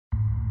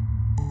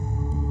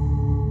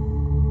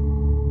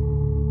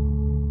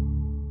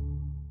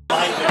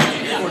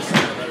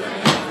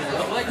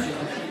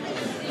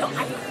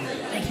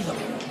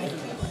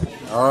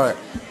All right.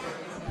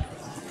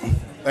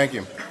 Thank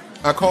you.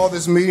 I call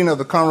this meeting of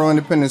the Conroe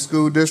Independent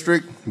School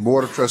District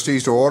Board of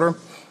Trustees to order.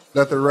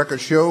 Let the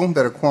record show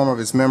that a quorum of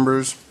its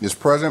members is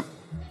present,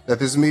 that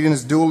this meeting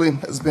has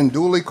been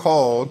duly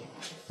called,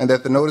 and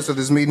that the notice of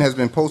this meeting has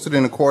been posted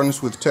in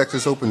accordance with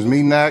Texas Opens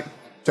Meeting Act,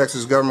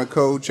 Texas Government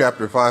Code,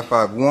 Chapter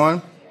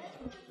 551.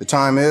 The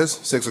time is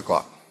 6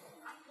 o'clock.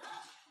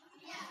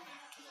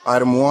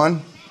 Item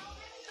 1,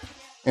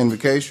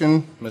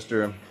 invocation.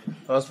 Mr.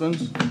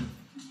 Husbands.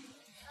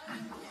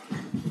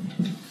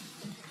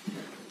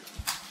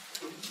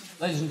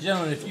 Ladies and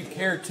gentlemen, if you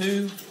care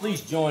to,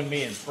 please join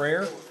me in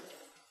prayer.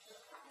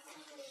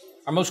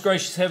 Our most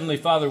gracious Heavenly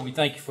Father, we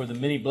thank you for the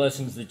many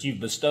blessings that you've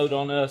bestowed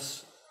on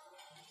us.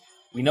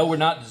 We know we're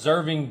not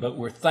deserving, but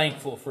we're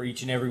thankful for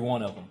each and every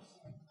one of them.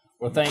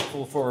 We're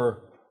thankful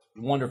for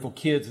the wonderful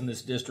kids in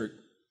this district.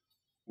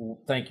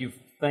 Thank you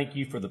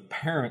for the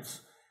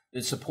parents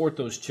that support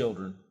those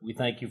children. We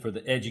thank you for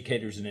the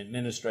educators and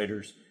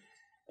administrators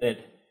that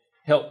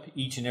help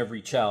each and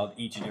every child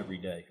each and every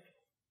day.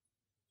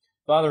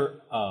 Father,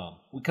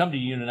 we come to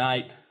you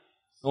tonight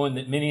knowing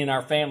that many in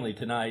our family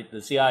tonight, the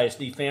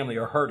CISD family,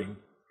 are hurting.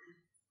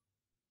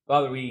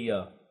 Father, we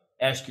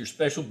ask your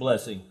special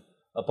blessing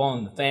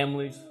upon the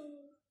families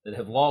that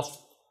have lost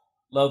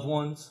loved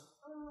ones.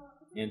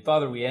 And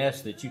Father, we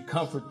ask that you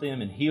comfort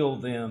them and heal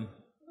them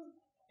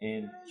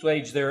and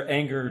assuage their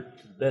anger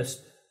to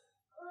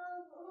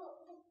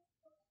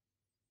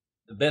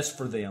the best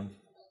for them.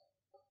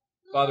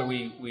 Father,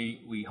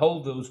 we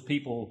hold those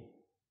people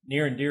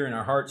near and dear in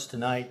our hearts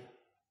tonight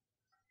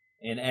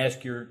and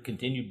ask your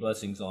continued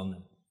blessings on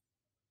them.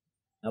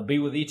 Now be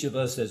with each of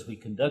us as we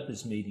conduct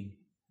this meeting.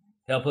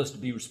 Help us to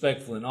be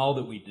respectful in all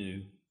that we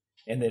do,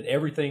 and that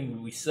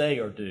everything we say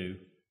or do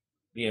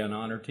be an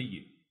honor to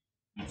you.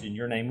 It's in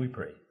your name we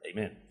pray.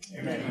 Amen.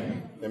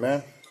 Amen.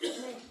 Amen.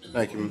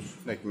 Thank you,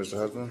 Mr.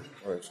 Husband.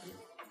 All right.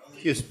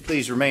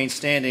 Please remain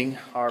standing.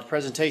 Our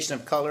presentation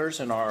of colors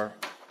and our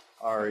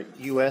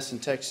U.S.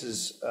 and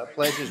Texas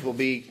pledges will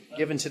be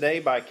given today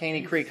by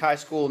Caney Creek High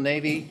School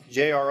Navy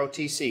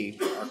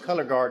JROTC. Our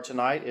color guard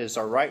tonight is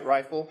our right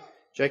rifle,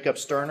 Jacob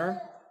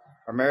Sterner.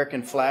 Our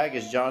American flag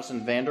is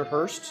Johnson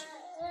Vanderhurst.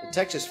 The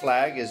Texas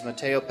flag is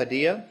Mateo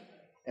Padilla.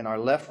 And our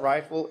left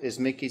rifle is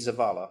Mickey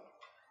Zavala.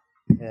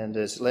 And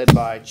is led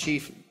by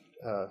Chief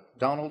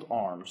Donald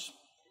Arms.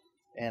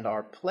 And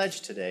our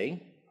pledge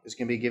today is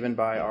going to be given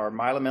by our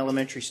Milam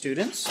Elementary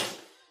students,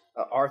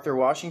 Arthur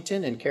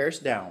Washington and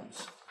Karis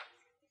Downs.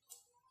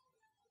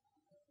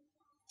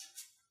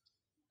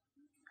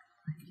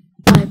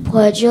 I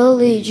pledge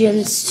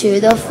allegiance to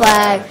the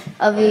flag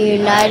of the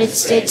United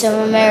States of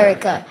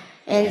America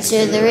and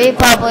to the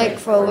republic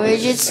for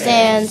which it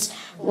stands,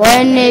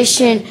 one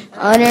nation,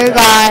 under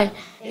God,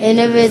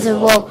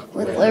 indivisible,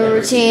 with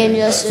liberty and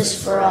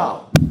justice for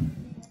all.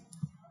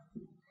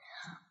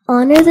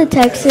 Honor the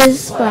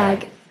Texas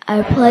flag.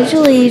 I pledge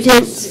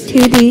allegiance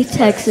to the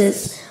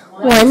Texas,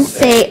 one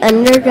state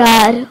under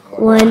God,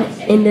 one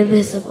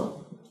indivisible.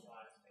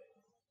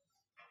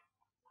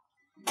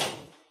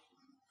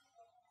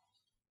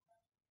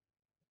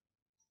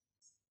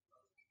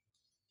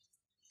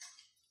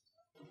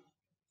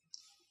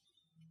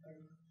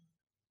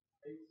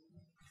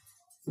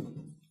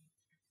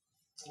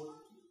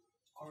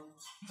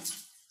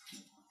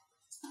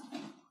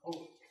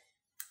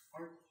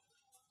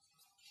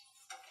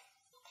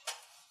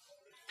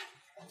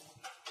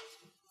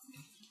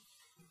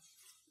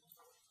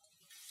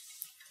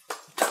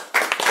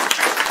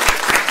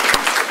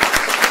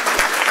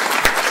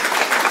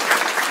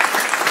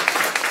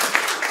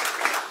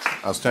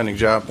 Outstanding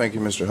job. Thank you,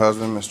 Mr.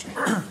 Husband, Mr.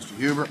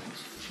 Hubert.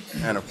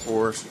 And of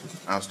course,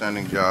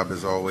 outstanding job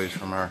as always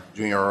from our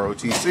junior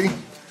ROTC.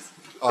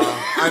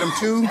 Item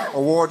 2,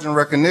 awards and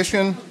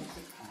recognition.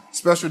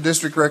 Special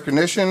district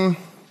recognition,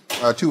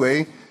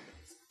 2A,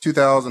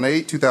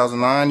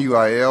 2008-2009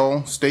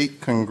 UIL State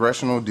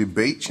Congressional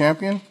Debate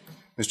Champion,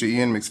 Mr.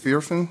 Ian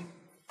McPherson,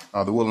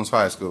 the Woodlands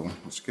High School.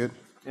 Mr. Kidd.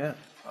 Yeah.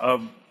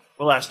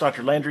 We'll ask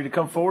Dr. Landry to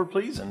come forward,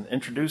 please, and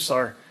introduce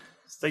our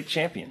state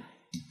champion.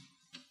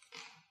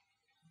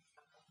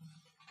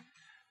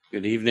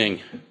 Good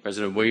evening,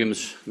 President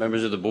Williams,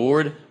 members of the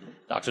board.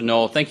 Dr.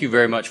 Knoll, thank you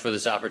very much for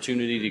this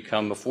opportunity to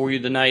come before you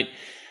tonight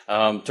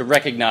to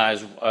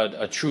recognize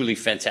a truly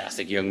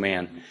fantastic young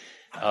man.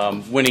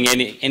 Winning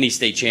any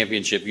state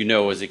championship, you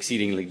know, is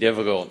exceedingly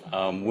difficult.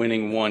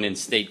 Winning one in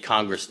state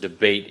Congress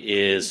debate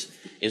is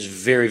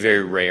very,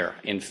 very rare.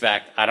 In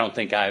fact, I don't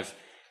think I've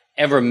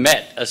ever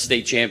met a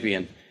state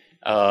champion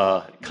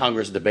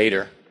Congress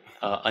debater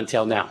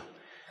until now.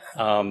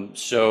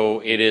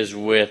 So it is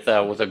with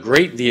a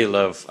great deal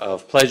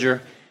of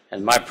pleasure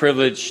and my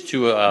privilege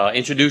to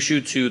introduce you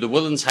to the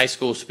Woodlands High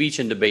School speech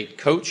and debate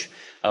coach,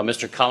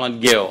 Mr. Colin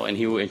Gill, and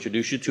he will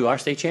introduce you to our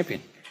state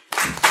champion.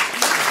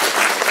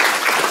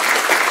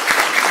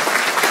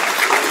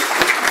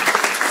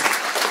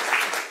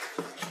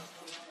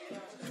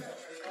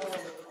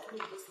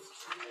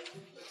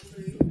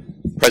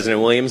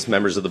 President Williams,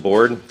 members of the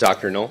board,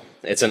 Dr. Knoll,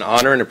 it's an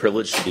honor and a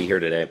privilege to be here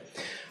today.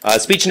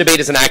 Speech and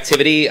debate is an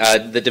activity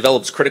that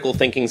develops critical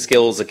thinking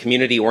skills, a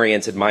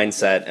community-oriented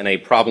mindset, and a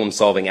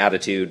problem-solving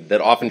attitude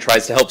that often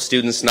tries to help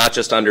students not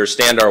just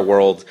understand our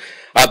world,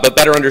 but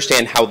better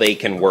understand how they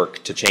can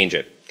work to change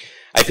it.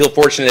 I feel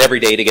fortunate every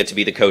day to get to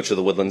be the coach of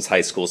the Woodlands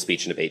High School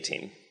speech and debate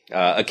team.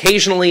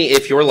 Occasionally,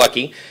 if you're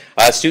lucky,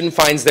 a student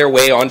finds their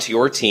way onto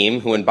your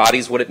team who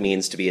embodies what it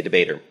means to be a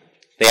debater.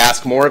 They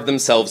ask more of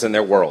themselves in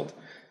their world,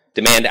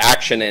 demand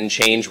action and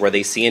change where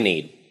they see a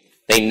need.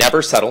 They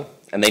never settle,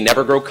 and they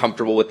never grow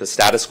comfortable with the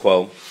status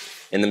quo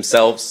in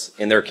themselves,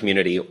 in their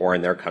community, or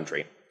in their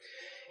country.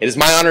 It is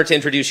my honor to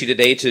introduce you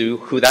today to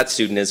who that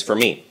student is for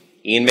me,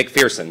 Ian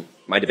McPherson,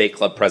 my debate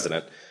club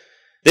president.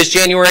 This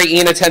January,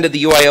 Ian attended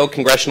the UIL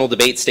Congressional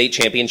Debate State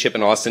Championship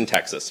in Austin,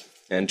 Texas.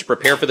 And to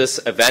prepare for this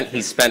event,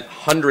 he spent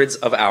hundreds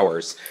of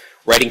hours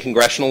writing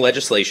congressional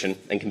legislation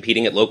and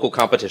competing at local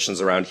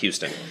competitions around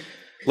Houston.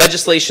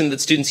 Legislation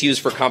that students use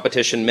for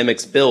competition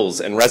mimics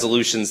bills and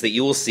resolutions that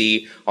you will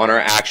see on our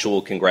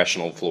actual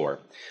congressional floor,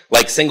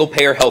 like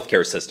single-payer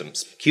healthcare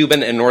systems,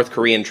 Cuban and North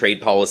Korean trade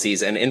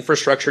policies, and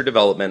infrastructure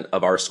development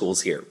of our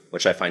schools here,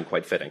 which I find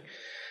quite fitting.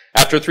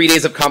 After 3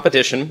 days of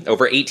competition,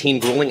 over 18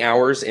 grueling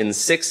hours in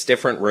 6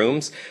 different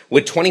rooms,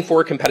 with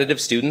 24 competitive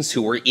students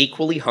who were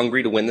equally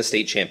hungry to win the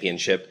state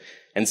championship,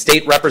 and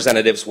state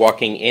representatives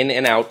walking in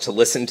and out to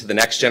listen to the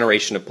next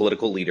generation of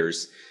political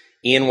leaders,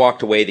 Ian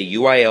walked away the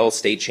UIL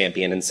state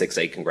champion in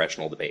 6A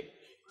congressional debate.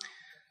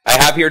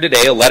 I have here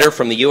today a letter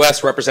from the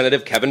U.S.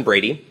 Representative Kevin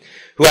Brady,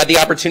 who had the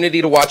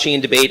opportunity to watch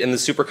Ian debate in the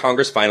Super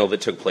Congress final that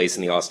took place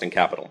in the Austin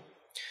Capitol.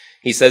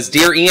 He says,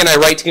 "Dear Ian, I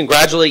write to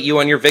congratulate you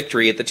on your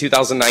victory at the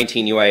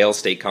 2019 UIL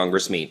State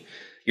Congress meet.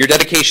 Your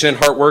dedication and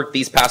hard work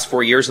these past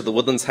 4 years at the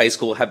Woodlands High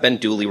School have been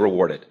duly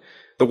rewarded.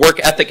 The work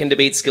ethic and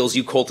debate skills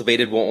you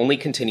cultivated will only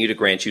continue to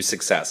grant you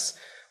success.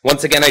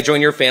 Once again, I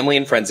join your family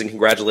and friends in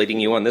congratulating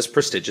you on this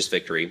prestigious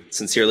victory.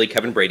 Sincerely,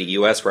 Kevin Brady,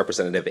 U.S.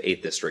 Representative,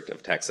 8th District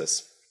of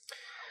Texas."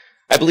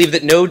 I believe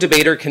that no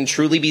debater can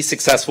truly be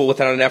successful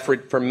without an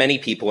effort from many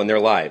people in their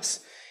lives.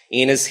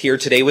 Ian is here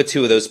today with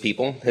 2 of those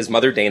people, his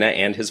mother Dana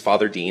and his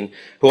father Dean,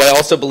 who I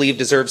also believe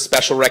deserve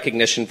special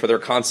recognition for their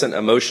constant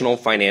emotional,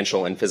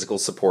 financial, and physical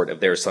support of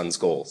their son's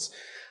goals.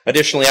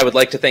 Additionally, I would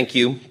like to thank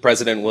you,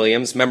 President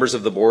Williams, members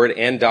of the board,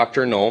 and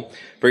Dr. Knoll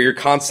for your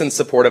constant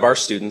support of our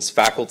students,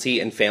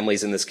 faculty, and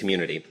families in this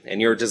community, and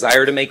your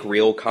desire to make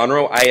real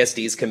Conroe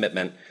ISD's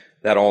commitment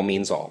that all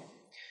means all.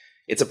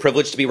 It's a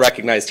privilege to be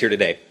recognized here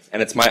today,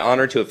 and it's my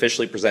honor to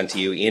officially present to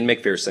you Ian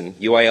McPherson,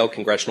 UIL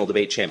Congressional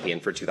Debate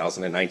Champion for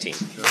 2019.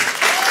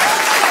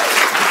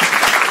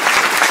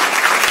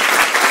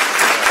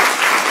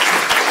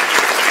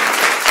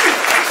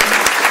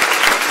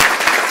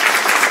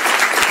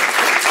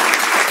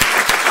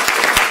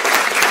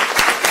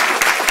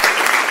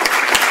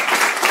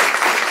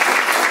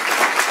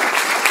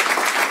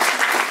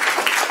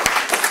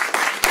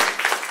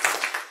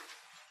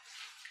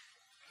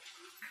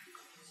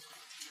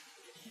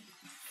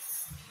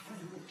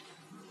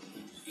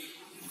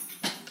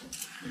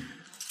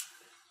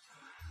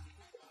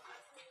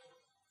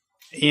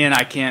 Ian,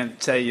 I can't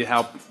tell you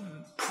how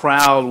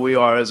proud we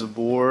are as a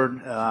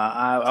board.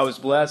 I was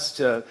blessed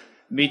to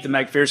meet the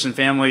McPherson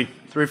family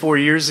 3 or 4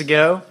 years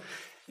ago,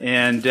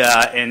 and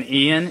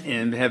Ian,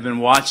 and have been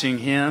watching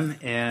him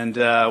and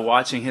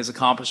watching his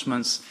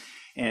accomplishments,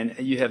 and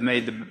you have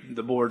made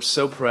the board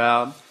so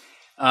proud.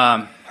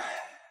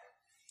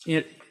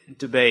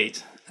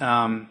 Debate.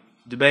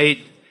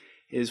 Debate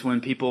is when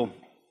people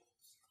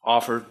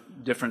offer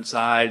different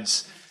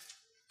sides,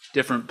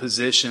 different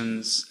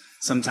positions.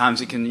 Sometimes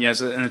it can,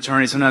 as an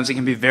attorney, sometimes it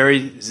can be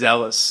very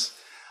zealous.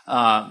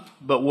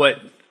 But what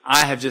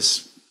I have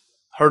just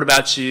heard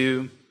about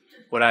you,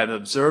 what I've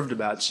observed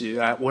about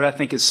you, what I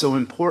think is so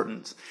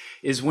important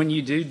is when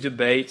you do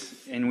debate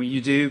and when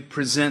you do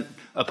present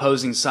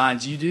opposing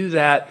sides, you do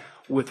that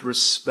with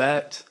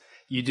respect.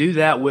 You do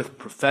that with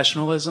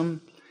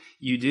professionalism.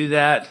 You do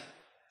that,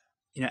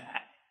 you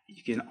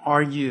can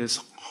argue as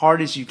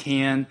hard as you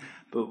can,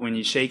 but when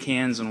you shake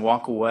hands and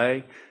walk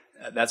away,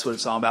 that's what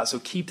it's all about. So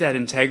keep that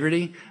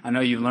integrity. I know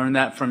you've learned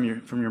that from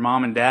your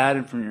mom and dad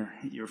and from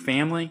your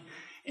family.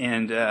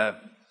 And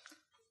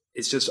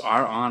it's just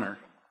our honor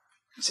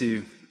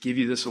to give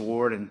you this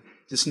award, and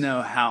just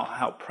know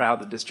how proud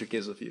the district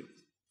is of you.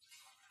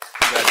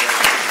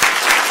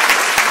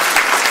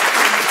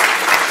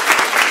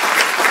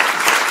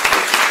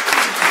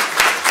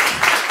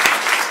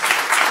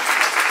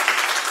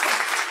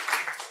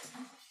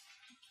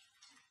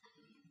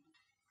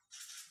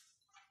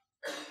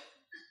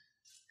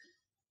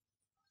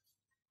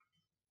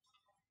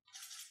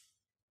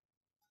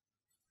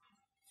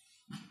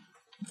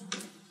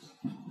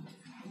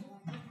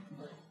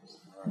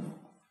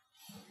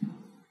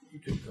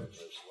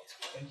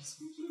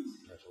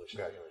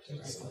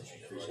 Congratulations.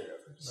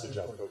 Good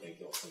job, Coach.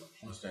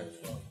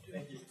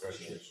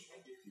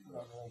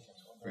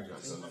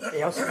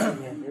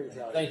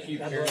 Thank you,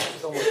 Karen,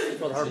 so much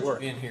for the hard work.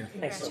 being here.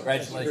 Thanks.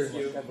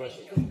 Congratulations. God bless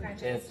you.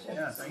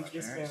 Yeah, thank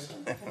you. That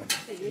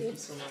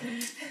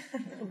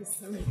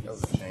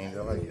was a change.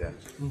 I like that.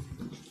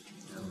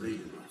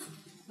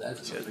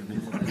 That's a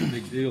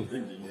big deal.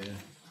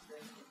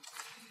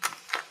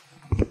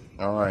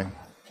 All right,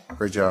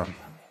 great job.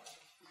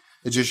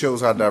 It just shows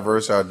how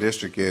diverse our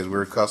district is.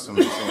 We're accustomed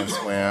to seeing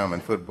swim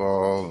and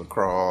football,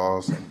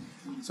 lacrosse, and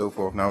so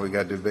forth. Now we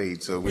got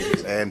debate, so we're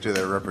just adding to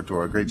that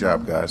repertoire. Great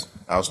job, guys.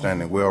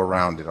 Outstanding,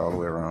 well-rounded all the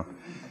way around.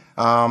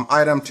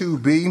 Item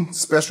 2B,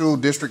 special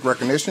district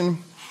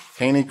recognition,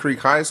 Caney Creek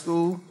High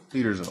School,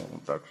 Feeder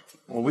Zone.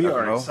 Well, we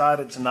are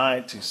excited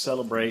tonight to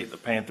celebrate the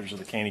Panthers of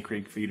the Caney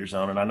Creek Feeder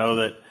Zone, and I know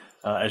that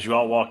as you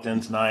all walked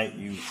in tonight,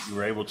 you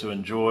were able to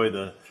enjoy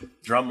the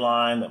drum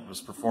line that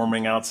was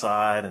performing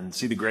outside and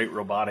see the great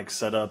robotics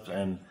setup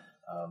and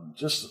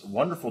just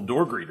wonderful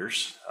door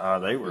greeters.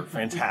 They were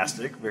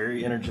fantastic,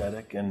 very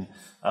energetic, and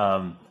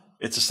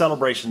it's a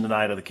celebration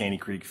tonight of the Caney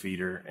Creek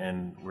Feeder,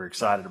 and we're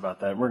excited about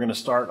that. We're going to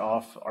start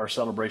off our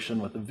celebration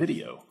with a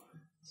video.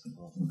 So,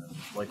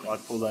 Blake, I'll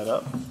pull that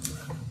up.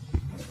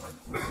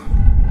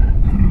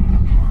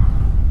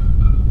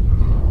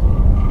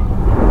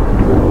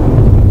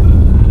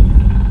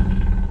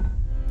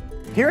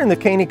 Here in the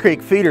Caney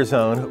Creek Feeder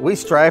Zone, we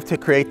strive to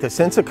create the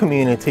sense of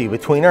community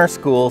between our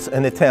schools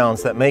and the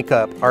towns that make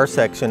up our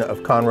section of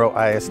Conroe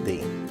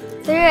ISD.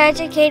 Through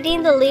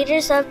educating the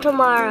leaders of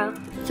tomorrow.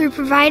 Through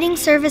providing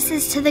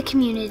services to the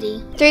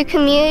community. Through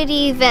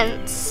community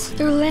events.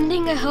 Through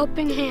lending a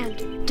helping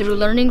hand. Through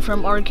learning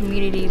from our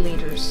community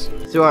leaders.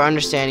 Through our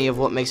understanding of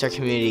what makes our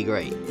community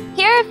great.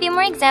 Here are a few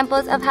more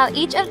examples of how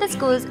each of the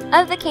schools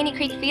of the Caney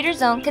Creek Feeder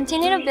Zone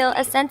continue to build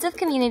a sense of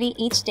community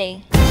each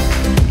day.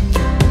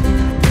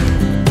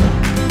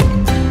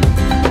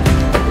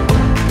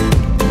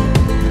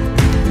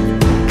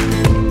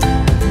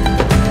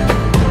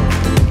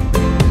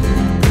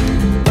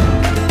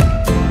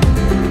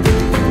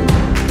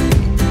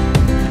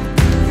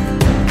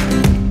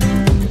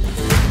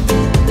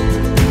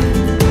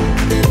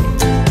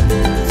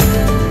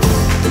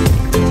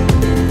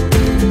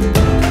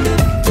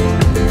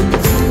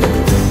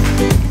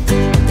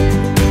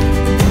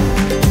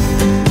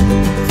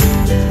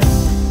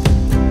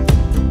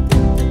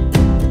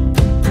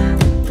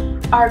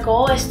 Our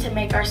goal is to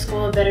make our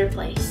school a better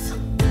place.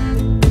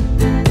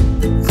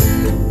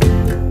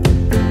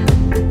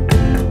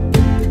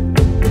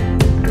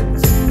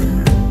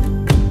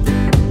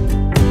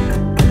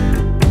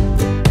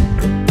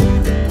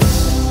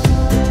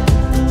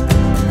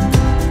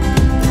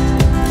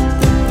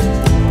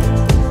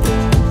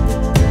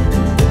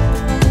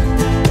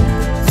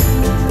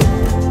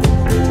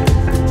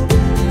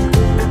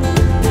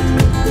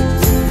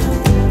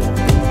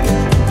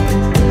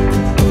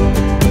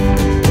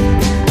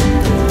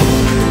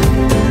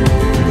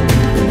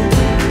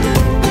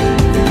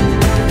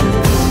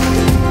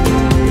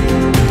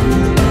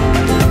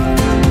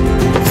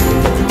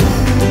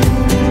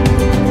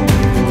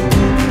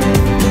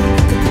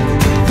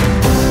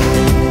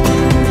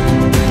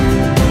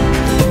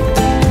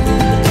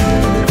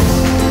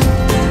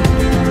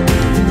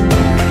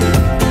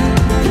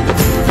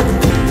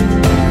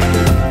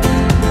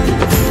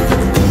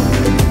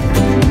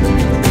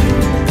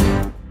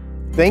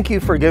 Thank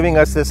you for giving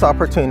us this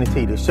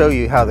opportunity to show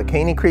you how the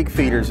Caney Creek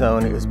Feeder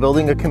Zone is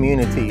building a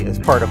community as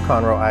part of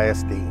Conroe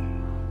ISD.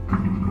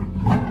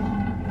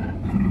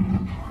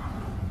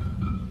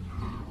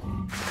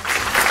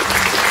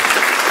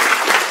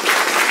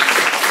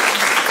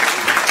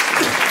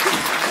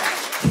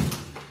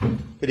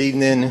 Good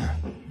evening,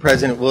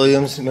 President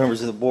Williams,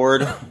 members of the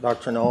board,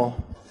 Dr.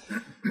 Knoll.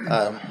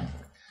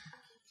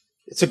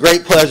 It's a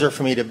great pleasure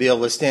for me to be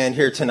able to stand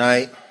here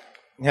tonight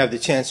and have the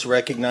chance to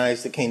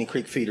recognize the Caney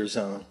Creek Feeder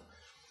Zone.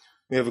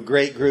 We have a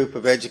great group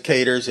of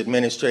educators,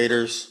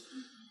 administrators,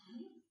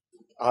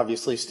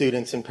 obviously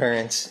students and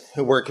parents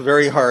who work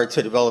very hard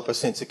to develop a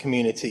sense of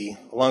community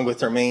along with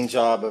their main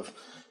job of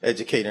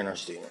educating our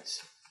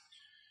students.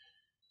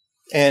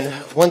 And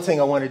one thing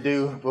I want to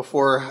do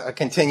before I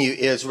continue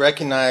is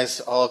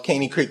recognize all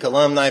Caney Creek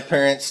alumni,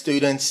 parents,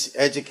 students,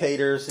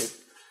 educators.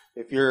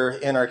 If you're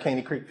in our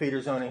Caney Creek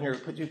Feeder Zone in here,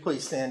 could you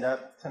please stand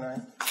up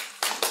tonight?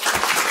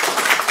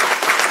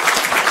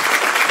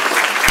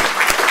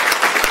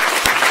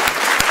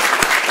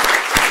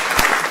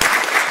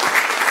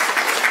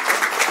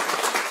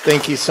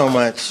 Thank you so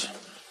much.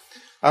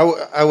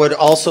 I would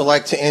also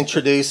like to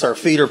introduce our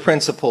feeder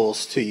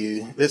principals to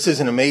you. This is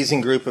an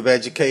amazing group of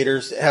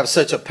educators that have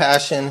such a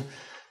passion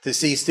to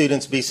see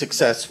students be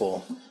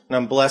successful, and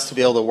I'm blessed to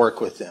be able to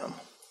work with them.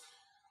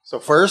 So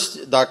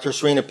first, Dr.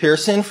 Serena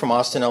Pearson from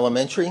Austin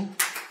Elementary.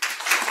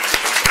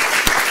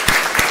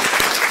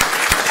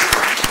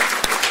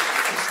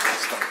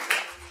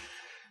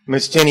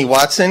 Ms. Jenny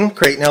Watson,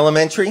 Creighton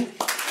Elementary.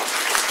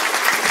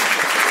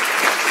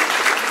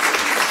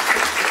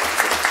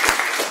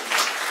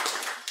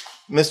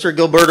 Mr.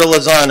 Gilberto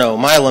Lozano,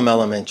 Milam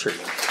Elementary.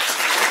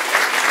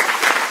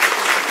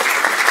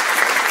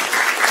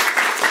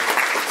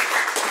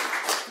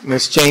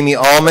 Ms. Jamie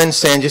Allman,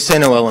 San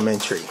Jacinto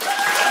Elementary.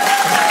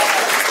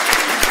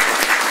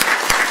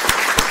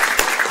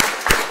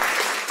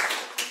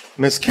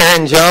 Ms.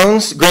 Karen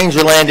Jones,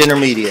 Grangerland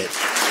Intermediate.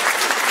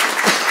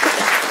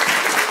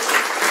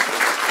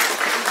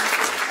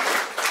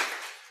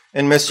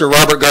 and Mr.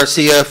 Robert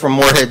Garcia from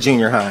Moorhead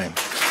Junior High.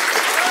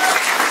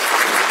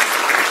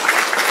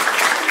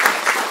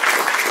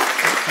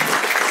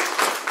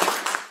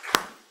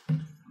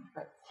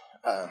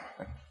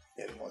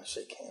 Yeah, you want to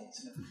shake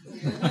hands?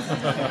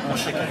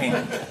 Shake a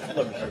hand.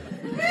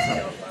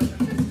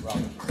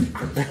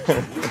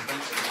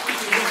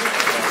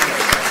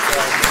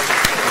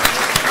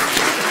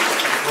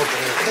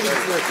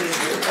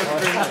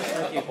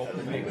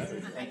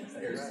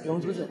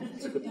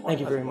 Thank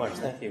you very much.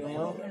 Thank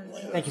you.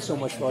 Thank you so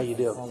much for all you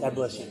do. God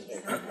bless you.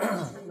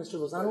 Mr.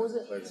 Lozano, was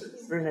it?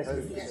 Very nice to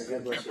meet you, sir.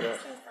 God bless you.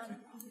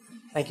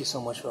 Thank you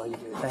so much for all you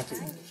do. Thank you.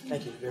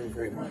 Thank you very,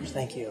 very much.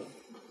 Thank you.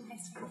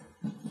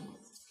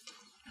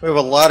 We have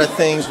a lot of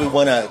things we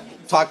want to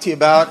talk to you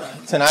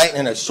about tonight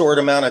in a short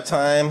amount of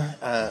time.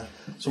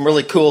 Some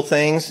really cool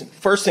things.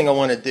 First thing I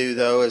want to do,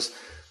 though, is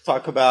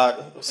talk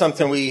about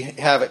something we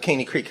have at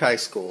Caney Creek High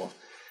School.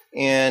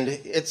 And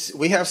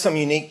we have some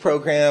unique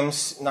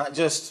programs, not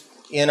just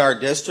in our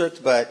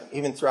district, but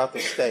even throughout the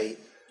state.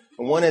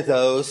 And one of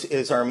those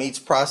is our meats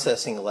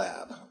processing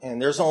lab.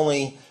 And there's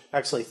only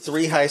actually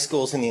 3 high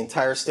schools in the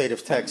entire state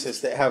of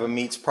Texas that have a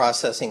meats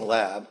processing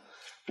lab.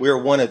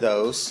 We're one of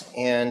those.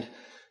 And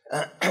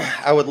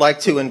I would like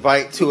to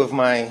invite 2 of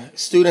my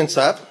students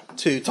up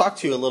to talk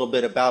to you a little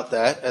bit about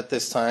that at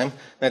this time.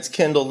 That's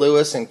Kendall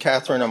Lewis and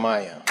Catherine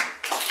Amaya.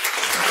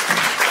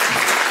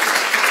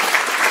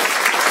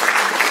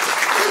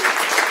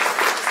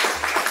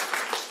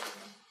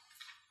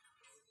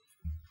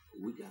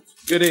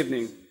 Good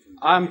evening.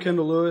 I'm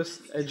Kendall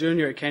Lewis, a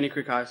junior at Caney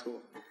Creek High School,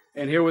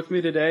 and here with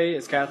me today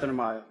is Catherine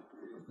Amaya.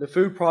 The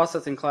food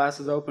processing class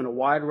has opened a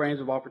wide range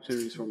of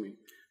opportunities for me.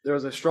 There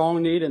is a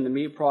strong need in the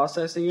meat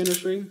processing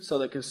industry so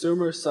that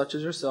consumers such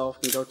as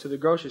yourself can go to the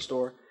grocery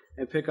store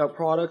and pick up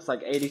products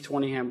like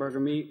 80/20 hamburger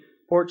meat,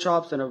 pork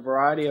chops, and a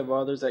variety of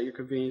others at your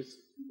convenience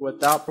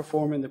without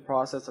performing the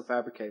process of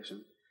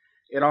fabrication.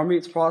 In our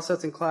meats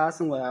processing class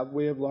and lab,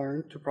 we have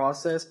learned to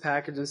process,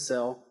 package, and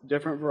sell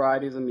different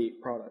varieties of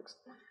meat products.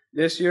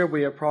 This year,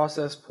 we have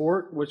processed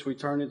pork, which we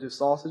turned into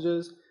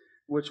sausages,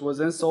 which was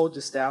then sold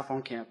to staff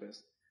on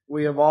campus.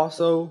 We have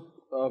also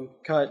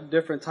cut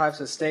different types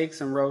of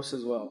steaks and roasts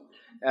as well.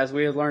 As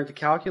we have learned to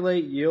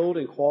calculate yield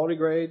and quality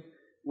grade,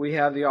 we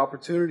have the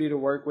opportunity to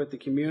work with the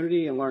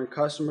community and learn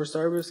customer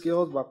service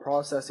skills by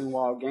processing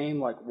wild game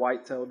like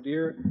white-tailed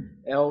deer,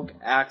 elk,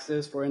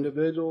 axes for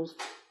individuals,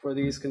 for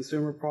these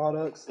consumer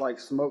products like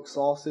smoked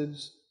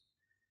sausage,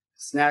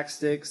 snack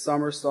sticks,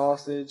 summer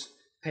sausage,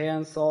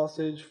 pan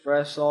sausage,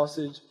 fresh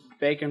sausage,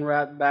 bacon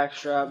wrap,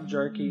 backstrap,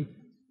 jerky,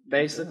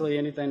 basically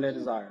anything they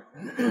desire.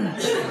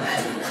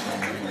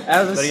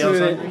 As a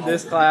student,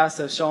 this class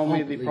has shown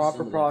me the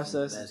proper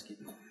process,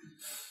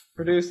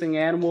 producing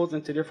animals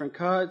into different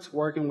cuts,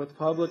 working with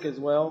public as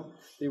well,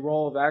 the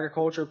role of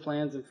agriculture,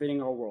 plants, and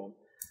feeding our world.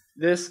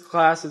 This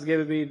class has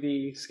given me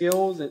the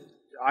skills that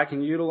I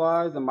can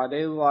utilize in my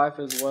daily life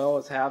as well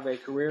as have a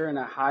career in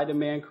a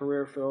high-demand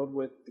career field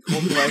with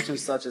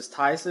corporations such as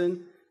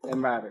Tyson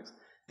and Ravix.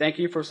 Thank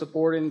you for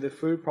supporting the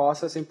food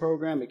processing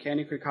program at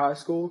Caney Creek High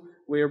School.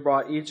 We have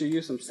brought each of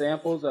you some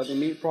samples of the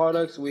meat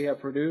products we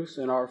have produced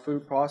in our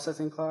food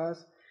processing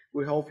class.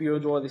 We hope you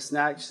enjoy the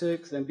snack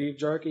sticks and beef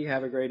jerky.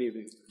 Have a great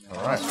evening.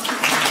 All right.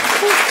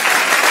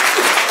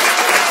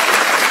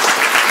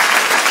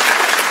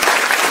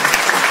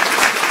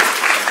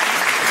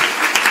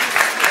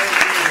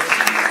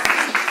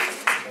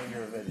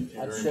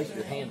 I'd shake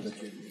your hand, but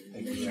you.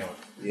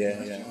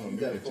 Yeah.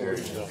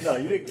 No,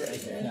 you did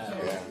great.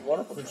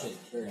 Wonderful. Appreciate it.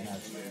 Very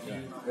nice.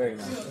 Very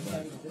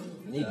nice.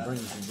 You need to bring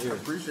some beer.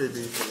 Appreciate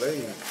these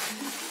delays.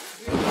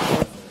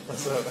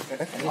 What's up?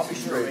 I'll be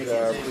sure to make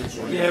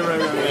it. Yeah,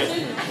 right.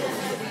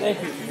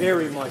 Thank you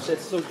very much.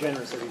 That's so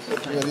generous of you. So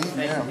thank you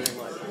very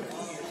much.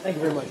 Thank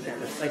you very much,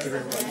 Cameron. Thank you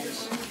very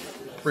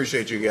much.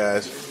 Appreciate you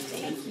guys.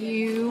 Thank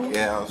you.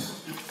 Yeah.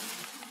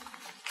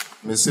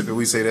 Mississippi,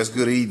 we say that's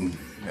good eating.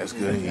 That's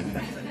good eating.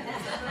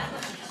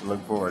 So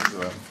look forward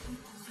to it.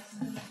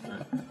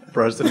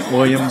 President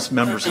Williams,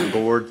 members of the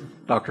board,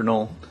 Dr.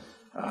 Knoll,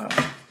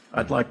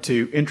 I'd like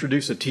to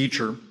introduce a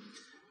teacher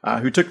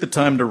who took the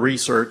time to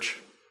research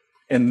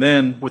and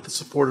then, with the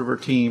support of her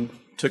team,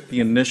 took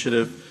the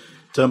initiative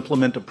to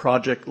implement a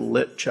Project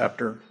Lit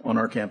chapter on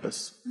our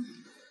campus.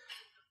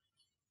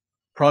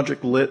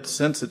 Project Lit,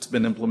 since it's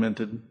been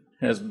implemented,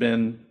 has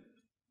been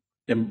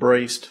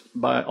embraced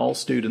by all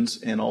students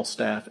and all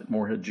staff at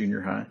Moorhead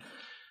Junior High.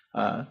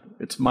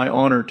 It's my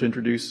honor to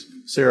introduce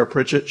Sarah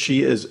Pritchett.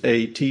 She is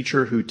a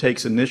teacher who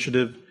takes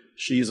initiative.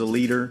 She's a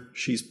leader.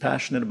 She's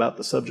passionate about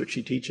the subject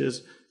she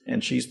teaches,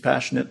 and she's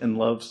passionate and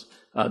loves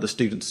the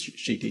students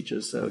she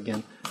teaches. So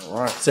again, all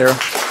right, Sarah.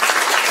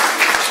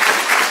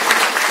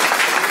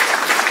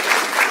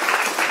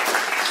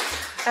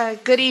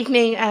 Good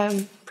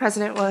evening,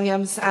 President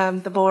Williams,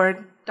 the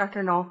board,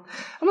 Dr. Knoll.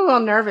 I'm a little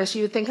nervous.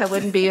 You would think I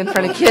wouldn't be in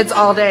front of kids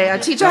all day. I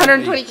teach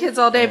 120 kids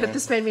all day, but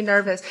this made me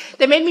nervous.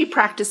 They made me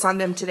practice on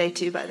them today,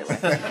 too, by the way.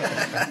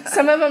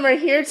 Some of them are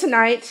here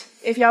tonight.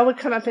 If y'all would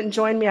come up and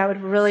join me, I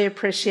would really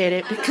appreciate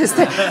it because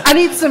I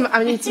need some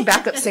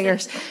backup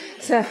singers.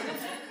 So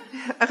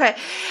Okay.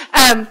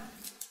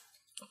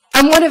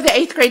 I'm one of the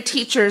 8th grade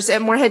teachers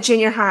at Moorhead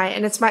Junior High,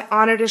 and it's my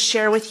honor to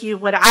share with you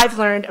what I've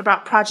learned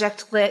about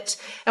Project Lit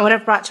and what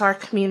I've brought to our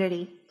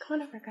community.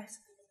 Come on over, guys.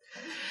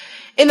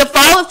 In the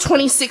fall of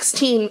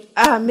 2016,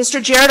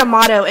 Mr. Jared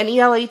Amato, an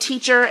ELA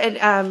teacher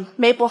at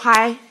Maple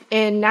High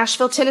in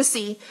Nashville,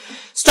 Tennessee,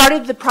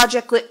 started the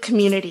Project Lit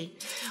community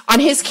on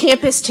his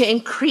campus to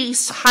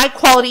increase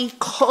high-quality,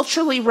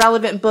 culturally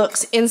relevant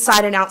books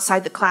inside and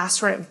outside the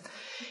classroom.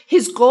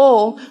 His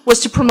goal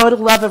was to promote a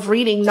love of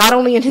reading, not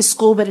only in his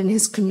school, but in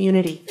his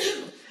community.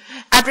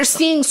 After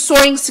seeing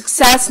soaring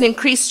success and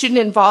increased student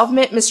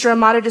involvement, Mr.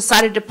 Amato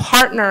decided to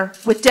partner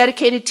with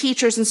dedicated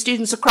teachers and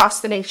students across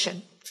the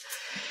nation.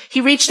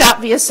 He reached out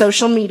via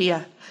social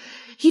media.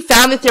 He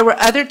found that there were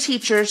other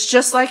teachers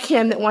just like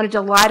him that wanted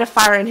to light a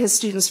fire in his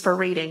students for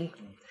reading.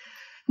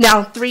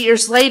 Now, 3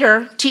 years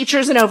later,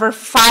 teachers in over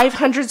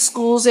 500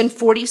 schools in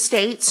 40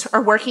 states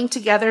are working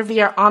together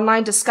via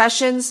online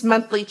discussions,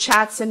 monthly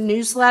chats and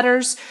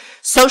newsletters,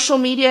 social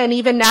media, and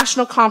even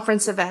national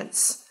conference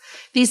events.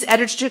 These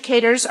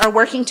educators are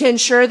working to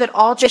ensure that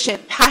all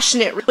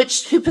passionate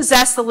who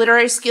possess the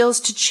literary skills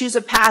to choose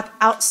a path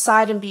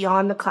outside and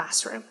beyond the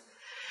classroom.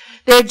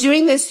 They're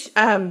doing this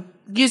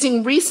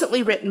using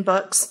recently written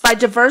books by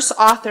diverse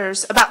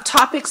authors about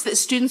topics that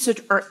students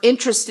are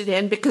interested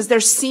in because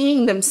they're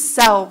seeing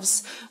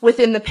themselves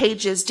within the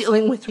pages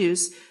dealing with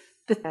issues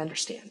that they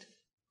understand.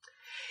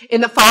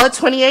 In the fall of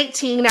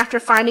 2018, after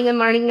finding and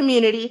learning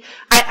community,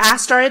 I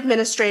asked our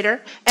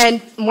administrator,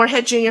 and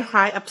Moorhead Junior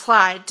High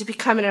applied to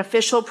become an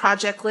official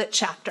Project Lit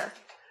chapter.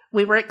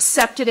 We were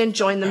accepted and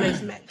joined the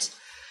movement.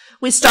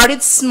 We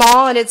started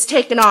small and it's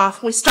taken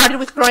off. We started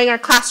with growing our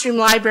classroom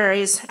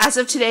libraries. As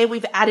of today,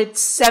 we've added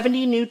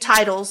 70 new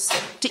titles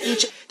to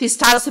each. These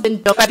titles have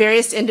been built by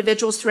various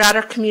individuals throughout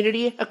our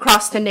community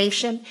across the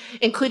nation,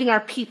 including our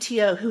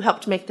PTO who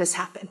helped make this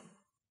happen.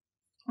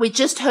 We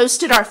just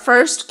hosted our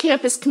first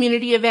campus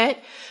community event.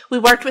 We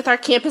worked with our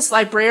campus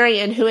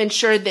librarian who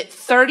ensured that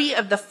 30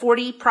 of the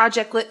 40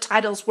 Project Lit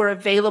titles were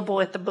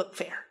available at the book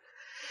fair.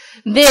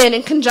 Then,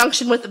 in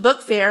conjunction with the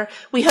book fair,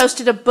 we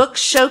hosted a book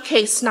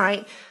showcase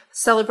night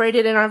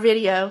celebrated in our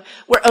video,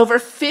 where over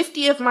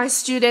 50 of my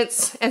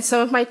students and some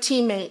of my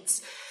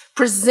teammates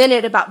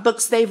presented about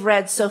books they've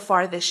read so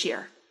far this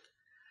year.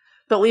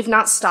 But we've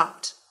not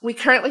stopped. We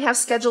currently have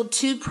scheduled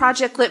 2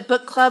 Project Lit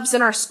book clubs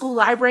in our school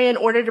library in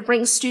order to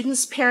bring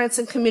students, parents,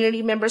 and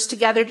community members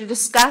together to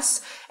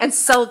discuss and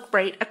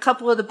celebrate a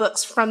couple of the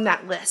books from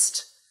that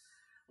list.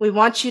 We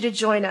want you to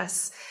join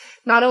us.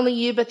 Not only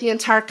you, but the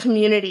entire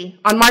community.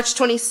 On March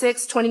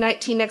 26,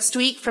 2019, next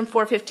week, from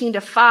 4:15 to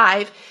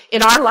 5,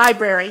 in our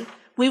library,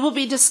 we will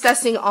be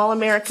discussing All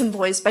American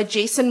Boys by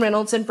Jason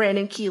Reynolds and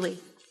Brandon Keeley.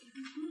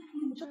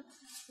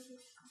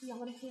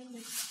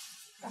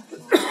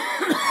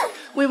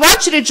 We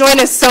want you to join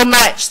us so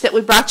much that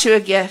we brought you a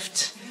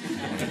gift.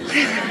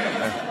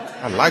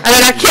 I like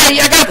that.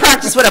 I got to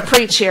practice what I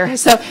preach here.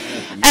 So,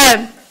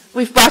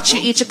 we've brought you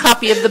each a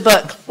copy of the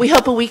book. We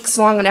hope a week's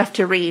long enough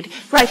to read.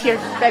 Right here,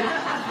 baby.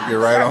 You're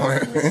right on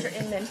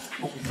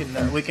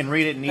it. We can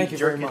read it and eat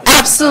jerky.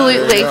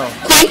 Absolutely.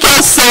 Thank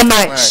you so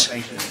much.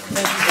 Right, thank you.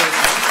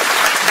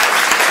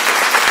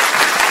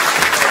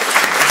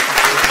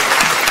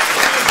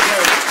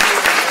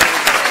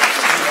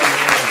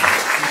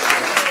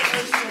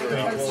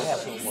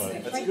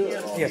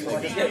 Yes,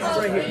 right here.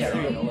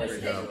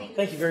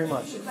 Thank you very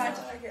much.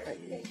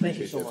 Thank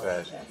you so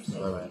much.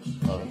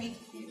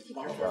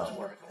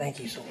 Thank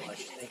you so much.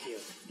 Thank you.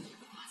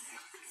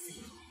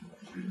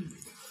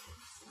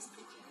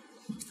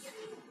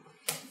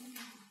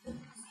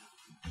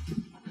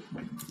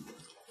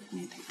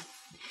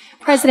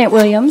 President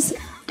Williams,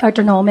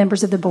 Dr. Knoll,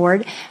 members of the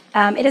board.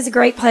 It is a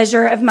great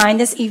pleasure of mine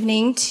this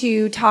evening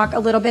to talk a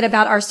little bit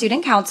about our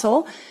student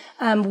council.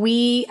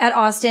 We at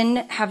Austin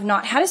have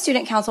not had a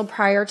student council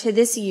prior to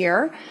this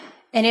year,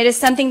 and it is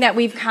something that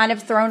we've kind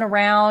of thrown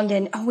around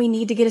and, we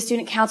need to get a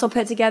student council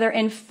put together.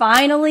 And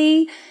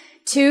finally,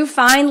 2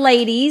 fine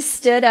ladies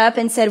stood up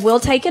and said, we'll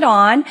take it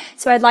on.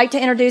 So I'd like to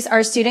introduce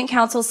our student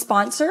council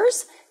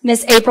sponsors,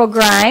 Miss April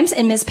Grimes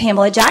and Miss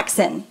Pamela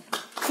Jackson.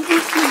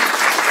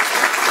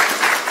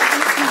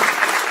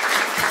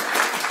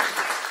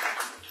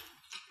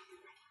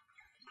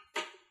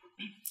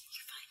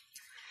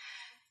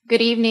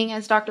 Good evening.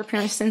 As Dr.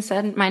 Pearson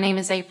said, my name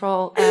is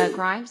April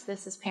Grimes.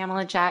 This is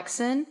Pamela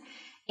Jackson.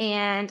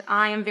 And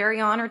I am very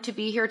honored to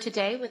be here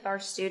today with our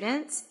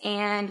students.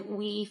 And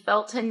we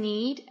felt a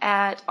need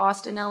at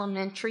Austin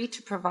Elementary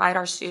to provide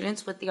our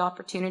students with the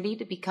opportunity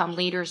to become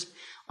leaders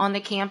on the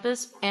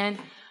campus and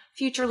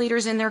future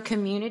leaders in their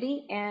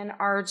community. And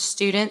our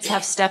students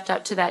have stepped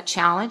up to that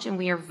challenge, and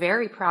we are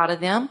very proud of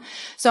them.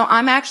 So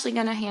I'm actually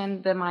going to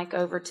hand the mic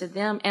over to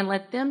them and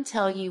let them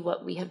tell you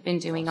what we have been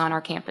doing on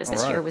our campus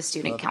this year with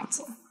Student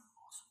Council.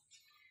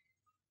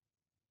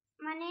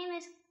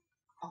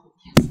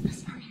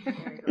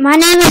 My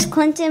name is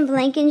Clinton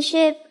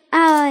Blankenship.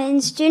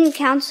 In Student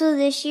Council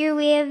this year,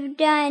 we have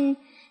done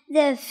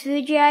the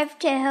food drive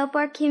to help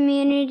our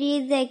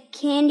community, the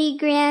candy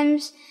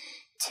grams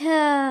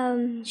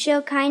to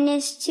show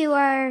kindness to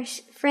our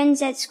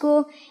friends at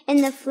school,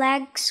 and the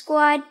flag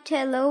squad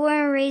to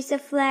lower and raise the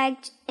flag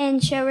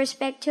and show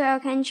respect to our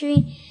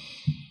country.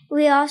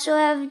 We also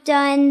have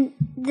done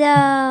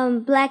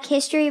the Black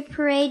History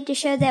Parade to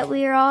show that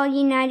we are all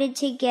united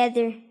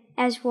together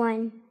as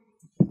one.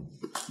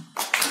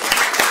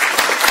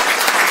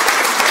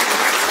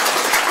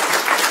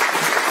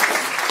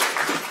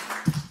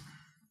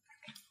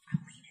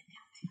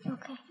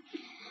 Okay.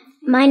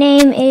 My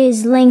name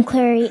is Lane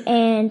Clary,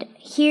 and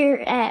here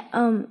at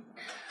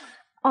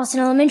Austin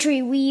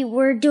Elementary, we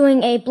were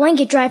doing a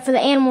blanket drive for the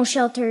animal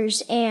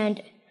shelters,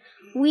 and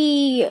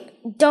we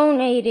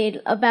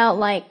donated about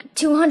like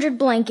 200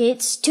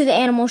 blankets to the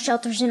animal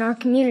shelters in our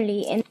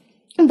community, and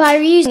by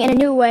reusing it in a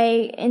new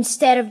way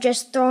instead of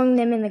just throwing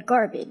them in the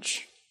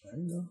garbage. There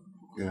you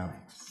go. Yeah.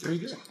 Very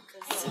good.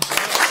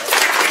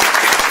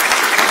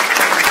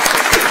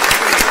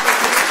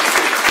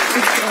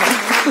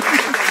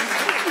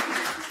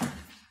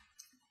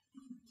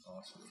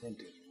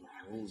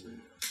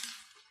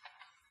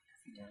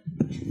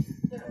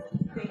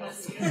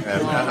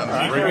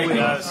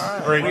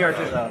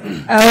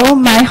 Oh,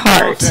 my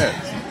heart.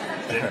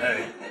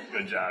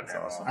 Good job.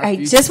 I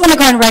just want to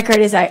go on record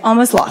as I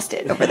almost lost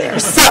it over there.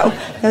 So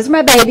those are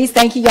my babies.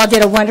 Thank you. Y'all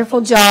did a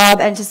wonderful job,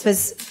 and just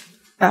was,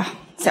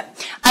 so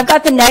I've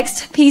got the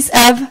next piece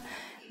of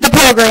the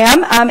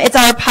program. It's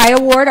our Pie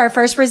Award, our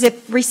first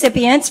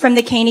recipients from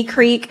the Caney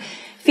Creek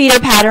feeder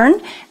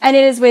pattern, and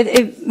it is with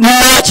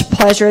much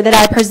pleasure that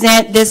I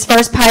present this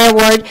first Pie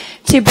Award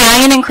to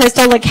Brian and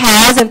Crystal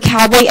Lacaz of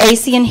Cowboy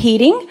AC and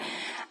Heating.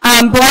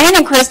 Brian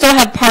and Crystal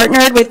have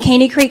partnered with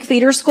Caney Creek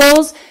Feeder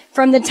Schools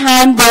from the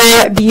time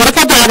their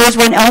beautiful daughters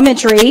were in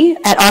elementary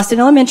at Austin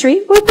Elementary,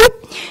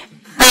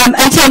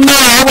 until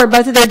now, where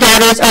both of their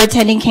daughters are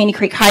attending Caney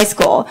Creek High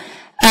School.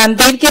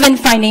 They've given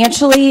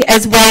financially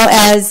as well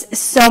as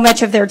so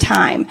much of their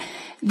time.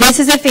 This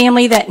is a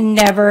family that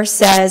never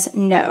says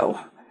no.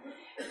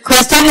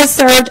 Crystal has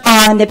served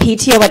on the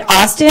PTO at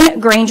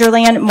Austin,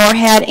 Grangerland,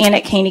 Moorhead, and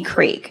at Caney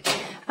Creek.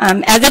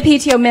 As a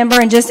PTO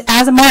member and just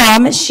as a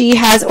mom, she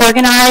has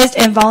organized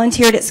and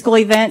volunteered at school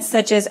events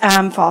such as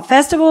fall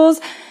festivals,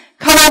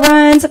 color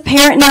runs,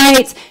 parent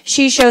nights.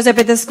 She shows up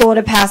at the school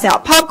to pass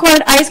out popcorn,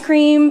 ice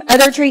cream,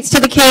 other treats to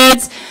the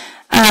kids.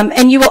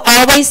 And you will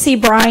always see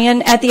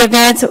Brian at the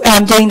events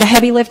doing the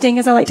heavy lifting,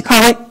 as I like to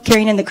call it,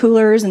 carrying in the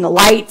coolers and the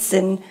lights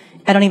and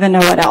I don't even know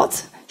what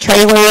else,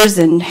 trailers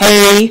and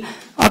hay,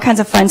 all kinds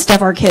of fun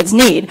stuff our kids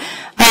need.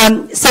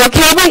 So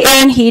Cowboy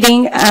Air and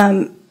Heating,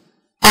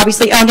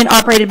 obviously owned and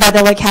operated by the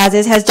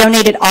Lacazes, has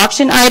donated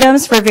auction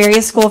items for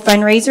various school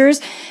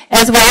fundraisers,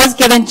 as well as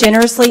given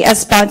generously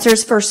as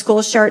sponsors for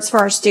school shirts for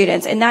our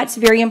students. And that's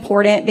very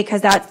important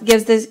because that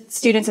gives the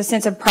students a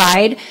sense of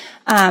pride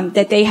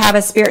that they have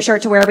a spirit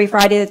shirt to wear every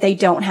Friday that they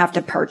don't have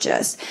to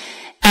purchase.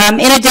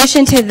 In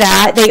addition to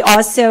that, they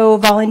also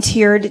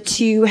volunteered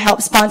to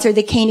help sponsor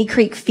the Caney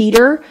Creek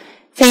Feeder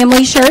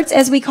family shirts,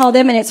 as we call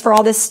them, and it's for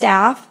all the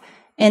staff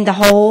and the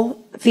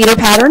whole feeder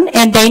pattern.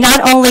 And they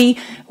not only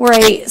were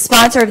a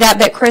sponsor of that,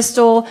 but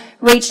Crystal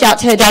reached out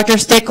to Dr.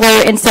 Stickler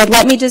and said,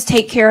 let me just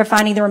take care of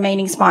finding the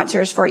remaining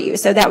sponsors for you.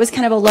 So that was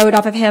kind of a load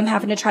off of him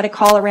having to try to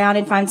call around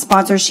and find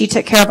sponsors. She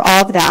took care of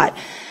all of that.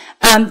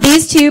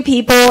 These two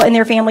people and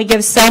their family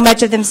give so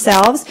much of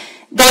themselves.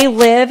 They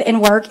live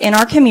and work in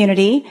our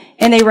community,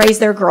 and they raise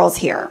their girls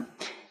here.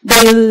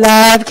 They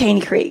love Caney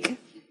Creek.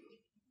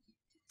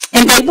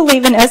 And they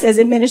believe in us as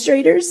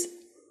administrators,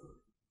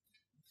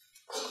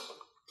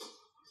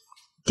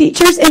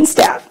 teachers, and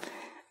staff.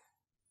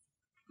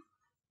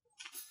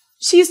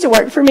 She used to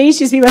work for me.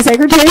 She used to be my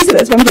secretary, so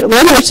that's why I'm getting a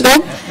little emotional.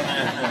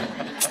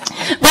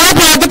 We're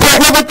proud to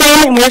partner with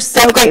them, and we're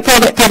so grateful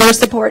for their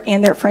support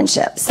and their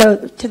friendship.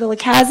 So to the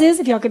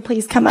Lacazes, if y'all could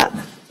please come up.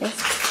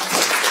 Yes.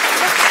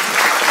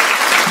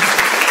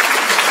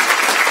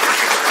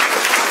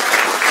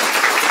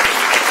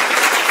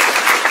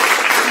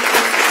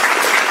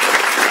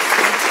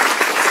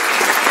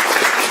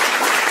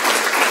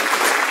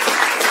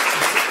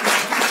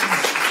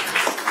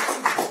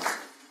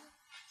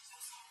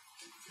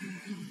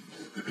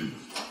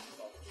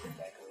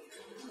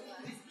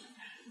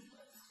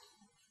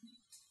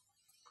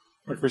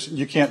 Christian,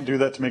 you can't do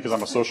that to me because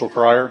I'm a social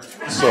crier.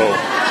 So,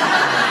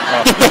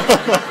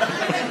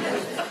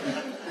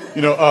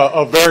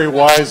 a very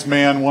wise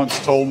man once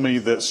told me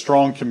that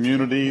strong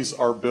communities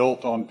are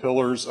built on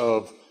pillars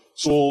of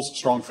schools,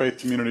 strong faith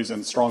communities,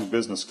 and strong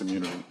business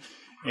community.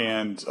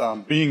 And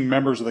being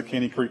members of the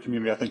Caney Creek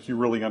community, I think you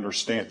really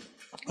understand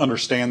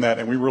that,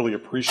 and we really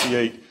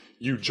appreciate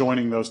you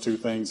joining those two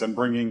things and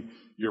bringing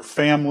your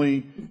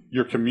family,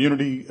 your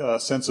community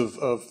sense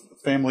of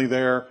family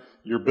there,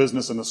 your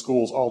business and the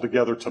schools all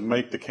together to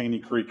make the Caney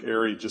Creek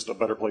area just a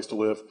better place to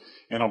live.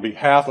 And on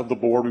behalf of the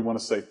board, we want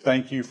to say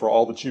thank you for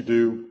all that you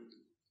do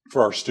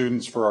for our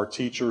students, for our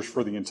teachers,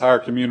 for the entire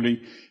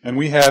community. And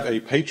we have a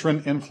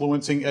Patron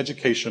Influencing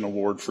Education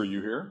Award for you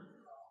here.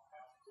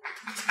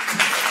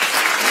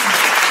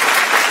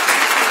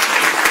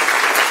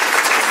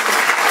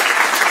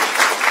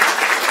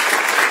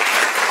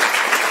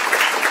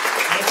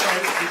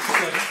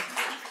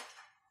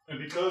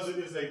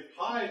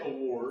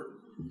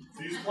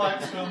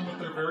 plaques come with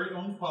their very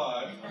own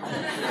pie.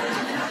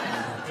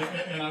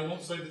 And I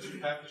won't say that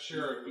you have to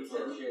share it with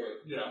her.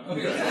 Yeah.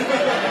 Okay.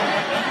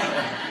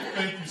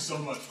 Thank you so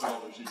much for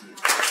all that you do.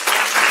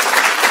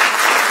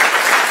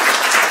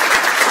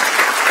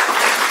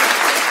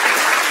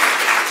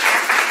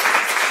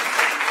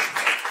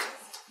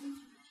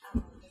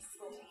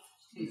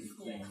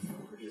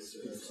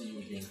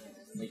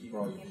 Thank you for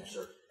all you do,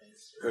 sir.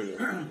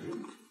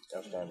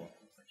 Outstanding.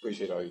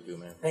 Appreciate all you do,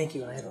 man. Thank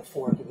you. I have a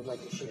fork if you'd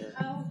like to share.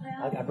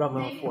 I brought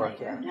my own fork,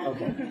 yeah.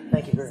 Okay.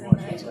 Thank you very much.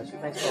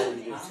 Thanks for all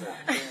you do.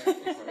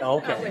 Oh,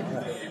 okay. All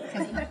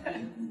right.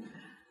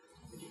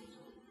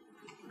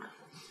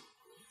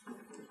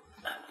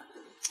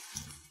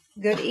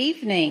 Good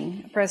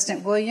evening,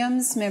 President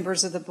Williams,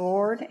 members of the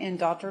board, and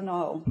Dr.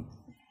 Knoll.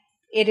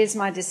 It is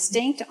my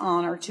distinct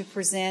honor to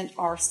present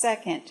our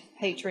second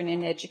Patron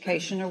in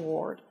Education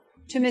Award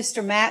to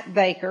Mr. Matt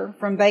Baker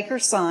from Baker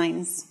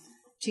Signs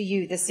to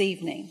you this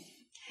evening.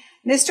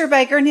 Mr.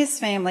 Baker and his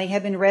family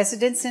have been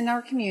residents in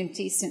our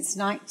community since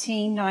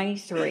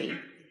 1993.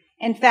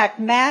 In fact,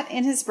 Matt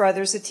and his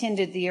brothers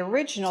attended the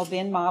original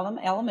Ben Milam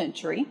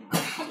Elementary,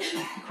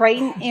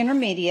 Creighton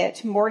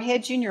Intermediate,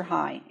 Moorhead Junior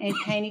High, and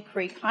Caney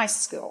Creek High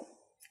School.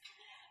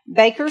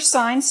 Baker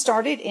Signs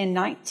started in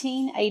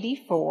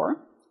 1984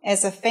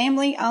 as a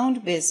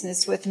family-owned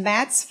business with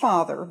Matt's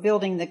father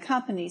building the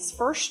company's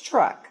first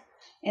truck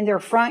in their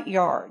front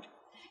yard.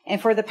 And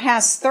for the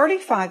past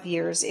 35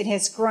 years, it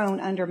has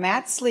grown under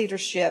Matt's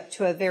leadership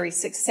to a very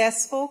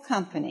successful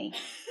company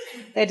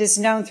that is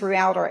known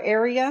throughout our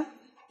area,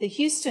 the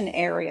Houston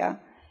area,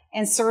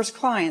 and serves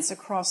clients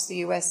across the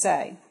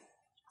USA.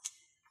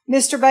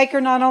 Mr.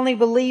 Baker not only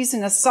believes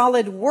in a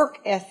solid work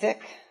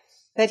ethic,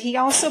 but he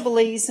also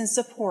believes in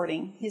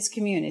supporting his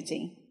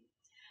community.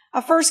 I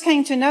first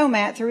came to know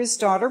Matt through his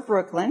daughter,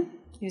 Brooklyn,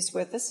 who's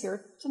with us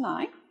here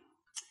tonight,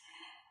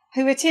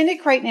 who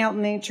attended Creighton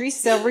Elementary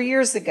several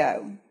years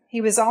ago. He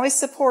was always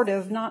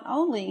supportive of not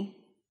only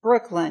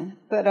Brooklyn,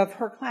 but of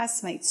her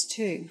classmates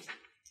too.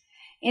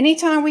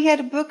 Anytime we had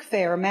a book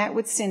fair, Matt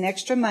would send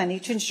extra money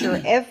to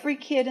ensure every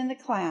kid in the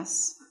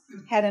class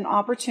had an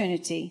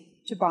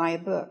opportunity to buy a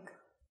book.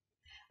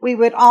 We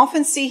would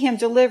often see him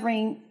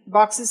delivering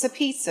boxes of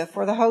pizza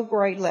for the whole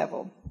grade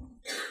level,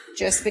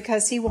 just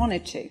because he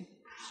wanted to.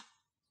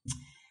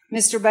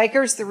 Mr.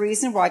 Baker is the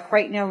reason why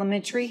Creighton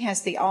Elementary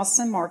has the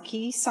awesome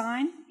marquee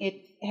sign it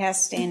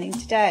has standing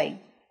today.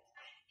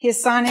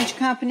 His signage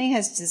company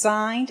has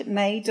designed,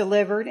 made,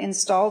 delivered,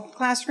 installed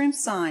classroom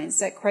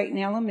signs at Creighton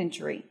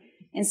Elementary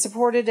and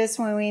supported us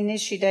when we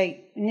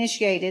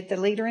initiated the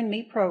Leader in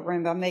Me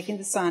program by making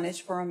the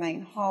signage for our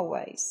main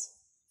hallways.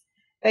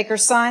 Baker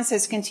Signs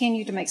has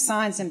continued to make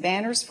signs and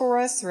banners for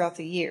us throughout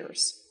the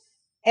years.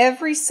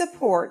 Every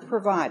support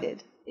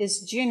provided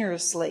is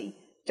generously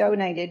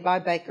donated by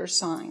Baker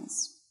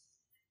Signs.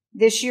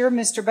 This year,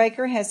 Mr.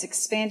 Baker has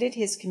expanded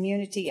his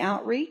community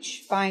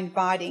outreach by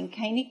inviting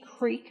Caney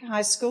Creek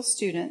High School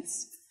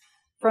students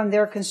from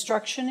their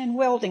construction and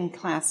welding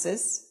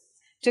classes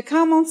to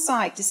come on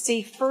site to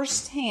see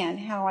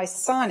firsthand how a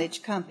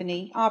signage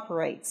company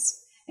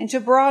operates and to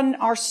broaden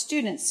our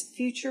students'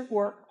 future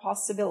work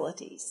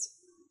possibilities.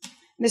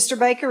 Mr.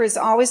 Baker is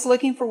always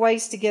looking for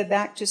ways to give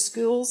back to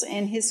schools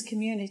and his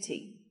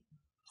community.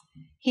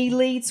 He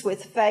leads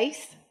with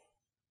faith,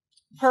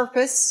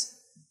 purpose,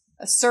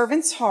 a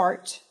servant's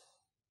heart,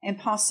 and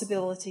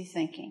possibility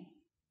thinking.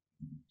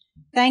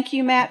 Thank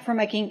you, Matt, for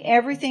making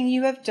everything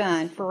you have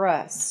done for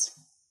us.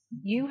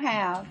 You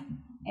have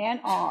and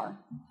are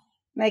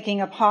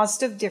making a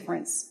positive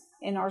difference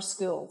in our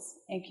schools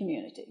and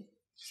community.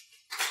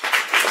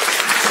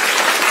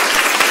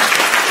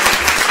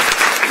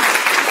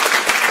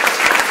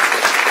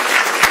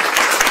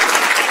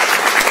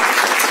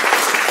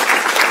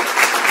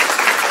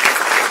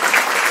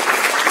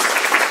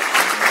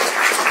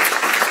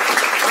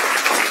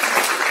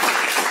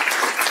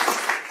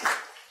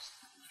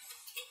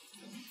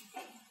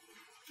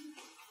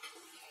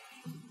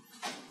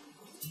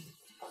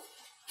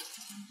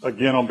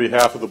 Again, on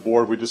behalf of the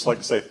board, we'd just like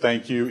to say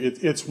thank you.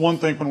 It's one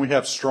thing when we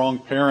have strong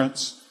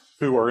parents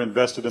who are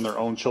invested in their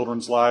own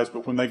children's lives,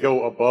 but when they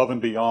go above and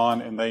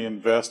beyond and they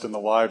invest in the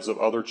lives of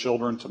other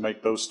children to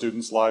make those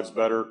students' lives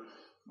better,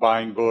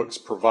 buying books,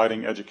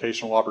 providing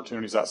educational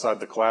opportunities outside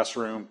the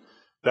classroom,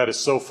 that is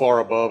so far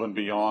above and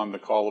beyond the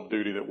call of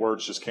duty that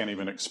words just can't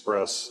even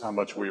express how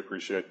much we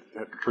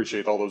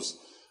appreciate all those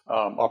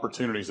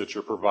opportunities that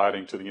you're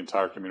providing to the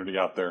entire community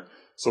out there.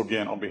 So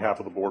again, on behalf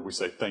of the board, we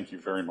say thank you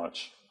very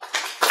much.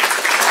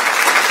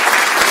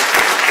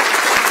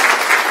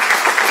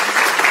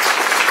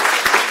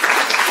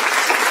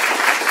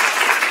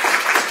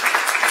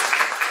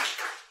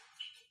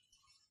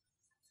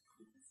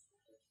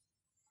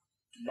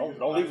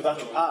 Don't leave without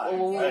your pie.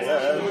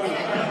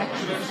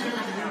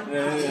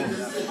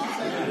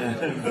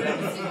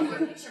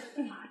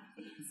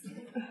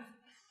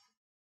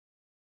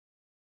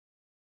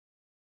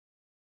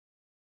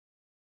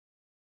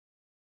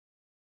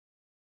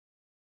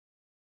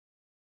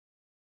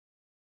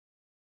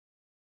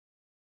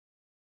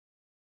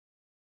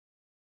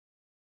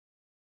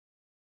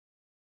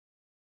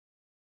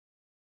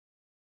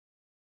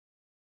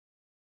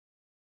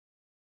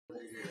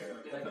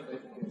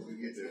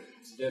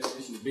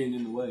 Definition of being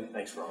in the way.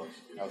 Thanks, Ron.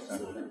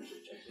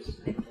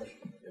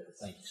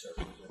 Thank you, sir.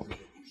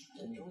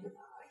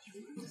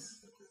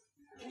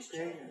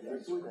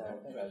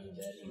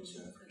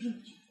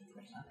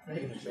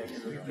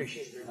 We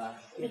appreciate your time.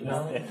 I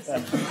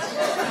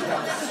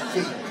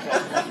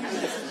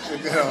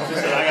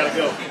gotta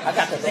go. I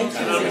got the thank you.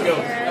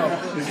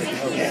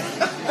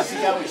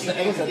 That was a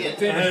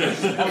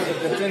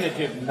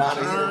definitive not. I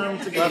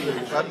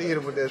did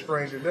it with that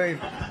stranger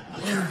danger.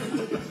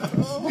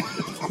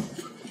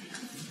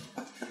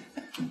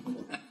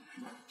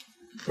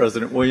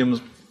 President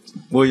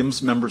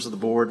Williams, members of the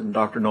board, and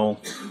Dr. Knoll,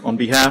 on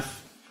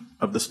behalf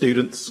of the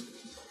students,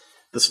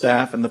 the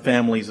staff, and the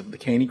families of the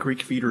Caney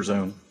Creek Feeder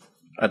Zone,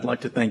 I'd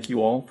like to thank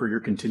you all for your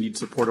continued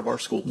support of our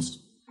schools.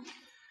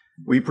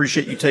 We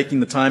appreciate you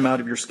taking the time out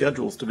of your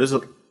schedules to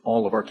visit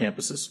all of our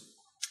campuses,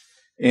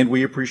 and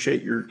we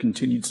appreciate your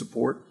continued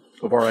support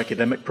of our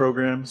academic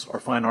programs, our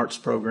fine arts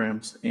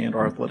programs, and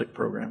our athletic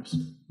programs.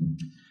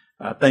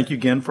 Thank you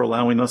again for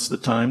allowing us the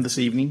time this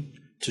evening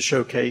to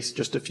showcase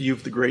just a few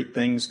of the great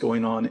things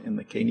going on in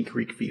the Caney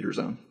Creek Feeder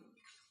Zone.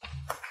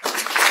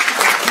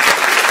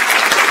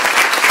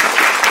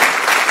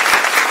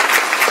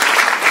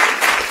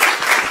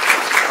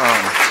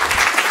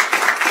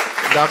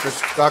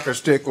 Dr.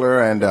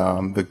 Stickler and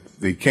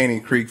the Caney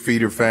Creek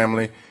Feeder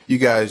family, you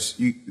guys,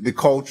 the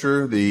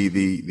culture,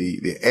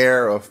 the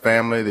air of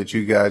family that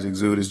you guys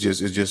exude is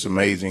just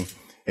amazing.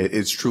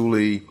 It's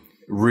truly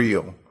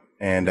real,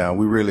 and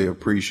we really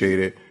appreciate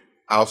it.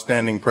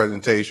 Outstanding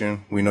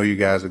presentation. We know you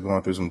guys are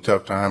going through some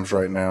tough times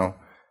right now,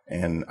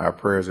 and our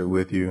prayers are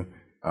with you.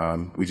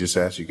 We just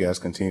ask you guys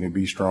continue to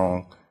be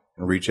strong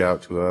and reach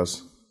out to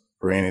us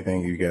for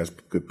anything you guys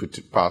could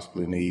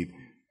possibly need.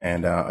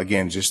 And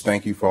again, just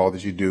thank you for all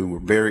that you do.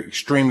 We're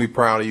extremely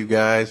proud of you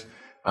guys.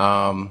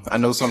 I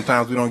know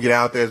sometimes we don't get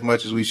out there as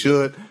much as we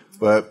should,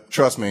 but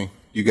trust me,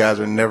 you guys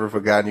are never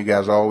forgotten. You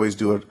guys always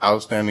do an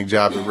outstanding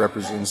job of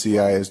representing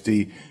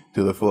CISD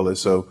to the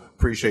fullest. So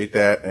appreciate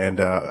that. And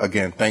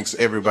again, thanks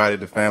everybody.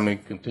 The family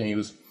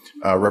continues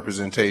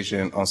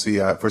representation on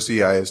for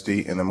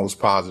CISD in the most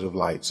positive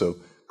light. So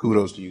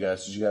kudos to you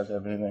guys. Did you guys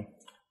have anything?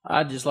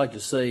 I'd just like to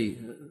say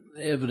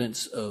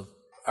evidence of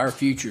our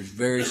future is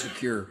very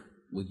secure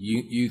with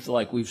youth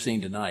like we've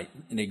seen tonight,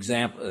 and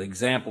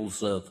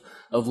examples of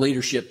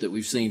leadership that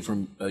we've seen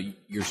from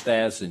your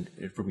staffs and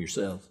from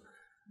yourselves.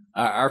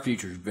 Our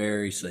future is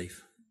very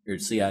safe here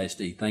at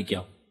CISD. Thank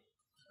y'all.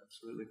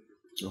 Absolutely.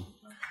 So,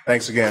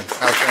 thanks again.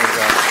 Outstanding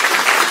job.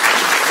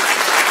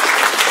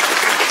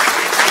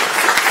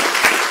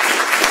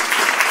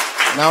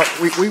 Now,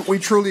 we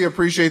truly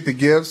appreciate the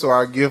gift, so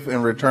our gift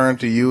in return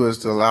to you is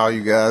to allow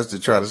you guys to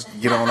try to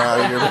get on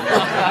out of here. You don't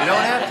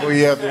have to.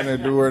 We have to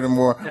endure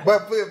anymore.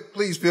 But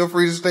please feel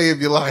free to stay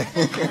if you like.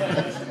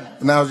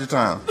 Now's your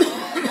time.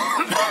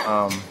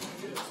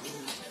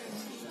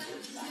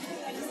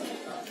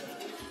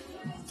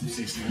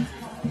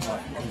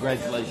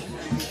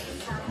 Congratulations.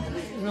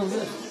 Real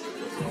good.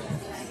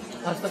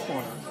 How's that going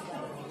on?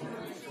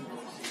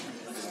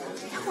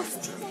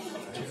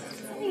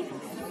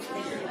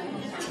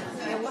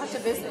 Watch a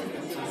visit.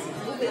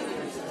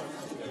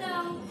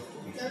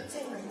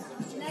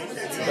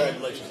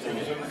 Congratulations to you.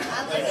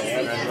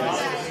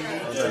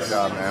 Good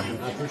job, man.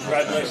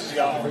 Congratulations,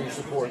 y'all, for your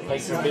support.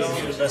 Thanks for being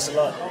here. Best of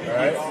luck. All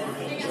right?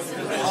 Yes,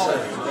 sir.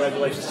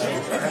 Congratulations to you.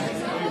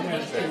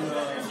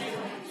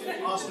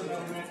 Awesome.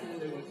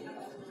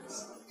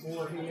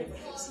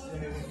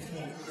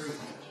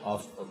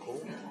 Oh,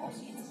 cool.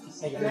 Awesome.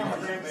 Thank you very much.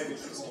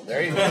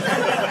 There you go.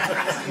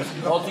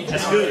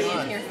 That's good.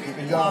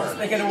 They got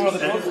one of the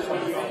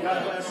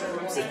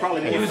books. It's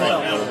probably more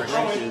fun now with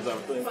grandkids, I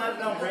would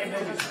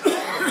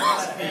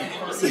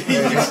think.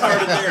 You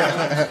started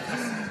there.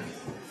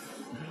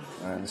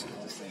 All right, let's get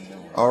this thing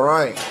going. All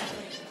right.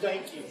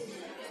 Thank you.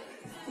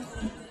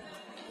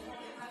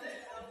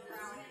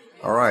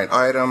 All right.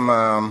 Item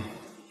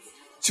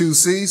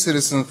 2C,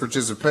 citizen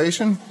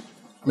participation.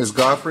 Ms.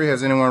 Godfrey,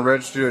 has anyone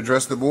registered to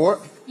address the board?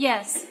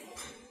 Yes.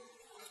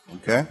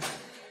 Okay.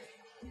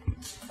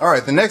 All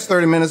right, the next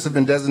 30 minutes have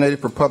been designated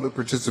for public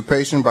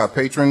participation by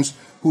patrons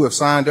who have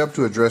signed up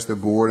to address the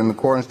board in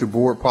accordance to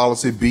board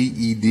policy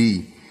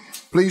BED.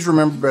 Please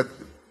remember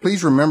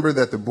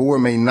that the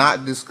board may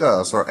not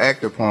discuss or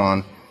act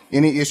upon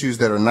any issues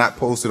that are not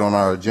posted on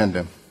our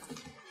agenda.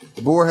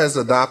 The board has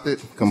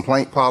adopted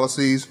complaint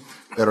policies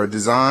that are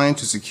designed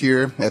to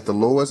secure at the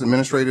lowest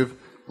administrative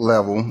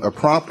level a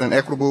prompt and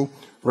equitable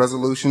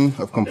resolution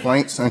of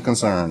complaints and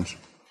concerns.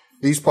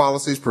 These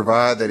policies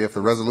provide that if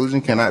the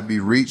resolution cannot be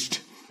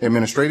reached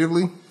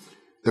administratively,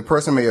 the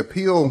person may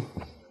appeal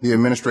the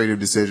administrative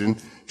decision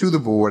to the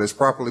board as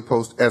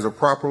a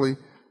properly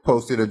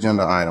posted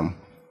agenda item.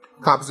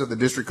 Copies of the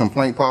district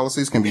complaint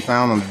policies can be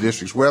found on the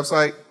district's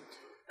website.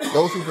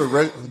 Those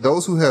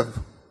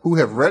who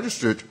have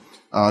registered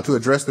to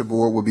address the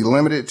board will be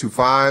limited to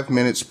 5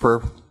 minutes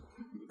per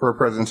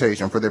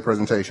presentation for their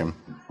presentation.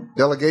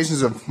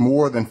 Delegations of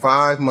more than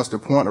 5 must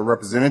appoint a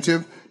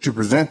representative to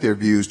present their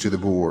views to the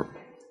board.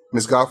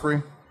 Ms.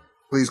 Godfrey?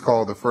 Please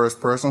call the first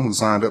person who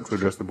signed up to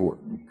address the board.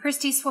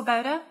 Christy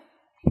Swoboda.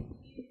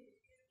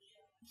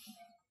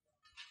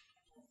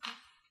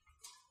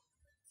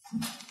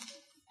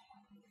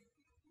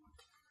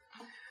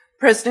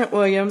 President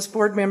Williams,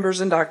 board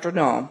members, and Dr.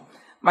 Knoll.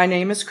 My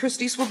name is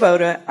Christy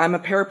Swoboda. I'm a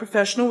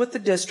paraprofessional with the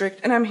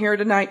district, and I'm here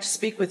tonight to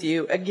speak with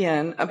you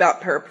again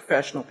about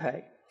paraprofessional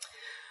pay.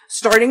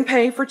 Starting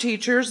pay for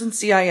teachers in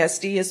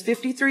CISD is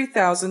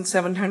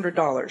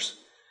 $53,700.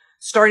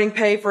 Starting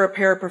pay for a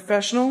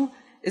paraprofessional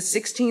is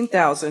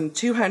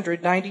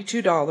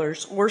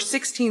 $16,292 or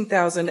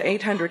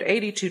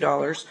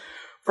 $16,882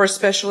 for a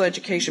special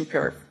education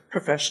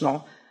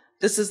paraprofessional.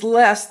 This is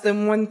less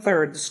than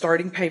 1/3 the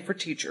starting pay for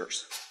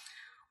teachers.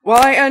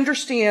 While I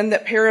understand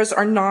that paras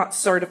are not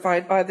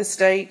certified by the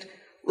state,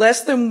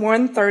 less than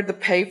 1/3 the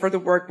pay for the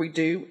work we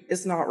do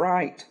is not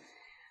right.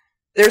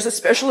 There's a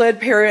special ed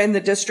para in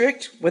the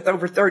district with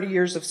over 30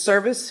 years of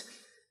service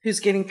who's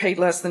getting paid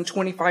less than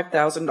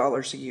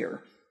 $25,000 a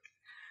year.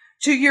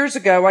 2 years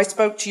ago, I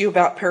spoke to you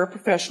about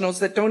paraprofessionals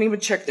that don't even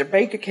check their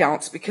bank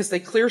accounts because they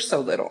clear so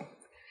little.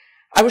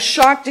 I was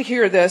shocked to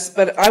hear this,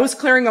 but I was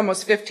clearing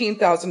almost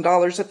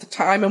 $15,000 at the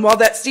time, and while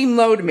that seemed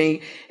low to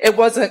me, it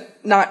wasn't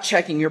not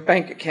checking your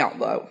bank account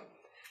low.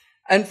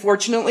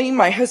 Unfortunately,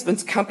 my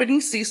husband's company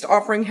ceased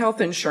offering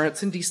health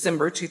insurance in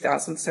December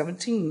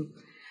 2017.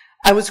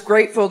 I was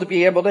grateful to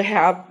be able to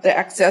have the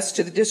access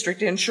to the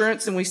district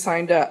insurance, and we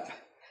signed up.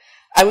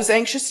 I was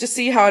anxious to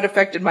see how it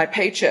affected my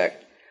paycheck,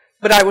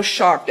 but I was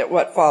shocked at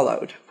what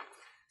followed.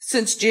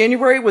 Since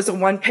January was a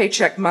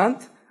one-paycheck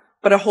month,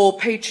 but a whole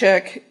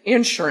paycheck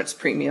insurance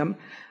premium,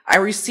 I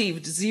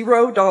received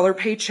 $0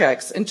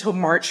 paychecks until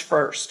March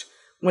 1st,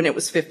 when it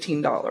was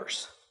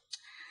 $15.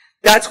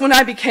 That's when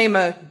I became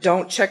a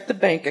don't check the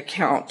bank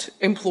account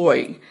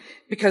employee,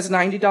 because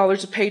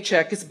 $90 a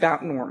paycheck is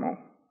about normal.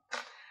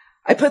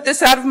 I put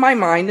this out of my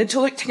mind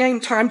until it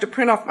came time to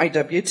print off my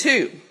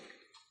W-2,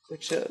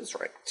 which is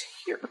right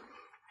here.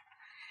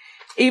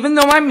 Even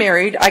though I'm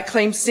married, I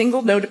claim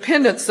single, no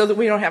dependents so that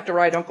we don't have to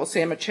write Uncle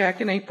Sam a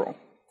check in April.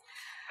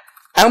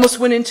 I almost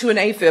went into an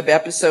AFib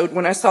episode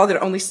when I saw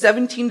that only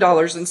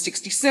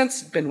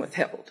 $17.60 had been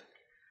withheld.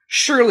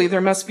 Surely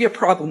there must be a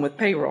problem with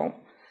payroll.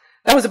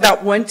 That was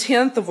about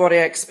 1/10 of what I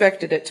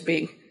expected it to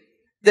be.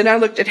 Then I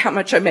looked at how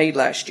much I made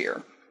last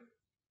year.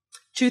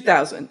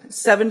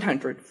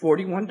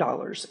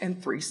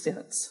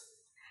 $2,741.03.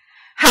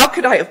 How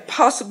could I have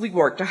possibly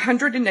worked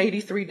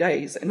 183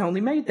 days and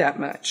only made that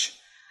much?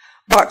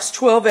 Box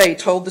 12A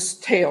told this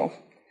tale.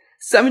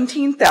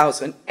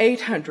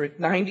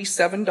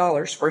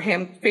 $17,897 for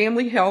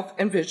family health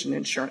and vision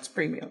insurance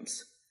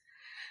premiums.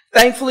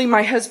 Thankfully,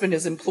 my husband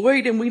is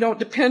employed and we don't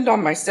depend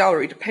on my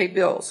salary to pay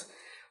bills.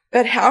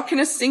 But how can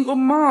a single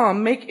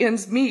mom make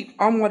ends meet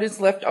on what is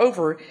left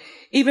over,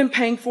 even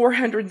paying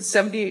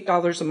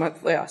 $478 a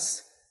month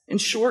less? In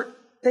short,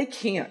 they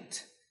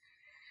can't.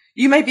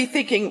 You may be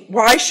thinking,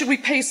 why should we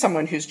pay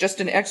someone who's just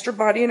an extra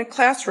body in a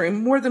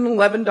classroom more than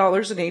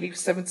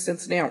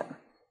 $11.87 an hour?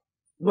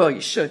 Well,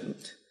 you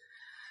shouldn't.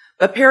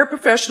 But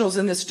paraprofessionals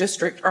in this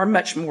district are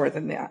much more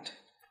than that.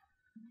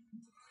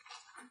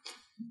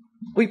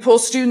 We pull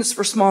students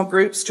for small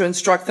groups to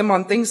instruct them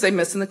on things they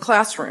miss in the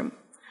classroom.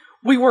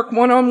 We work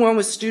one-on-one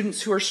with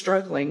students who are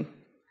struggling.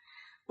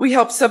 We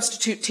help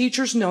substitute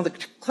teachers know the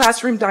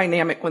classroom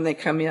dynamic when they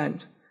come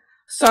in.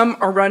 Some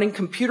are running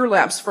computer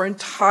labs for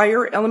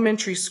entire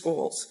elementary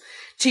schools,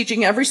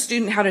 teaching every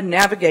student how to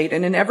navigate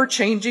in an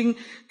ever-changing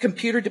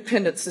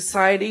computer-dependent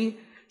society,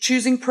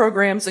 choosing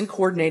programs and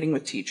coordinating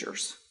with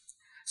teachers.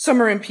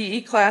 Some are in PE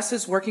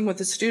classes working with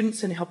the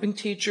students and helping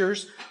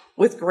teachers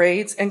with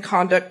grades and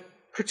conduct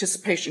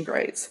participation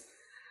grades.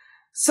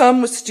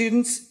 Some with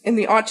students in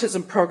the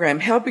autism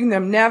program, helping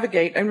them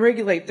navigate and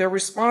regulate their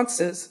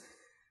responses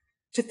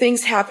to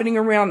things happening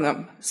around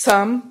them.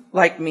 Some,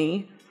 like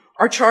me,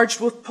 are charged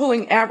with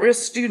pulling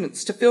at-risk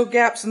students to fill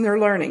gaps in their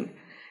learning,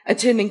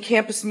 attending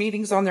campus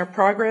meetings on their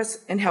progress,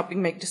 and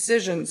helping make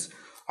decisions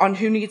on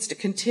who needs to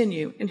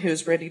continue and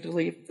who's ready to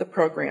leave the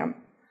program.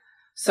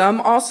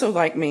 Some, also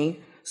like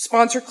me,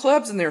 sponsor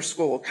clubs in their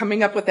school,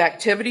 coming up with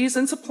activities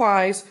and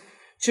supplies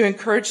to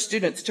encourage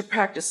students to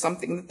practice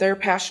something that they're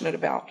passionate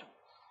about.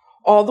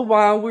 All the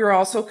while, we're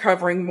also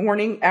covering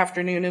morning,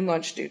 afternoon, and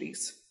lunch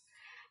duties.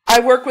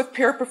 I work with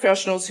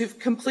paraprofessionals who've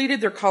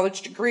completed their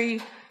college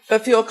degree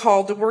but feel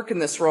called to work in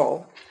this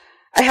role.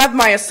 I have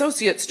my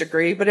associate's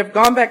degree but have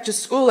gone back to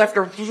school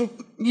after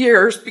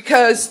years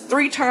because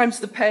 3 times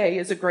the pay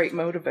is a great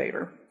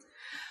motivator.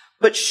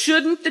 But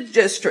shouldn't the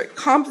district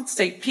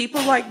compensate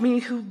people like me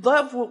who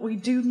love what we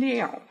do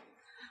now,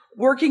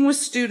 working with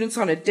students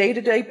on a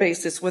day-to-day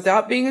basis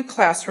without being a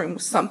classroom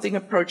with something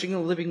approaching a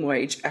living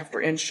wage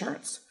after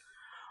insurance?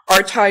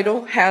 Our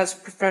title has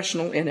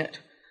professional in it.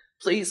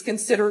 Please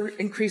consider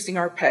increasing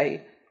our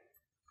pay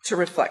to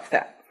reflect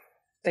that.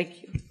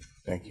 Thank you.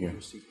 Thank you.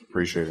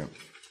 Appreciate it.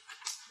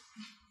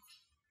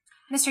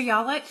 Mr.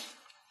 Yallett?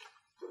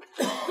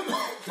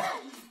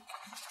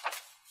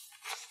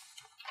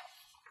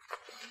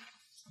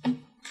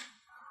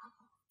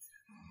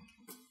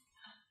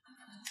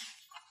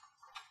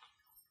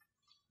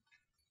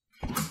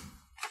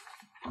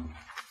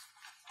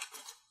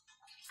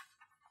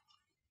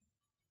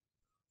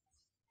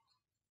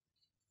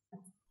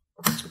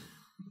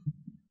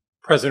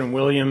 President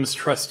Williams,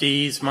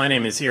 trustees, my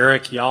name is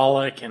Eric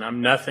Yalik, and I'm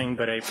nothing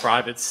but a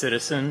private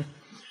citizen.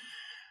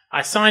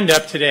 I signed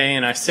up today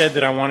and I said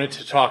that I wanted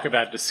to talk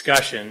about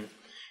discussion,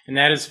 and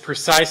that is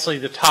precisely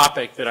the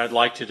topic that I'd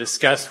like to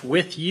discuss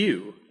with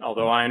you,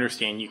 although I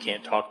understand you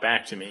can't talk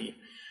back to me.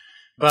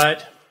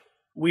 But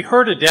we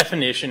heard a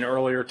definition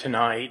earlier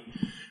tonight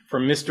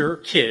from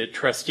Mr. Kidd,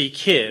 Trustee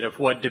Kidd, of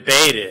what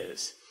debate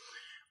is.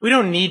 We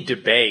don't need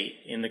debate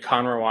in the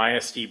Conroe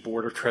ISD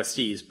Board of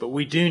Trustees, but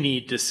we do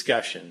need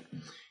discussion.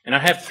 And I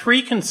have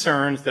three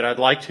concerns that I'd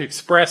like to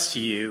express to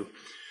you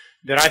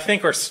that I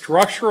think are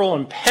structural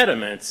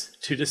impediments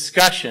to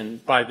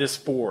discussion by this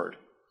board.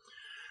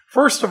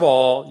 First of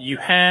all, you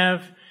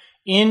have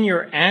in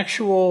your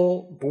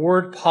actual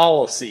board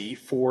policy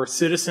for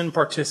citizen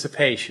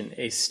participation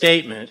a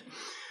statement,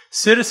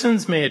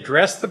 citizens may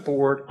address the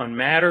board on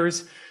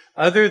matters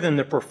other than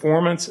the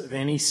performance of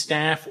any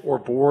staff or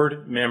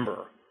board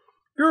member.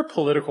 You're a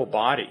political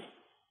body.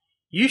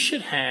 You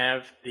should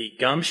have the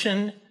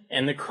gumption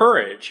and the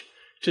courage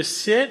to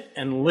sit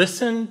and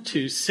listen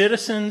to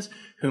citizens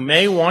who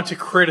may want to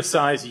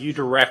criticize you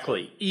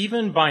directly,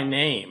 even by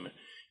name.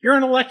 You're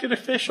an elected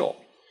official,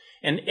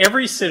 and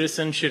every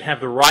citizen should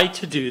have the right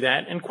to do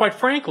that. And quite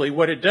frankly,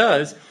 what it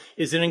does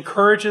is it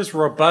encourages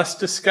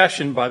robust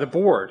discussion by the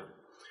board.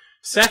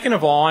 Second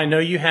of all, I know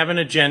you have an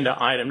agenda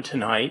item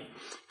tonight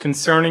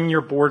concerning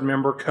your board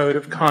member code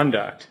of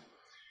conduct.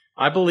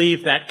 I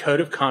believe that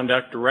code of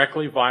conduct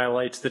directly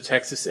violates the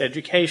Texas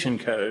Education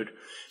Code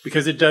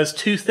because it does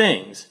two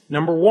things.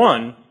 Number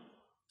one,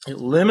 it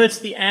limits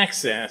the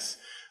access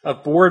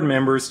of board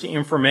members to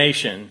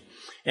information.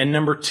 And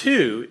number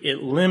two,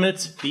 it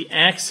limits the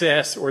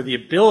access or the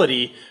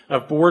ability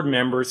of board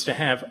members to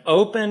have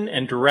open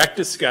and direct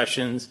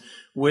discussions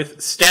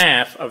with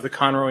staff of the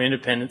Conroe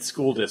Independent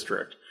School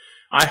District.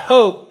 I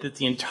hope that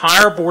the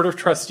entire Board of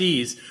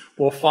Trustees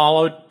will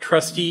follow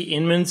Trustee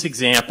Inman's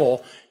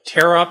example,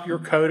 tear up your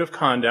code of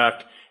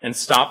conduct, and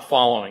stop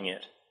following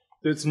it.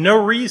 There's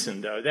no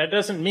reason, though. That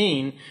doesn't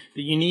mean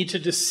that you need to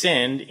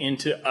descend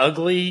into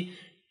ugly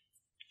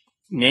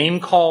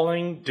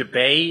name-calling,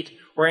 debate,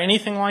 or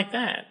anything like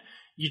that.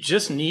 You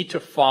just need to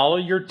follow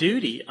your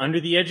duty under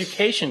the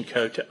Education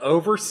Code to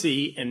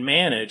oversee and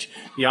manage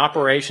the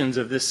operations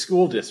of this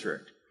school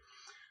district.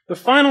 The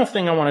final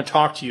thing I want to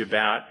talk to you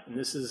about, and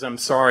this is, I'm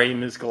sorry,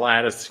 Ms.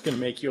 Gladys, it's going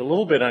to make you a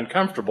little bit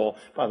uncomfortable.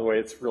 By the way,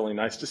 it's really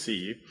nice to see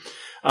you,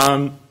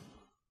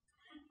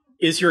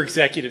 is your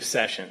executive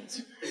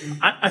sessions.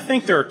 I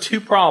think there are two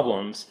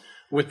problems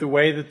with the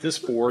way that this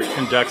board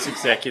conducts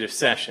executive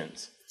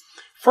sessions.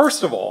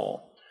 First of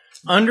all,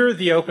 under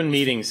the Open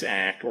Meetings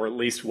Act, or at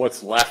least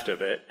what's left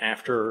of it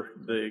after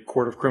the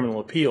Court of Criminal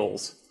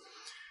Appeals,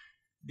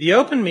 the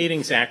Open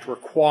Meetings Act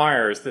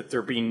requires that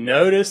there be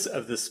notice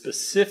of the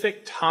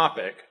specific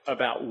topic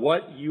about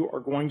what you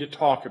are going to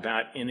talk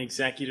about in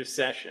executive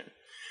session.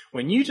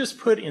 When you just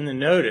put in the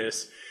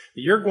notice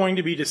that you're going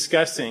to be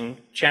discussing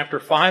Chapter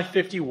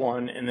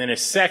 551 and then a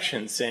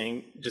section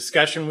saying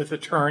discussion with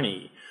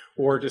attorney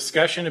or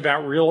discussion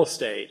about real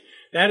estate,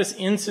 that is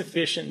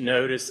insufficient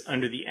notice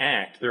under the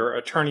Act. There are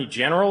Attorney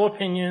General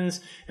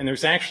opinions, and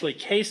there's actually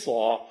case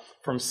law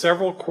from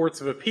several courts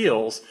of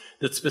appeals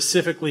that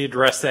specifically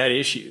address that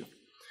issue.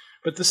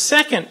 But the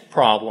second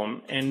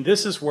problem, and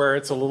this is where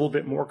it's a little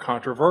bit more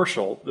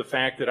controversial, the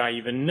fact that I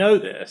even know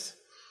this,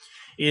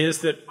 is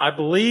that I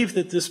believe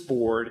that this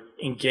board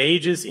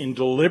engages in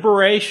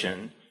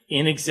deliberation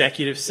in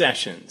executive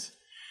sessions.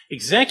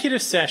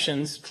 Executive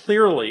sessions,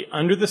 clearly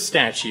under the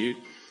statute,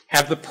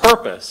 have the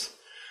purpose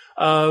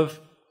of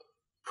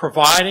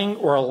providing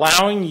or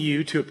allowing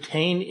you to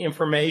obtain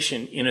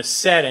information in a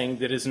setting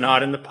that is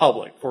not in the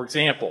public. For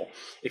example,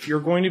 if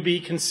you're going to be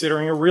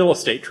considering a real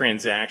estate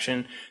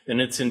transaction, then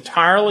it's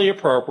entirely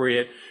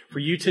appropriate for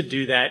you to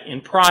do that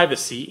in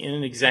privacy in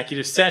an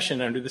executive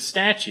session under the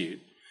statute.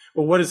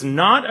 But what is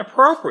not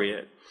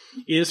appropriate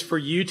is for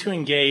you to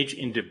engage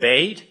in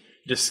debate,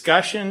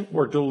 discussion,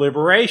 or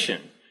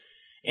deliberation.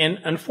 And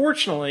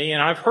unfortunately,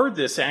 and I've heard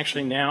this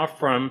actually now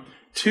from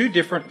two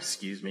different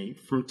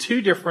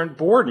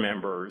board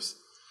members,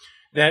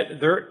 that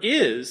there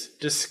is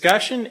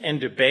discussion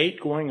and debate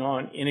going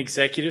on in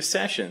executive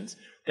sessions.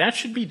 That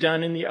should be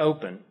done in the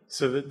open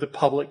so that the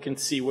public can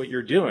see what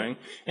you're doing.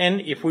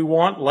 And if we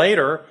want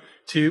later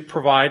to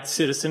provide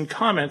citizen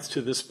comments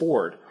to this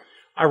board.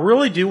 I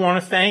really do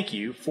want to thank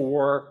you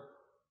for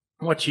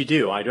what you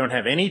do. I don't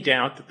have any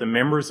doubt that the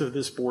members of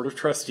this Board of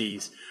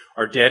Trustees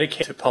are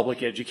dedicated to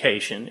public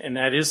education, and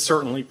that is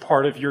certainly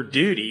part of your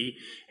duty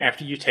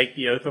after you take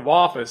the oath of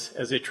office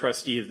as a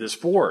trustee of this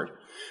board.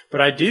 But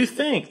I do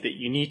think that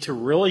you need to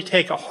really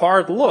take a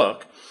hard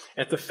look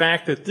at the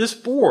fact that this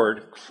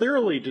board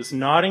clearly does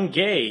not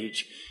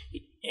engage,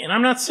 and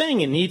I'm not saying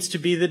it needs to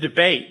be the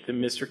debate that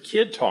Mr.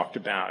 Kidd talked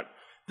about.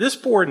 This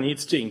board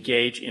needs to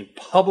engage in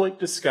public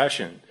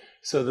discussion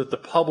so that the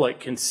public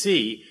can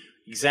see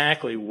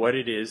exactly what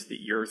it is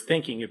that you're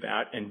thinking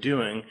about and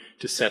doing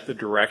to set the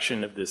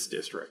direction of this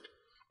district.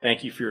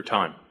 Thank you for your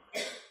time.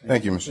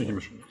 Thank you, Mr.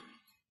 Commissioner.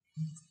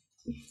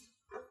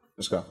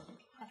 Ms. Scott.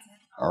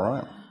 All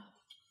right.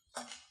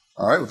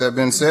 All right, with that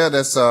being said,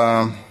 that's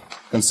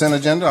consent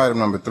agenda, item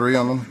number 3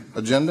 on the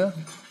agenda.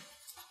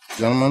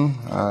 Gentlemen,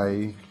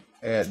 I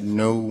had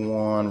no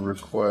one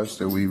request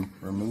that we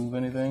remove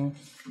anything.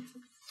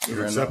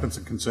 Your acceptance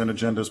and consent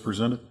agenda is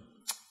presented.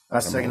 I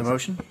second the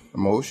motion. A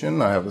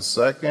motion, I have a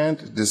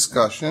second.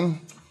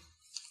 Discussion.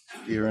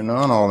 Hearing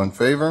none, all in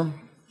favor?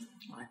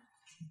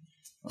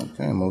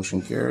 Okay,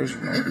 motion carries.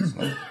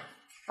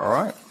 All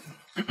right.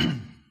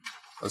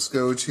 Let's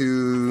go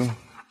to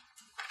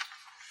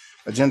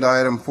agenda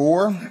item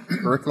 4,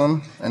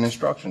 curriculum and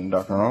instruction.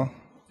 Dr. Noel.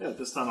 Yeah, at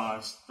this time I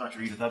ask Dr.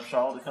 Edith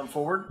Upshaw to come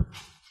forward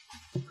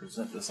and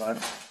present this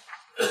item.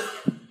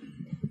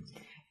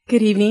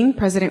 Good evening,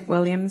 President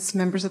Williams,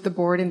 members of the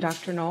board, and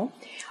Dr. Knoll.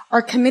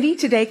 Our committee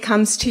today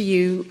comes to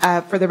you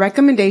for the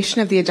recommendation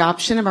of the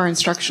adoption of our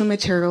instructional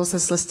materials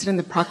as listed in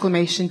the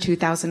Proclamation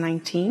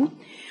 2019.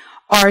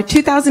 Our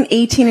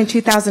 2018 and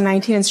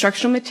 2019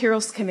 Instructional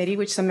Materials Committee,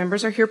 which some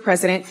members are here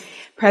present,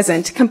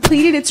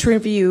 completed its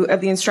review of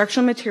the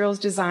instructional materials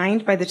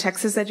designed by the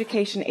Texas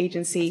Education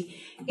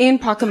Agency in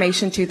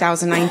Proclamation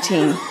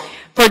 2019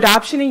 for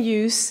adoption and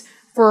use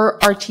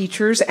for our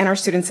teachers and our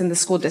students in the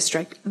school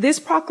district. This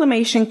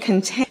proclamation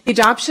contains the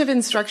adoption of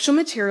instructional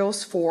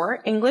materials for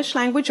English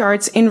language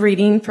arts in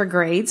reading for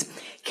grades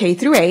K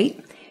through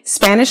 8,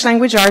 Spanish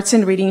language arts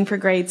in reading for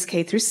grades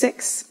K through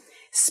 6,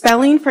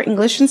 spelling for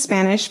English and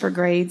Spanish for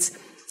grades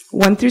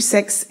 1 through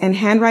 6, and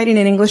handwriting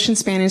in English and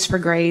Spanish for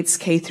grades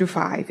K through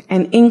 5,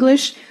 and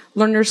English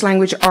learners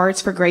language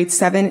arts for grades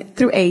 7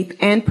 through 8,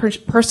 and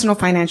personal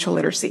financial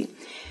literacy.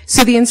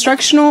 So the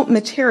Instructional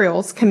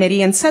Materials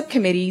Committee and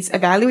subcommittees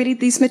evaluated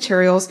these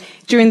materials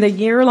during the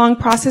year-long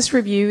process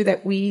review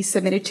that we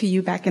submitted to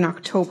you back in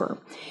October.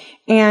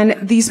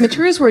 And these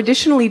materials were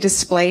additionally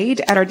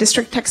displayed at our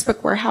district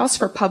textbook warehouse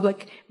for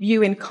public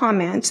view and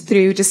comment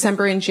through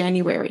December and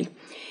January.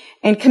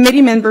 And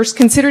committee members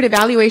considered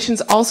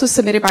evaluations also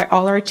submitted by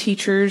all our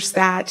teachers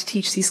that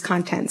teach these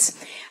contents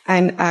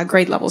and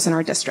grade levels in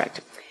our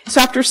district.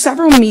 So after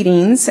several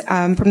meetings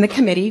from the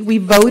committee, we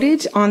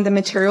voted on the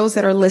materials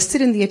that are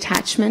listed in the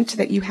attachment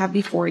that you have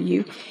before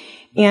you.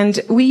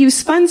 And we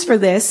use funds for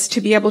this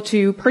to be able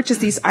to purchase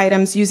these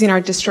items using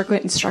our district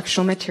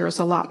instructional materials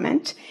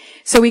allotment.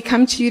 So we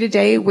come to you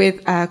today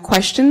with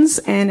questions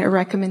and a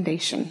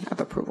recommendation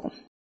of approval.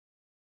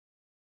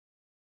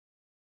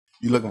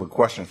 You're looking for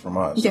questions from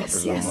us?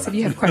 Yes, yes. If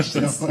you have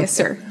questions. Yes,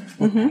 sir.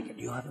 Mm-hmm.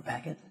 Do you have a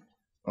packet?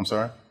 I'm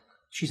sorry?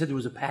 She said there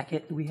was a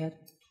packet that we had?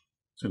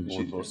 It's in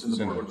board book.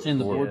 It's in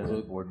the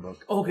board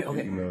book. Okay,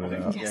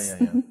 okay. Yes.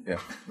 Yeah.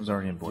 It was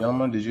already in board.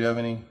 Gentlemen, did you have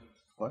any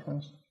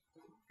questions?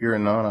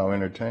 Hearing none, I'll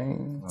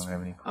entertain. I don't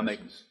have any. I'll make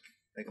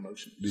a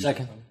motion.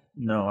 Second.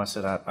 No, I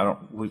said I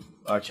don't.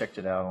 I checked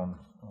it out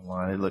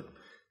online. It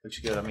looks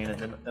good. I mean,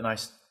 and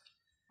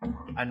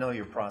I know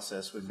your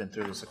process. We've been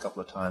through this a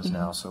couple of times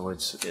now, so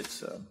it's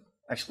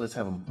actually let's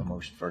have a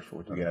motion first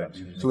before we talk about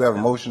it. So we have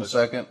a motion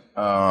second.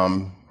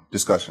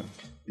 Discussion.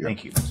 Yeah.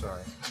 Thank you.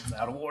 Sorry,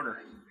 out of order.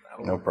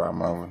 No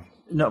problem.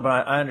 No,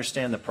 but I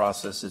understand the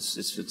process.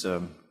 It's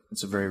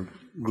a very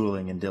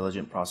grueling and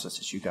diligent process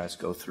that you guys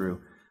go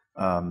through.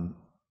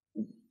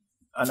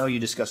 I know you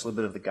discussed a little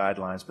bit of the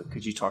guidelines, but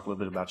could you talk a little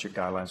bit about your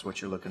guidelines, what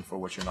you're looking for,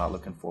 what you're not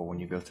looking for when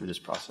you go through this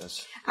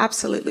process?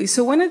 Absolutely.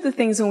 So one of the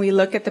things when we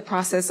look at the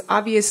process,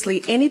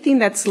 obviously anything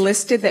that's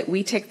listed that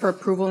we take for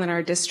approval in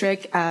our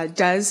district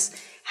does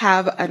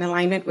have an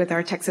alignment with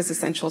our Texas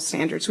Essential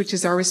Standards, which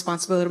is our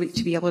responsibility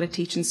to be able to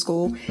teach in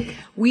school.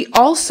 We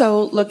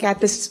also look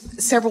at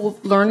several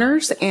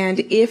learners, and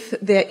if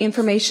the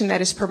information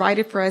that is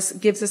provided for us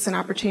gives us an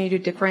opportunity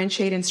to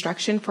differentiate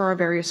instruction for our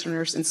various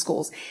learners in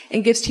schools,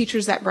 and gives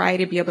teachers that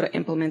variety to be able to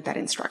implement that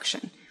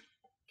instruction.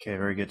 Okay,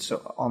 very good.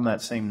 So on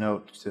that same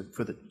note,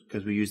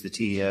 because we use the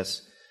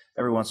TES,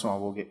 every once in a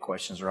while we'll get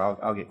questions, or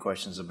I'll get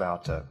questions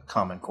about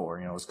Common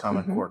Core. Is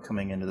Common Core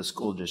coming into the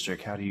school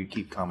district? How do you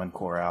keep Common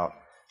Core out?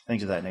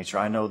 Things of that nature.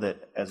 I know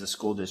that as a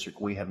school district,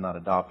 we have not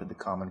adopted the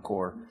Common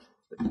Core.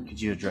 Could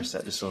you address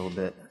that just a little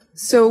bit?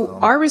 So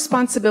our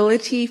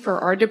responsibility for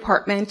our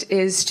department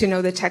is to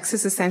know the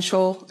Texas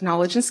Essential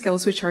Knowledge and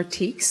Skills, which are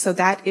TEKS. So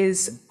that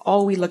is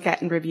all we look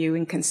at and review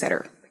and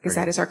consider, because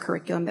that is our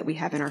curriculum that we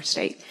have in our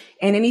state.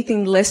 And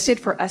anything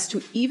listed for us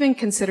to even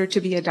consider to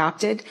be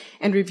adopted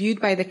and reviewed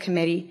by the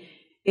committee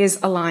is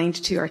aligned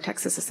to our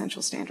Texas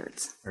Essential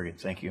Standards. Very good.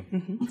 Thank you.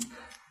 Mm-hmm.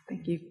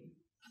 Thank you.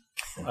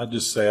 I'd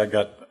just say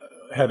I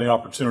had an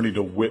opportunity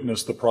to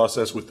witness the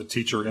process with the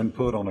teacher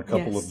input on a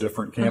couple of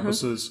different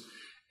campuses,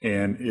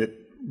 and it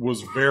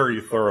was very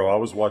thorough. I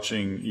was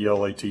watching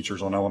ELA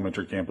teachers on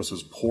elementary campuses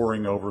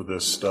poring over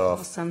this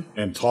stuff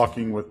and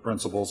talking with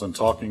principals and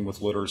talking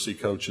with literacy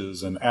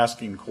coaches and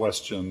asking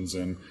questions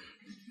and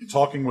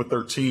talking with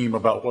their team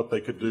about what they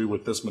could do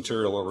with this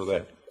material over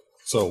that.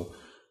 So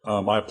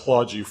I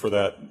applaud you for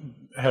that,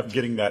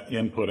 getting that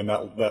input and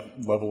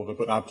that level of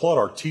input. And I applaud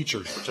our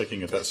teachers for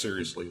taking it that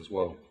seriously as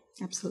well.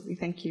 Absolutely.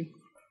 Thank you.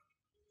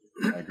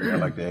 I agree. I'd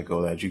like to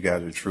echo that. You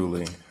guys are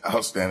truly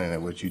outstanding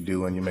at what you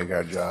do, and you make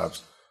our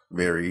jobs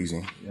very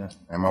easy. Yeah.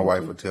 And my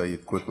wife will tell you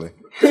quickly.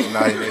 I'm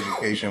not in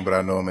education, but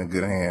I know I'm in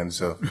good hands.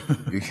 So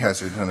you guys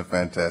have done a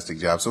fantastic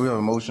job. So we have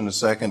a motion, a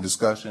second,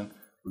 discussion.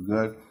 We're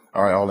good.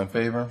 All right, all in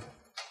favor?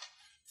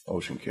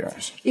 Motion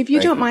carries. If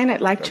you don't mind,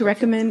 I'd like to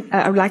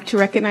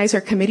recognize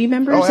our committee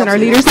members and our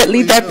absolutely. leaders that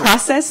lead that Please do.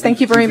 process. Thank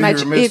you very You'd be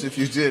much. remiss if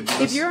you did.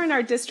 If you're in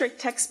our district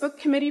textbook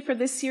committee for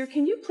this year,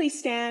 can you please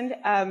stand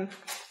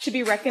to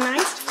be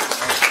recognized?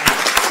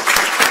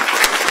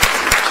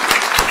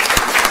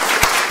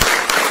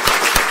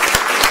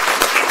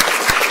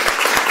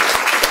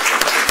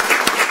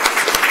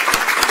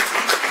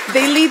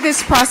 They lead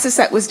this process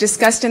that was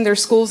discussed in their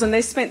schools, and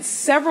they spent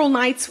several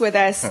nights with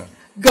us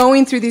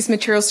going through these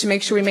materials to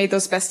make sure we made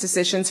those best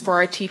decisions for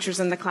our teachers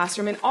in the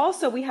classroom. And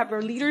also, we have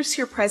our leaders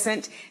here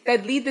present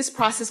that lead this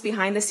process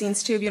behind the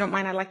scenes, too. If you don't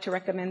mind, I'd like to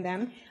recommend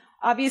them.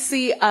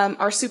 Obviously,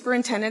 our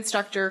superintendents,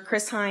 Dr.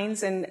 Chris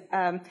Hines and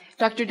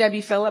Dr.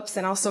 Debbie Phillips,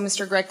 and also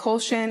Mr. Greg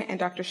Kolshin and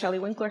Dr. Shelley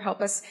Winkler help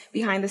us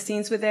behind the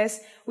scenes with this.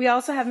 We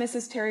also have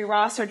Mrs. Terry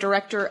Ross, our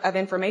Director of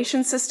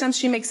Information Systems.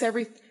 She makes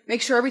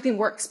sure everything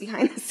works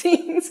behind the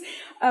scenes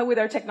with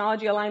our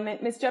technology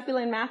alignment. Ms. Jeppy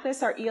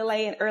Mathis, our ELA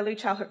and Early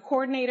Childhood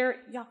Coordinator.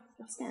 Y'all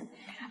stand.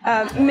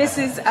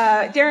 Mrs.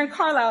 Darren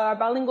Carlisle, our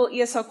Bilingual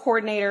ESL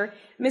Coordinator.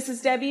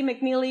 Mrs. Debbie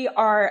McNeely,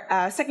 our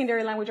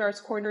Secondary Language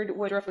Arts Coordinator,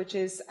 Woodruff, which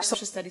is our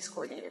Social Studies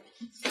Coordinator.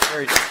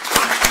 Very good.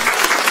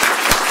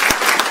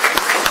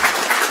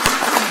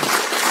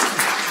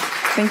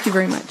 Thank you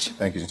very much.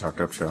 Thank you,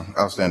 Dr. Upshaw.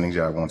 Outstanding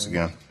job once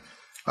again.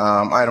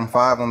 Item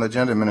 5 on the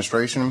agenda,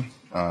 administration.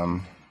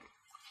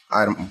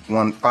 Item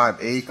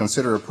 5A,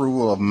 consider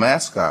approval of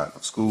mascot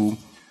of school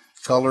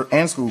color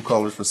and school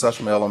colors for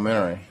Sushma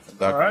Elementary.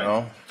 Dr. All right.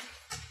 No?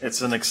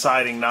 It's an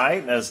exciting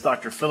night. As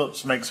Dr.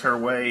 Phillips makes her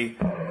way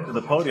to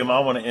the podium, I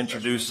want to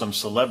introduce some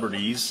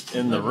celebrities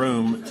in the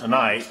room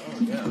tonight.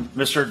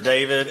 Mr.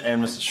 David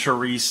and Mrs.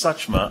 Cherie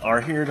Suchma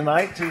are here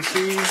tonight to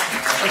see this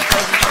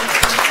presentation.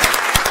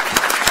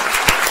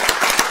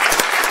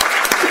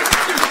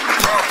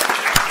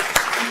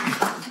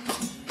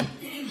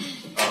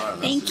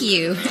 Thank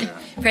you.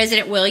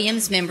 President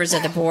Williams, members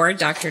of the board,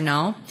 Dr.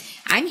 Null,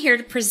 I'm here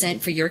to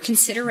present for your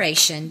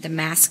consideration the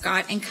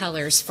mascot and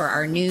colors for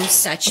our new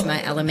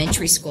Suchma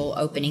Elementary School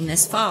opening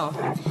this fall.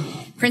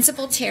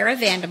 Principal Tara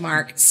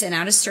Vandemark sent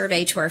out a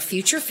survey to our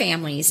future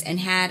families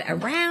and had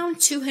around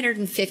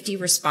 250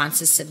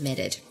 responses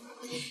submitted.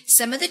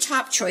 Some of the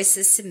top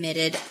choices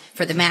submitted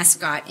for the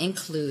mascot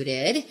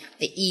included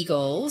the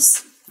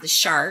Eagles, the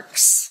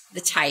Sharks,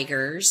 the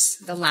Tigers,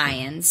 the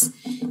Lions,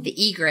 the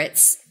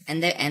Egrets,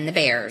 and the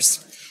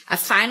Bears. A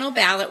final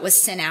ballot was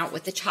sent out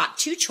with the top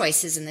 2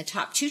 choices, and the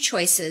top 2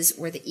 choices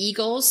were the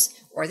Eagles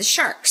or the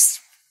Sharks.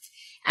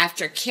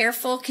 After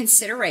careful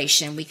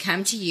consideration, we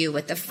come to you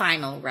with the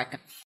final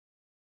recommendation.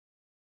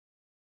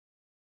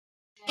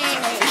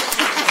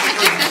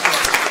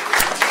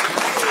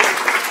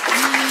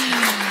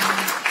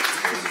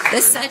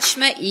 The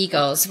Suchma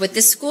Eagles, with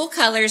the school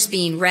colors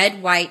being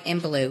red, white, and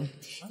blue.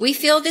 We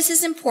feel this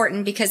is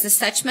important because the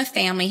Suchma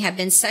family have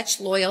been such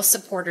loyal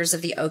supporters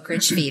of the Oak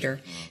Ridge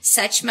Feeder.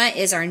 Suchma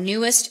is our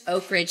newest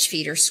Oak Ridge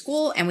Feeder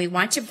school, and we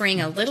want to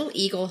bring a little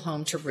eagle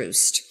home to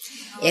roost.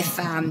 If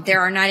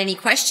there are not any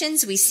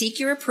questions, we seek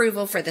your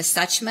approval for the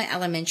Suchma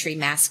Elementary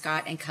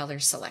mascot and color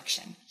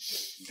selection.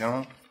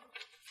 Gentlemen?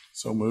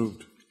 So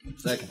moved.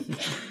 Second.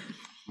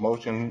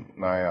 Motion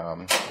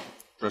by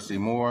Trustee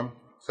Moore,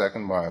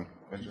 second by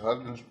Mr.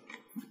 Hudgens.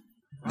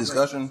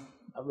 Discussion?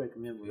 I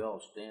recommend we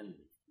all stand.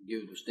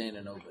 Give it a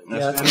standing ovation.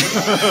 Yeah.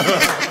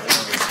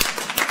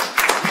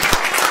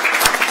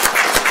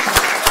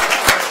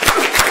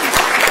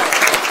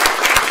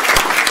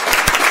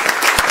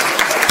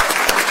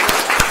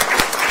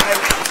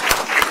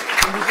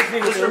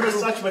 Mr. and Ms.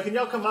 Suchma, can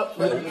y'all come up?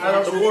 The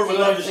board would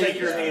love to shake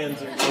your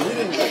hands. We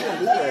didn't do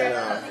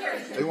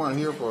that. They weren't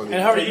here for this.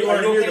 And how are you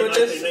okay with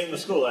this? They named the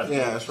school after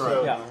Yeah, that's right.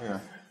 So, Yeah.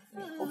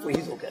 Hopefully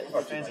he's okay.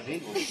 Our fans of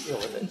Eagles deal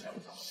with it.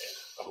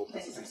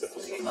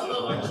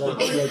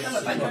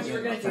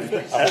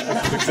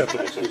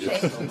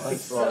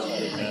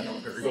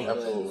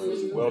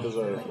 Well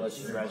deserved.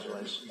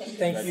 Congratulations.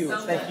 Thank you.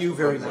 Thank you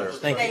very much.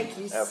 Thank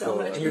you. So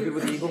much. And you're good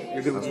with the Eagle?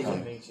 You're good with the Eagle?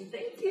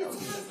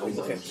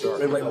 Thank you.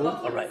 Okay. Wait, move.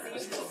 All right.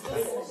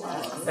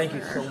 Thank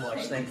you so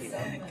much. Thank you.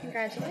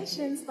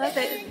 Congratulations. Love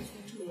it.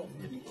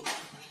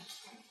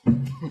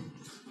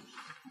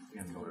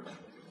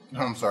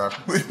 I'm sorry.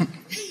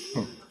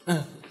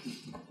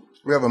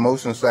 We have a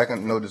motion,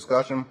 second, no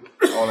discussion.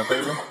 All in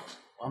favor?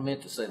 I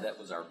meant to say that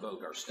was our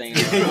vote, our stand.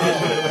 We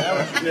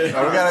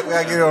gotta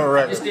get it on the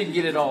record. Just didn't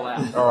get it all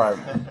out. All right.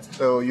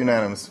 So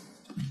unanimous.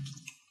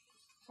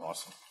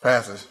 Awesome.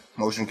 Passes.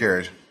 Motion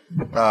carries.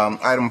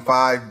 Item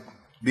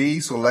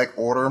 5B, select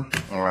order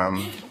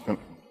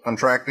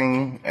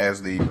contracting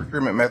as the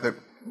procurement method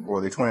for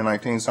the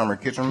 2019 summer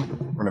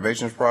kitchen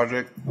renovations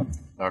project.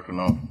 Dr.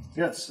 No.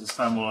 Yes, this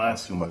time we'll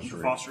ask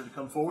Mr. Foster to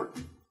come forward.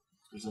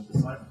 Present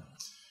this item.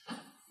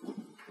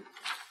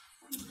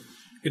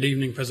 Good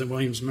evening, President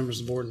Williams, members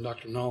of the board, and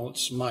Dr. Null.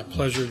 It's my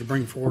pleasure to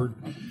bring forward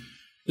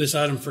this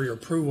item for your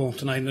approval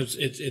tonight. And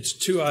it's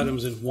two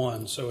items in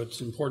one, so it's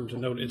important to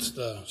note it's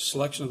the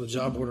selection of the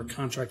job order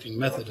contracting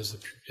method as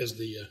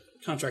the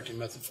contracting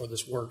method for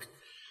this work,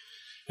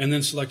 and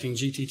then selecting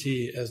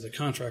GTT as the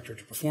contractor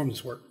to perform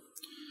this work.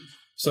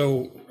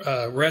 So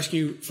we're asking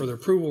you for the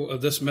approval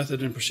of this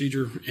method and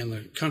procedure and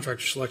the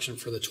contractor selection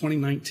for the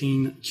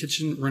 2019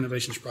 kitchen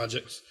renovations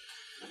projects.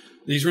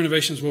 These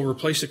renovations will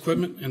replace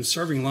equipment and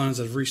serving lines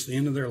that have reached the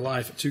end of their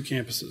life at two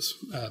campuses,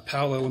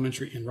 Powell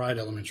Elementary and Wright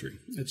Elementary.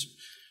 It's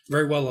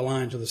very well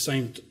aligned to the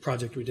same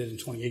project we did in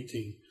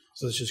 2018.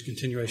 So it's just a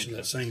continuation of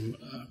that same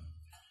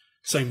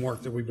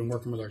work that we've been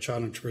working with our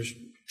child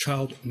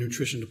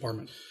nutrition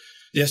department.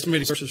 The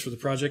estimated purchase for the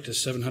project is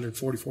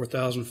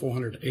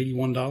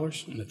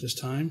 $744,481, and at this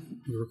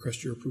time, we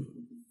request your approval.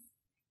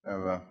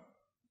 Can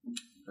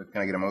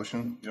I get a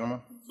motion,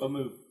 gentlemen? So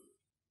moved.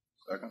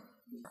 Second.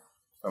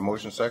 A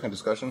motion second,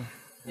 discussion?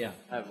 Yeah,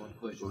 I have one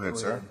question. Go ahead,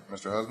 sir.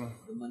 Mr. Husband?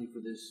 The money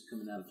for this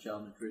coming out of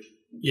child nutrition?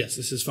 Yes,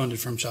 this is funded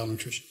from child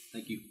nutrition.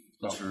 Thank you.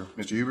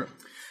 Mr. Hubert?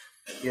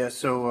 Yeah,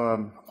 so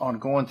on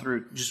going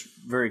through, just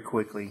very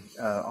quickly,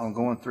 on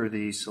going through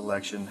the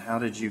selection, how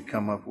did you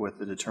come up with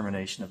the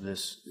determination of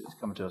this,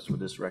 coming to us with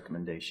this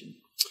recommendation?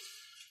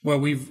 Well,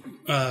 we've,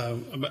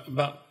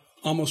 about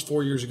almost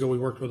 4 years ago, we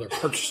worked with our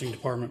purchasing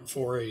department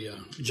for a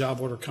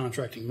job order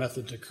contracting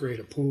method to create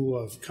a pool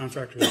of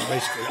contractors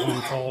basically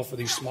on call for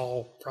these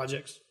small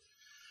projects.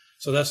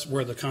 So that's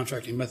where the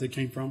contracting method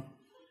came from.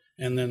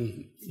 And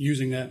then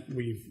using that,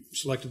 we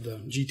selected the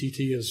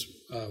GTT as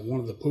one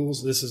of the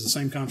pools. This is the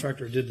same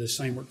contractor who did the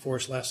same work for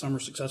us last summer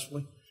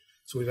successfully.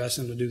 So we've asked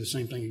them to do the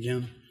same thing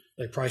again.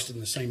 They priced it in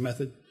the same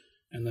method,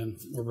 and then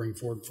we're bringing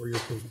forward for your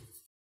approval.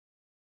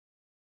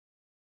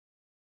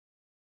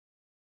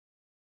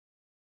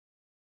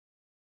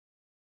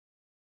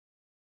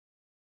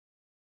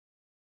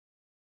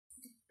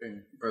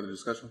 Any further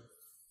discussion?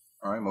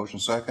 All right, motion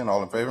second.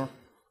 All in favor?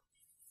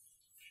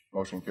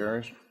 Motion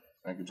carries.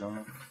 Thank you,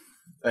 gentlemen.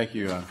 Thank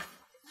you,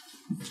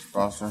 Mr.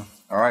 Foster.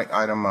 All right,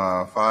 item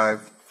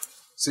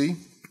 5C,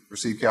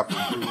 receive capital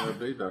improvement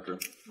update, Dr.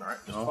 All right,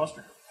 Mr.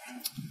 Foster.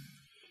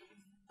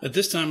 At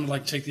this time, I'd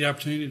like to take the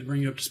opportunity to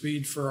bring you up to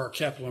speed for our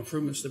capital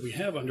improvements that we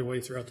have underway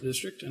throughout the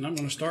district. And I'm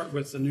going to start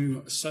with the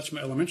new Suchma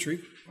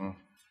Elementary,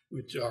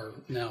 which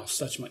are now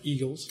Suchma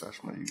Eagles.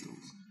 Suchma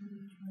Eagles.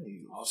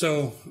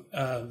 So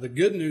the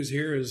good news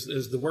here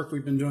is the work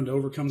we've been doing to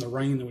overcome the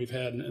rain that we've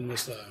had in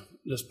this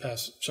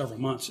past several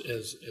months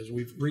as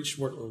we've reached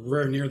we're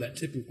very near that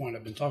tipping point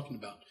I've been talking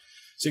about.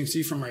 So you can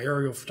see from our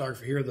aerial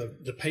photography here,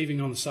 the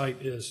paving on the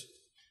site is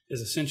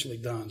essentially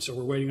done. So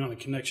we're waiting on a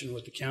connection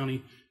with the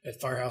county at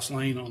Firehouse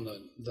Lane on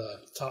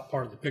the top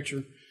part of the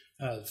picture.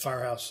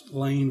 Firehouse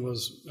Lane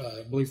was,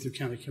 I believe, through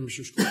County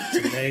Commissioner's Court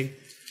today.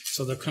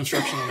 So the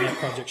construction on that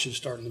project should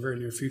start in the very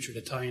near future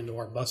to tie into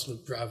our bus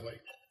loop driveway.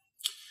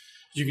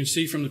 As you can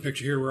see from the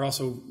picture here, we're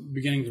also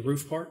beginning the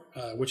roof part,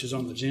 which is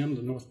on the gym,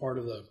 the north part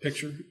of the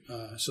picture.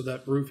 So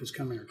that roof is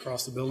coming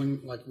across the building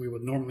like we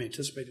would normally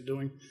anticipate it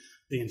doing.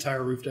 The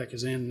entire roof deck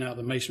is in. Now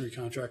the masonry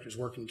contractor is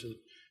working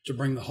to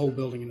bring the whole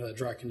building into that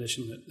dry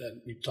condition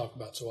that we talk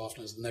about so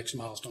often as the next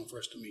milestone for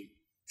us to meet.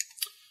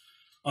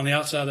 On the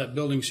outside of that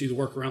building, you see the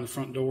work around the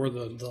front door.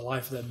 The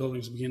life of that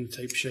building is beginning to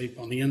take shape.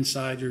 On the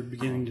inside, you're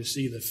beginning to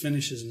see the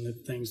finishes and the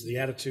things, the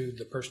attitude,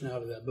 the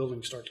personality of that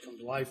building start to come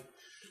to life.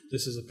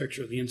 This is a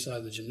picture of the inside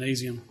of the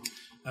gymnasium.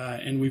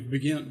 And we've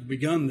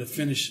begun the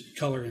finished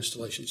color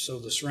installation. So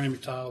the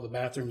ceramic tile, the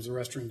bathrooms, the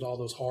restrooms, all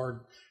those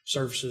hard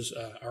surfaces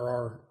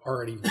are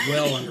already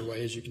well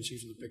underway, as you can see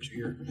from the picture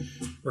here.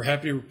 We're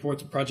happy to report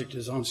the project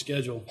is on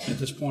schedule at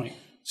this point,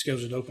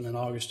 scheduled to open in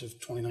August of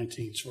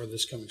 2019, so for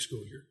this coming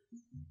school year.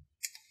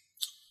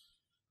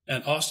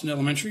 At Austin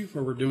Elementary,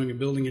 where we're doing a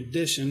building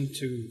addition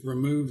to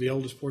remove the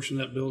oldest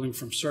portion of that building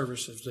from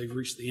service as they've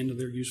reached the end of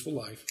their useful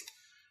life.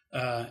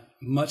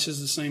 Much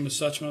is the same as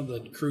Suchma.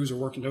 The crews are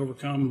working to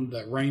overcome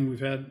the rain we've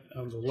had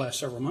over the last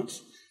several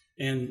months.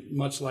 And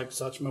much like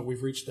Suchma,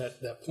 we've reached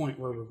that point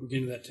where we're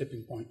beginning that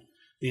tipping point.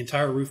 The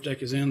entire roof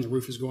deck is in. The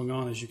roof is going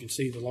on. As you can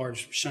see, the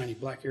large shiny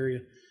black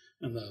area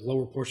and the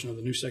lower portion of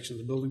the new section of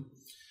the building.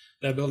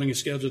 That building is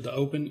scheduled to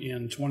open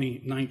in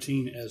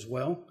 2019 as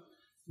well.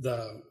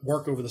 The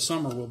work over the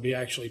summer will be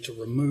actually to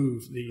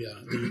remove the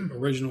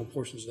original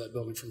portions of that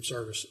building from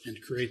service and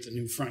to create the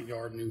new front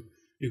yard, new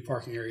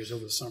parking areas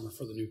over the summer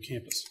for the new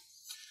campus.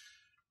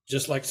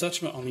 Just like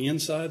Suchma, on the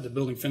inside, the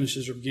building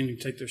finishes are beginning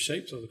to take their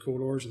shape. So the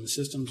corridors and the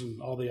systems and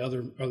all the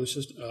other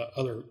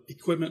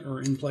equipment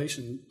are in place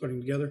and putting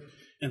together.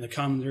 And the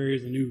common area,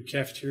 the new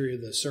cafeteria,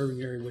 the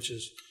serving area, which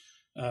is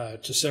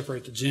to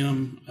separate the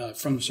gym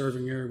from the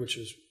serving area, which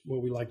is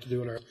what we like to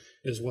do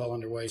is well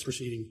underway.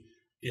 Proceeding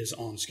is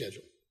on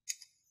schedule.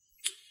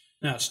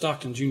 Now at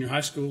Stockton Junior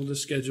High School, this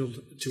is scheduled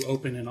to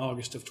open in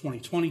August of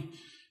 2020.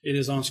 It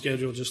is on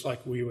schedule just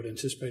like we would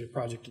anticipate a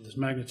project of this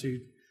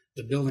magnitude.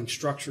 The building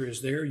structure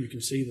is there. You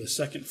can see the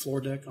second floor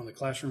deck on the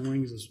classroom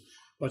wings is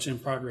what's in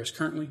progress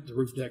currently. The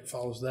roof deck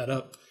follows that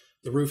up.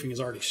 The roofing has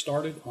already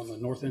started on the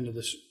north end of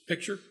this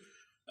picture.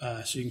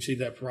 So you can see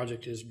that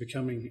project is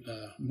becoming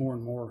more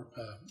and more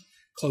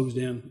closed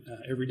in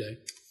every day.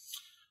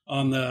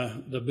 On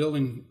the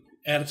building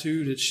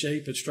attitude, its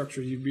shape, its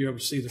structure, you'd be able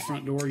to see the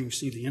front door, you can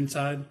see the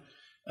inside.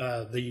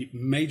 The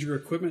major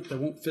equipment that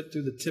won't fit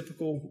through the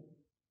typical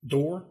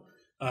door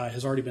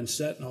has already been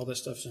set, and all that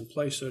stuff's in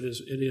place, so it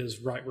is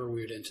right where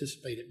we would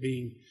anticipate it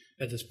being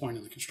at this point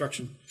in the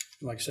construction.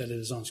 Like I said, it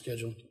is on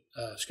scheduled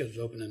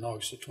to open in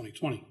August of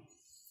 2020.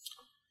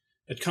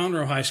 At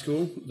Conroe High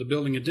School, the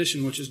building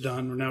addition, which is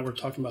done, now we're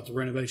talking about the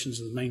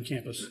renovations of the main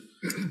campus.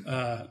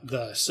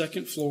 The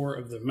second floor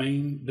of the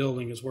main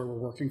building is where we're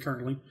working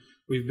currently.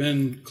 We've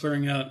been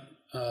clearing out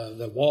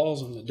the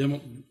walls and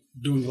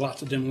doing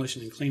lots of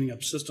demolition and cleaning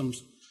up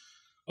systems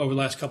over the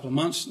last couple of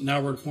months. Now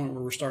we're at a point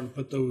where we're starting to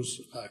put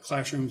those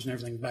classrooms and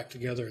everything back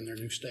together in their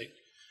new state.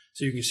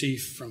 So you can see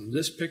from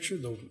this picture,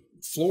 the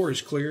floor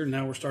is cleared.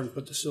 Now we're starting to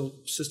put the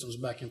systems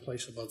back in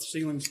place above the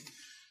ceilings.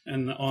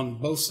 And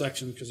on both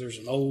sections, because there's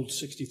an old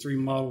 63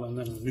 model and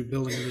then a new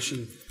building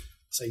edition. I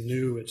say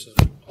new, it's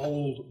an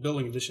old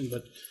building edition,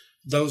 but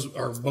those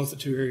are both the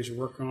two areas we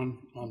work on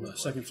the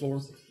second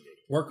floor.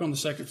 Work on the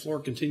second floor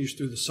continues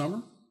through the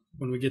summer.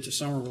 When we get to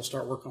summer, we'll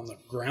start work on the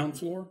ground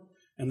floor,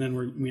 and then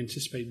we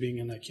anticipate being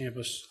in that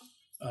campus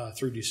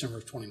through December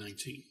of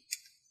 2019.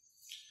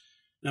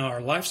 Now,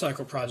 our life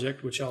cycle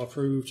project, which y'all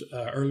approved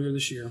earlier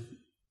this year,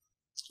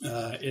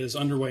 is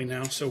underway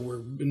now. So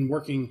we've been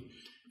working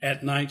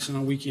at nights and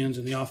on weekends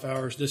in the off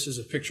hours. This is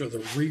a picture of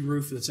the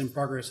re-roof that's in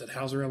progress at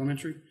Hauser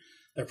Elementary.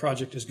 That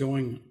project is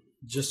going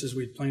just as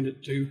we planned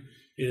it to.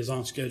 It is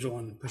on schedule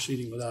and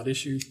proceeding without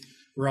issue.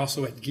 We're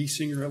also at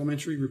Giesinger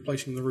Elementary,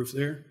 replacing the roof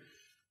there.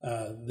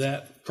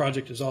 That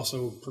project is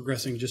also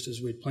progressing just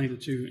as we planned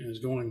it to, and is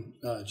going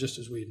just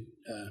as we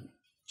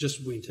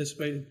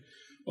anticipated.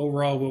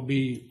 Overall, we'll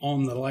be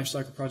on the life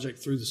cycle project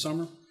through the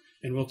summer,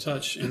 and we'll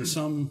touch in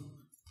some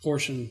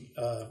portion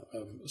of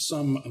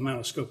some amount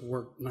of scope of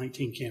work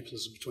 19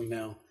 campuses between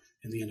now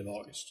and the end of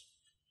August.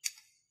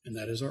 And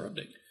that is our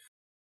update.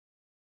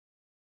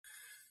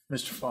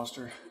 Mr.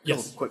 Foster, yes.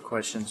 A couple quick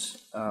questions.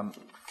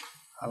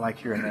 I like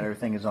hearing that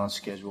everything is on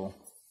schedule.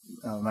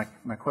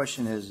 My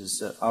question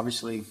is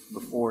obviously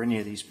before any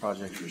of these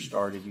projects were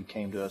started, you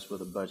came to us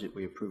with a budget.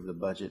 We approved the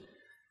budget.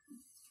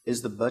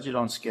 Is the budget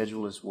on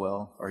schedule as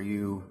well?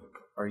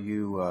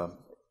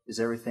 Is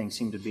everything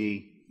seem to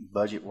be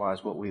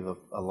budget-wise what we've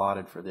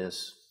allotted for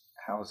this?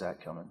 How is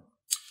that coming?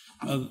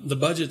 The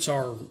budgets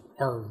are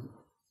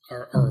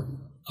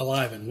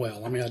alive and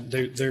well. I mean,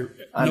 we're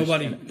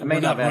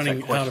not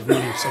running out of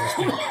money, so to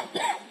speak.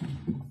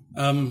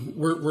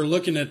 We're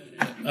looking at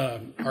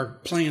our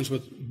plans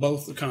with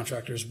both the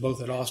contractors,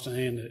 both at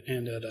Austin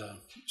and at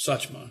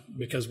Suchma,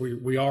 because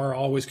we are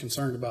always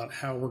concerned about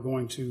how we're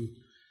going to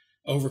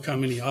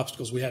overcome any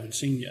obstacles we haven't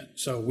seen yet.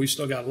 So we've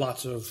still got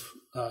lots of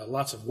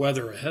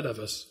weather ahead of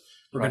us.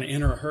 We're going to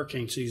enter a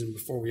hurricane season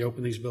before we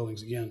open these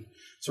buildings again.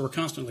 So we're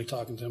constantly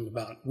talking to them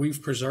about,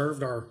 we've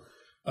preserved our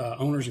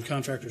owners and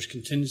contractors'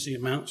 contingency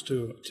amounts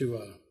to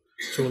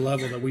a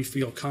level that we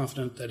feel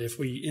confident that if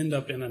we end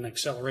up in an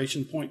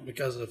acceleration point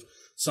because of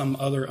some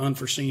other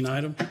unforeseen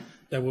item,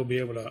 that we'll be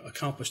able to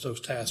accomplish those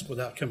tasks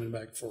without coming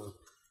back for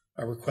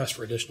a request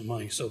for additional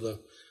money. So the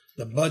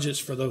budgets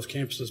for those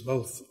campuses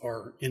both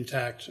are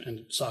intact,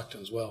 and Stockton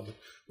as well. But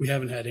we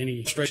haven't had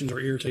any frustrations or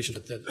irritations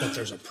that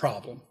there's a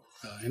problem.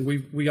 And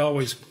we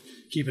always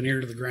keep an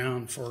ear to the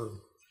ground for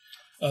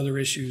other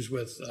issues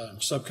with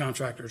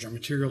subcontractors or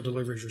material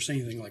deliveries or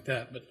anything like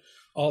that. But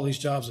all these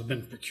jobs have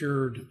been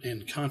procured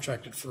and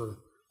contracted for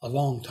a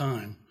long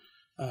time,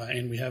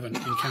 and we haven't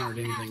encountered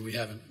anything we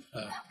haven't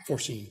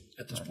foreseen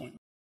at this point.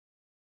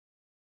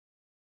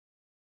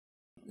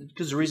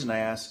 Because the reason I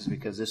asked is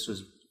because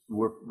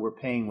we're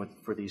paying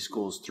for these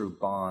schools through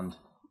bond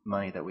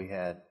money that we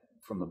had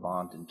from the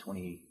bond in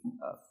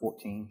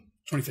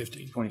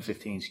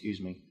 2015,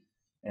 excuse me.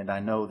 And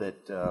I know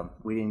that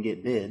we didn't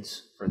get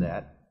bids for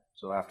that.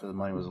 So after the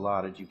money was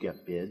allotted, you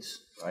get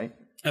bids, right?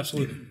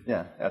 Absolutely.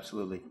 Yeah,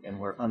 absolutely. And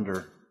we're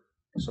under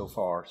so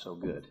far, so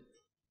good,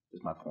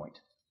 is my point.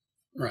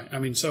 Right.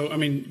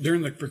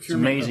 during the procurement. It's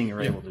amazing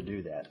you're able to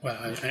do that. Well,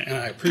 and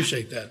I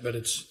appreciate that, but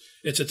it's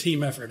a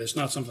team effort. It's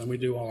not something we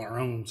do all on our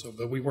own.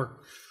 But we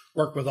work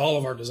with all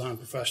of our design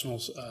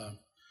professionals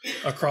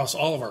across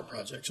all of our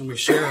projects, and we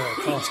share our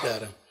cost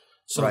data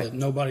so that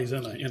nobody's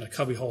in a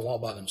cubbyhole all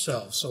by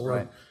themselves.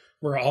 So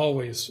we're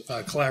always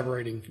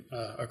collaborating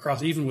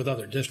across, even with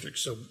other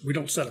districts. So we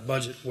don't set a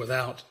budget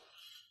without.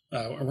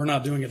 We're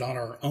not doing it on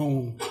our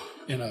own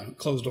in a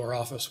closed door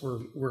office.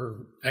 We're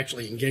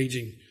actually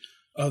engaging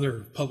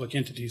other public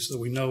entities so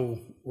we know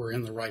we're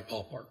in the right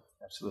ballpark.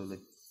 Absolutely.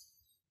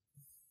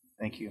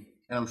 Thank you.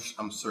 And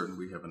I'm certain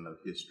we have enough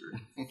history.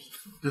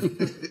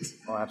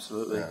 Oh,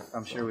 absolutely. Yeah.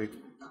 I'm sure we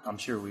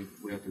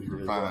have to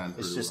refine.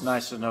 It's just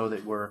nice to know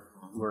that we're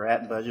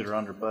at budget or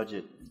under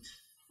budget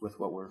with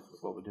what we're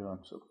doing.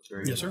 So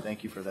very good. Sir.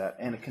 Thank you for that.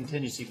 And a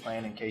contingency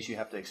plan in case you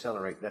have to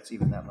accelerate. That's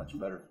even that much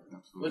better.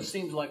 Absolutely. Well, it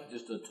seems like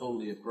just a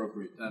totally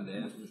appropriate time to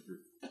ask Mr.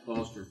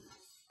 Foster.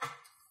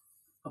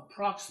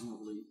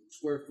 Approximately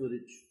square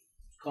footage,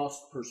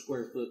 cost per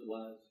square foot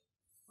wise,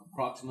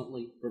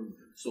 approximately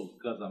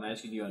because I'm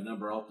asking you a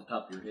number off the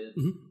top of your head.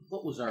 Mm-hmm.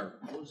 What was our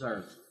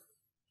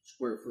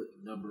square foot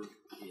number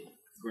in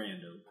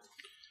Grand Oak?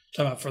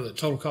 Talking about for the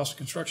total cost of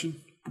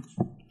construction?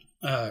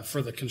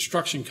 For the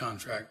construction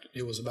contract,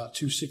 it was about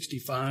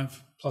 $265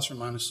 plus or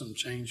minus some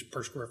change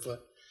per square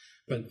foot.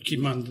 But keep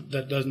in mind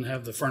that doesn't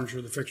have the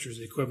furniture, the fixtures,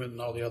 the equipment, and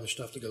all the other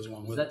stuff that goes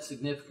along with it. Is that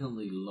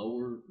significantly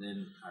lower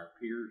than our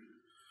peers?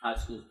 High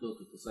schools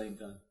built at the same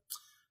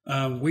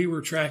time? We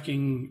were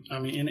tracking,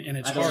 and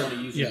it's I don't hard. want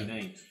to use any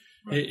names.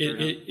 Right,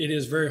 It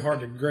is very hard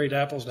to grade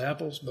apples to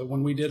apples, but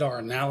when we did our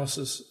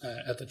analysis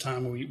at the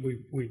time,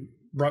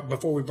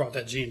 before we brought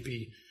that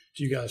GMP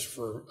to you guys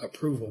for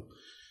approval,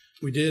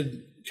 we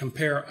did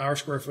compare our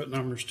square foot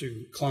numbers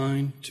to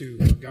Klein, to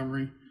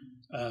Montgomery,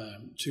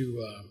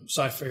 to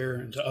Cy-Fair,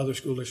 and to other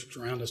school districts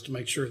around us to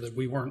make sure that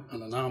we weren't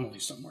an anomaly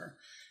somewhere.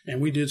 And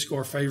we did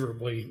score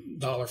favorably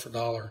dollar for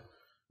dollar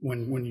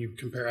when you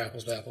compare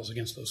apples to apples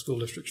against those school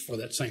districts for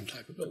that same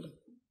type of building.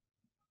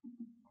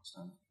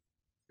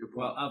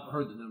 Well, I've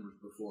heard the numbers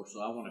before,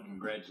 so I want to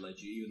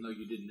congratulate you. Even though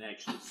you didn't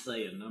actually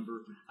say a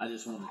number, I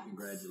just want to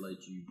congratulate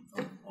you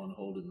on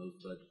holding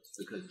those budgets,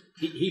 because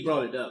he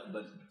brought it up,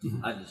 but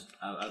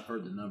I've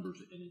heard the numbers,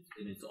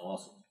 and it's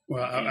awesome.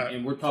 Well,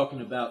 and we're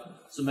talking about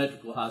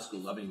symmetrical high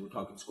school. I mean, we're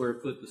talking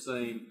square foot the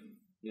same,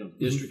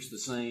 districts the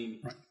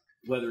same, right.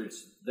 Whether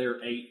it's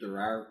their 8th or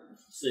our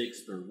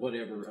 6th or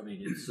whatever. I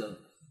mean, it's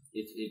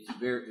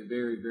very,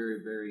 very, very,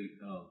 very.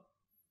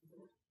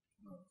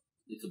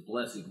 It's a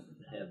blessing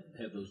to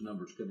have those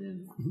numbers come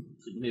in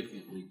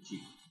significantly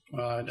cheap.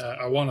 Well,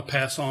 I want to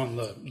pass on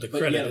the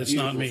credit. It's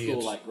not me.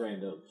 School like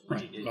Grand Oaks.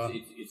 Right.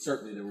 It's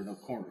certainly there were no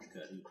corners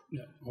cut.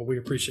 Yeah. Well, we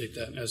appreciate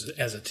that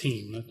as a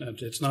team.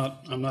 It's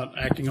not. I'm not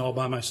acting all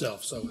by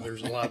myself. So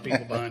there's a lot of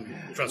people behind me.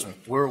 Trust me.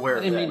 We're aware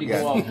of that. I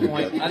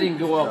didn't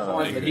go off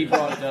point, but he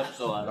brought it up.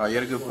 So you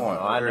had a good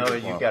point. I know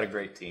you've got a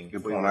great team.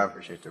 Good point. I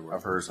appreciate that.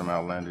 I've heard some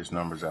outlandish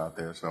numbers out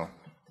there, so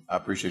I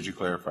appreciate you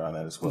clarifying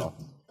that as well.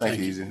 Thank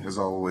you, Easy. As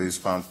always,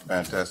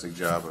 fantastic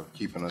job of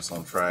keeping us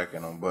on track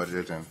and on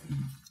budget and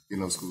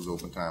getting those schools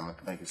open timely.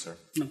 Thank you, sir.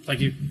 Thank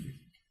you.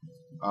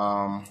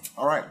 All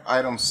right,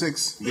 item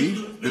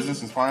 6B,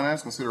 Business and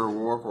Finance. Consider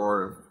award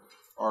for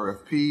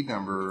RFP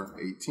number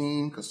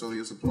 18,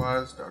 Custodial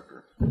Supplies.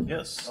 Doctor.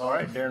 Yes. All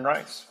right, Darren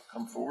Rice,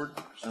 come forward,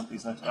 present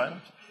these next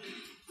items.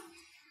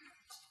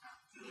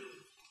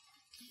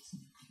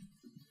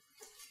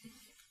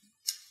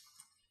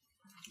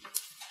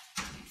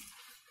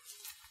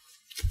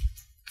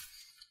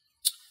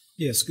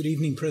 Yes, good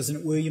evening,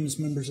 President Williams,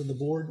 members of the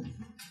board,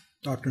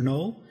 Dr.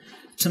 Knoll.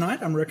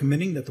 Tonight, I'm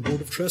recommending that the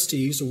Board of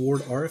Trustees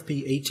award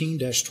RFP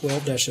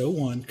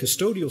 18-12-01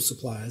 custodial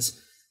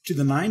supplies to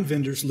the 9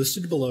 vendors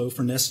listed below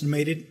for an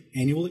estimated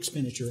annual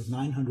expenditure of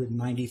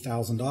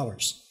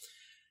 $990,000.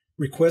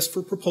 Requests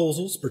for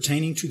proposals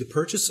pertaining to the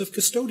purchase of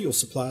custodial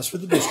supplies for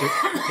the district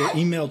were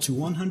emailed to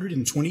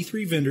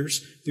 123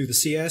 vendors through the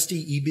CISD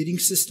e-bidding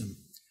system.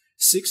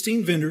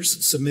 16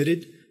 vendors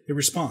submitted a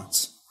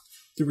response.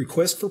 The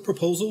request for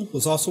proposal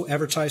was also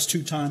advertised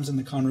 2 times in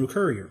the Conroe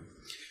Courier.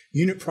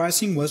 Unit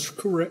pricing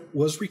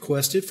was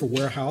requested for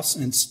warehouse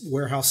and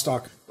warehouse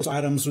stock. Those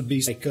items would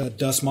be like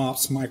dust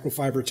mops,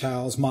 microfiber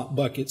towels, mop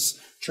buckets,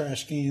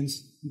 trash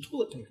cans, and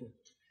toilet paper.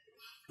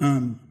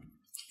 And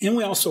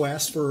we also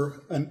asked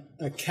for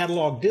a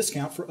catalog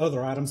discount for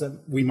other items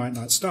that we might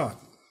not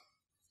stock.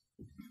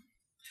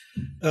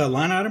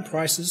 Line item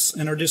prices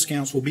and our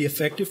discounts will be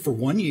effective for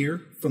 1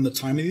 year from the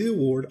time of the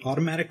award,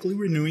 automatically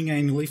renewing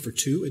annually for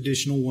 2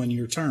 additional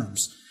 1-year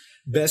terms.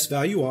 Best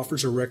value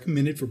offers are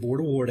recommended for board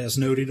award as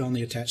noted on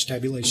the attached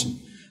tabulation.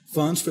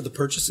 Funds for the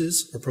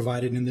purchases are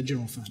provided in the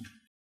general fund.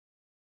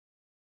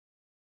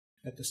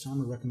 At this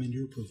time, I recommend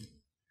your approval.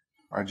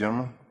 All right,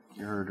 gentlemen,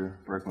 you heard the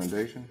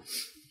recommendation.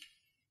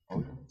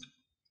 Motion.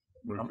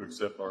 Move to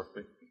accept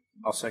RFP.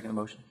 I'll second the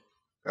motion.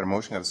 Got a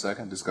motion, got a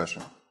second.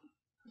 Discussion.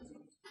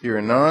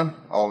 Hearing none,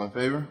 all in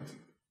favor?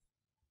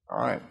 All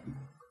right.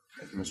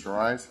 Thank you, Mr.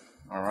 Rice.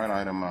 All right,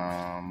 item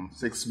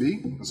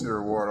 6B, consider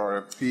award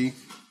RFP,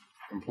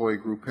 Employee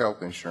Group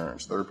Health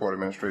Insurance, Third-Party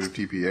Administrative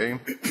TPA,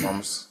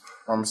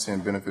 Pharmacy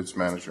and Benefits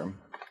Manager,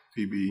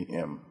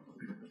 PBM.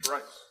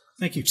 Right.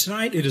 Thank you.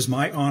 Tonight, it is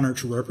my honor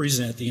to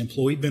represent the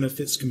Employee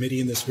Benefits Committee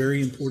in this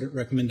very important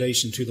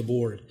recommendation to the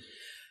board.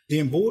 The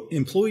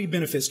Employee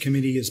Benefits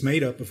Committee is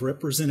made up of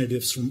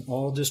representatives from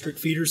all district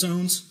feeder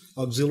zones,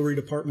 auxiliary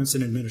departments,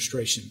 and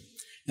administration.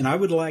 And I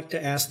would like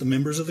to ask the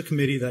members of the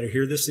committee that are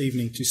here this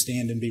evening to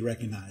stand and be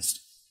recognized.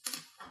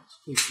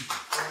 Please.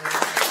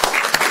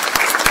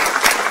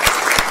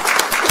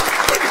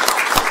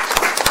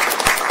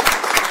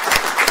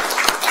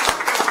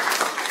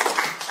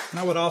 And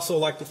I would also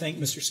like to thank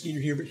Mr.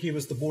 Skeeter here, but he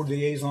was the board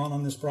liaison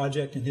on this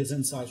project, and his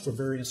insights were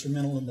very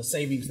instrumental in the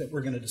savings that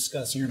we're going to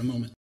discuss here in a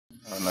moment.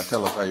 Now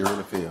tell us how you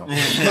really feel.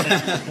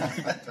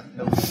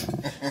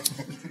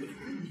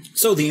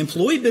 So the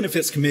Employee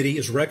Benefits Committee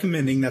is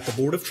recommending that the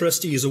Board of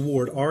Trustees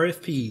award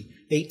RFP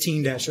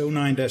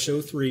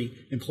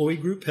 18-09-03 Employee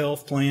Group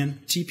Health Plan,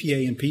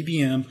 TPA, and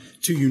PBM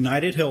to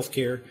United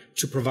Healthcare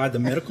to provide the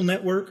medical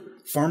network,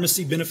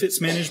 pharmacy benefits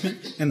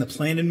management, and the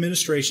plan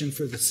administration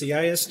for the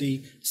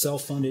CISD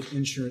self-funded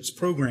insurance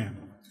program.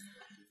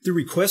 The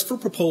request for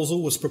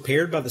proposal was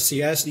prepared by the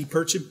CISD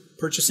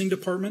Purchasing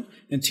Department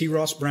and T.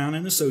 Ross Brown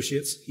and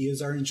Associates. He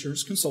is our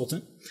insurance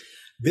consultant.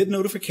 Bid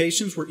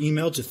notifications were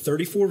emailed to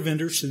 34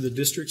 vendors through the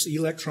district's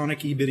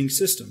electronic e-bidding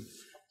system.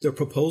 The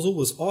proposal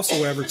was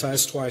also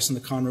advertised twice in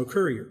the Conroe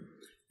Courier.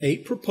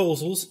 8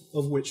 proposals,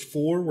 of which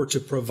 4 were to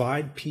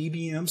provide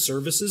PBM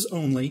services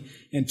only,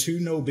 and 2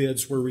 no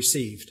bids were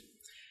received.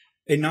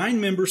 A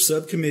 9-member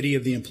subcommittee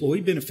of the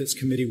Employee Benefits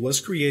Committee was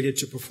created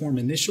to perform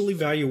initial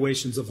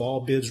evaluations of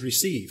all bids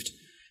received.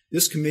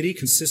 This committee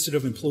consisted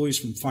of employees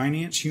from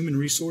Finance, Human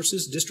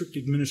Resources, District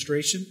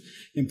Administration,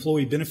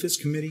 Employee Benefits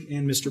Committee,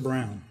 and Mr.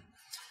 Brown.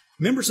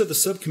 Members of the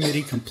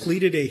subcommittee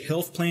completed a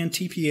health plan,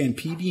 TPA, and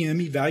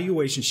PBM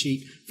evaluation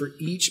sheet for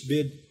each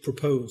bid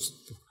proposal.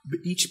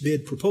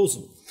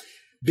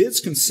 Bids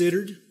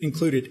considered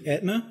included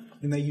Aetna,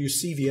 and they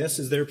use CVS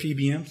as their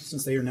PBM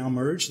since they are now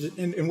merged.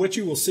 And what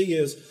you will see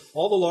is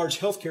all the large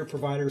healthcare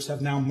providers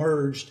have now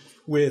merged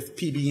with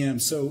PBM,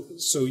 so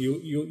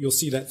you'll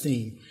see that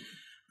theme.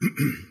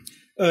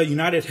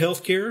 United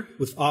Healthcare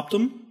with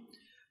Optum,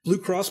 Blue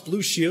Cross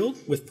Blue Shield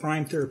with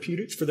Prime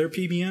Therapeutics for their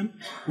PBM.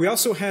 We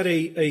also had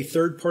a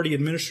third-party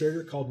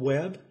administrator called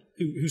Webb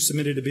who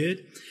submitted a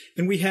bid.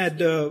 And we had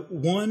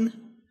one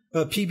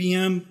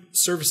PBM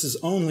services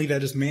only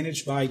that is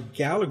managed by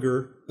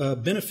Gallagher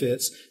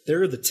Benefits.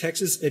 They're the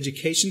Texas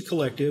Education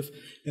Collective,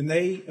 and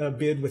they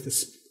bid with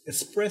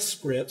Express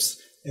Scripts,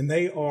 and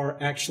they are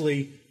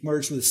actually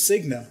merged with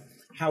Cigna.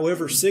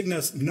 However,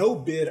 Cigna no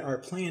bid our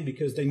plan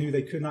because they knew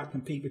they could not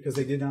compete because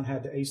they did not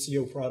have the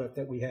ACO product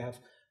that we have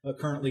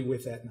currently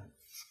with Aetna.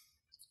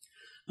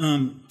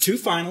 2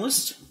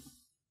 finalists,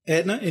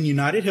 Aetna and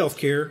United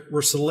Healthcare,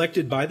 were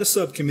selected by the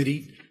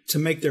subcommittee to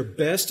make their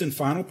best and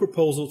final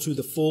proposal to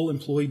the full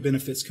Employee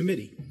Benefits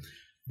Committee.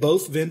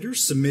 Both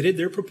vendors submitted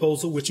their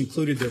proposal, which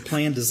included their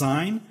plan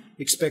design,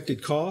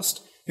 expected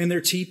cost, and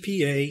their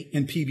TPA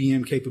and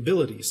PBM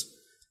capabilities.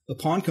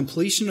 Upon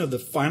completion of the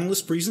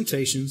finalist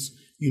presentations,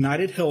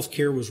 United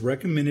Healthcare was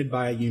recommended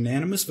by a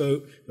unanimous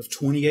vote of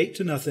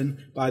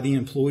 28-0 by the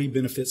Employee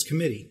Benefits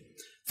Committee.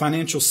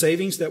 Financial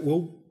savings that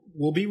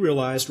will be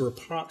realized are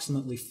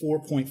approximately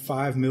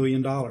 $4.5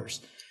 million.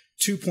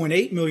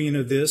 $2.8 million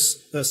of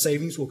this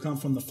savings will come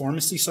from the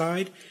pharmacy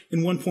side,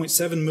 and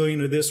 $1.7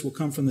 million of this will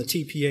come from the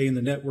TPA and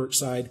the network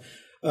side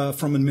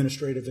from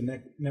administrative and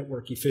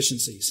network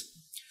efficiencies.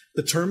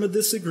 The term of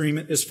this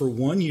agreement is for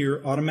 1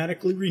 year,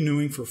 automatically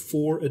renewing for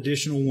 4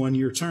 additional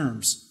 1-year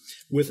terms,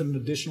 with an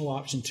additional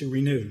option to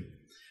renew.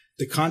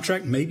 The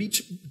contract may be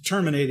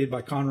terminated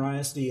by Conroe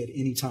ISD at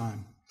any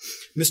time.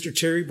 Mr.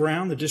 Terry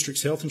Brown, the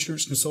district's health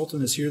insurance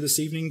consultant, is here this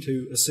evening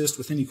to assist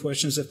with any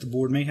questions that the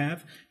board may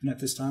have, and at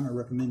this time I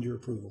recommend your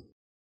approval.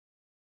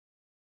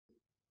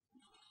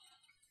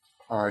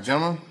 All right,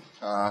 gentlemen,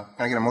 can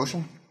I get a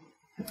motion?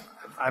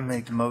 I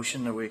make the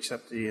motion that we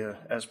accept the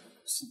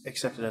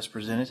accept it as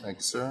presented. Thank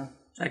you, sir.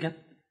 Second.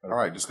 All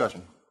right,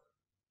 discussion.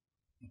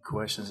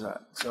 Questions?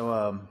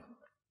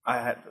 I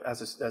had,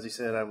 as he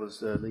said, I was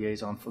the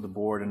liaison for the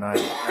board, and I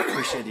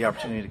appreciate the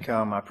opportunity to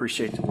come. I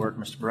appreciate the work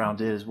Mr. Brown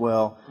did as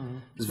well. Mm-hmm.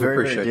 He was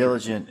very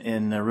diligent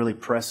in really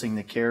pressing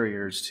the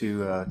carriers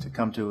to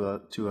come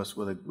to us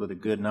with a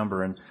good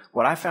number. And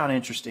what I found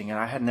interesting, and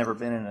I had never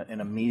been in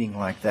a meeting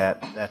like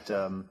that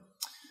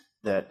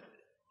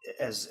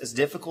as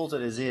difficult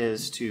as it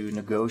is to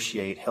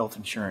negotiate health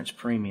insurance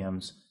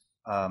premiums,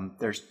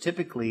 there's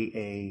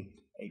typically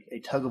a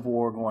tug of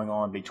war going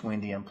on between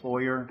the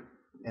employer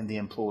and the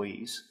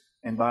employees.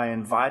 And by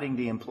inviting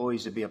the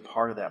employees to be a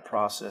part of that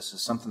process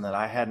is something that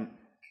I hadn't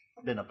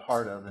been a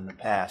part of in the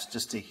past,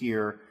 just to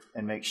hear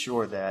and make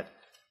sure that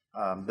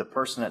the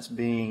person that's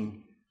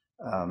being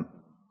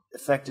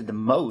affected the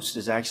most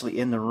is actually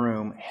in the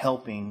room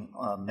helping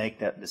make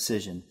that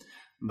decision.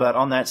 But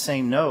on that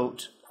same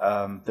note,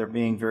 they're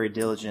being very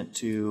diligent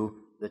to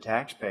the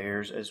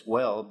taxpayers as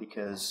well,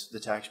 because the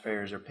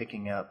taxpayers are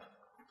picking up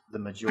the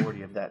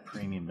majority of that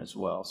premium as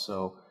well.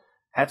 So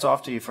hats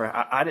off to you for,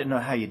 I didn't know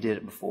how you did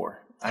it before.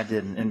 I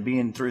didn't. And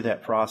being through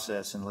that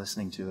process and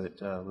listening to it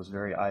was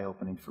very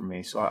eye-opening for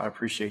me. So I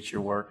appreciate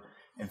your work.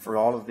 And for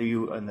all of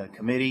you in the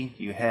committee,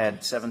 you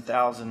had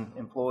 7,000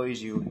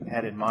 employees you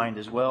had in mind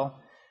as well.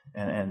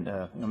 And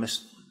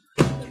Ms.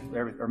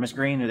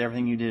 Green, and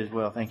everything you did as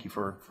well, thank you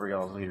for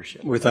y'all's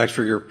leadership. Well, thanks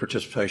for your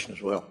participation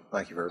as well.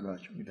 Thank you very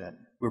much. You bet.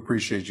 We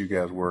appreciate you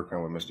guys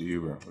working with Mr.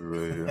 Huber. We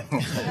really do.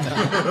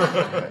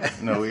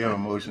 No, we have a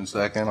motion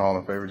second. All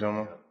in favor,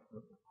 gentlemen?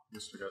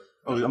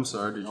 Oh, I'm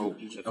sorry. Did you?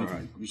 All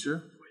right. You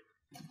sure?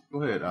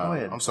 Go ahead. Go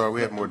ahead. I'm sorry.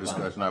 We have more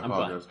discussion. I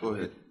apologize. Go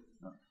ahead.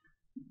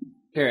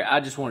 Perry, I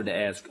just wanted to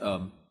ask.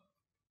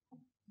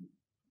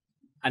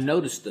 I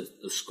noticed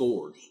the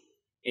scores,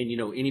 and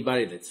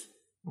anybody that's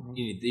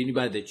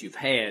anybody that you've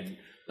had,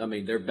 I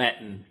mean, they're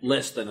batting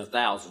less than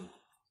 1,000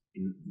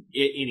 in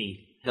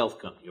any health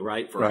company,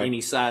 right? For any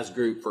size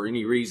group, for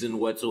any reason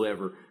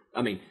whatsoever.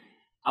 I mean,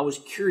 I was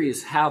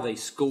curious how they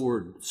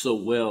scored so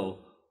well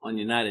on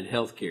United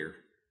Healthcare.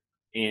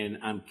 And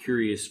I'm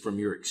curious from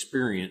your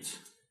experience,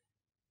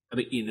 I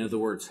mean, in other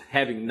words,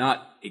 having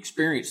not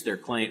experienced their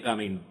claim, I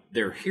mean,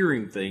 they're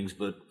hearing things,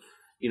 but,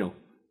 you know,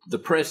 the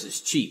press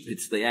is cheap.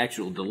 It's the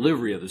actual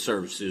delivery of the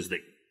services that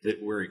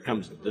where it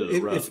comes to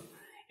the rub.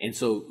 And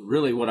so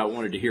really what I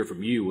wanted to hear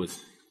from you was,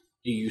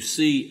 do you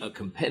see a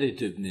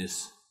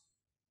competitiveness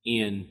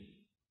in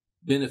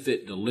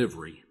benefit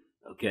delivery,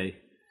 okay,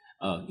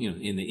 you know,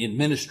 in the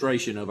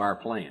administration of our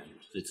plan?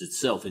 It's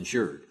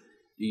self-insured.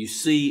 Do you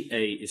see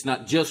it's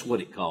not just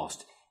what it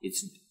costs,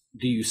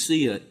 do you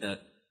see a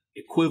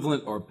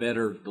equivalent or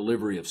better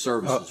delivery of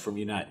services from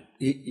United?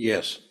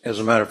 Yes. As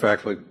a matter of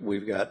fact,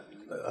 we've got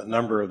a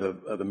number of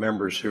the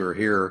members who are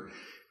here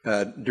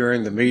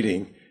during the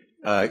meeting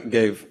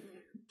gave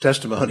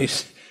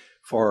testimonies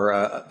for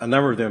a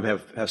number of them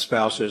have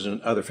spouses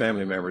and other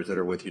family members that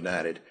are with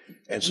United,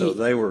 and so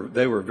they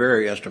were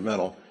very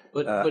instrumental.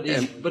 But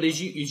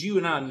as you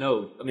and I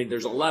know, I mean,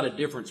 there's a lot of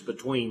difference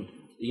between,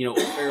 you know,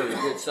 a fairly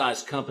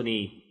good-sized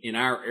company in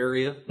our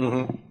area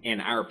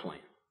and our plan.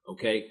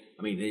 Okay,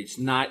 I mean, it's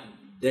not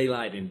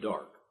daylight and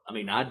dark. I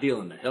mean, I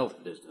deal in the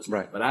health business,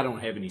 but I don't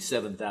have any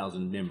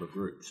 7,000 member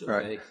groups.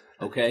 Okay,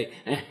 okay,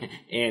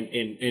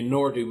 and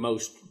nor do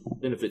most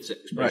benefits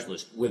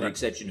specialists, with the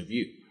exception of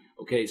you.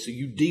 Okay, so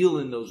you deal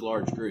in those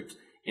large groups,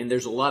 and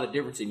there's a lot of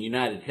difference in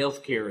United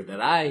Healthcare that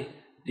I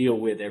deal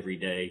with every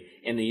day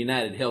and the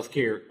United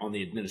Healthcare on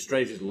the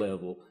administrative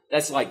level.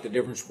 That's like the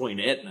difference between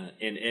Aetna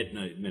and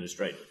Aetna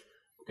Administrative.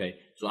 Okay,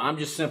 so I'm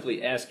just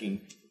simply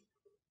asking,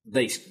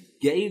 they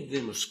gave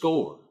them a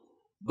score,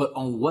 but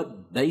on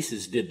what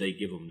basis did they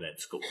give them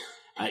that score?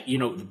 You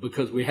know,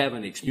 because we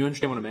haven't, you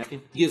understand what I'm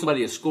asking? Give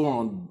somebody a score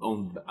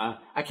on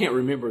I can't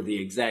remember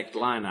the exact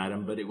line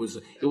item, but it was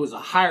a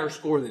higher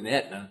score than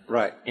Aetna.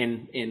 Right.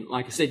 And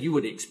like I said, you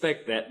would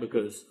expect that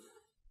because,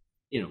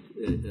 you know,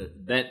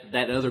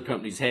 that other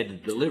company's had to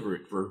deliver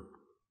it for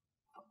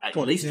at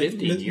least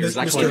 15 years.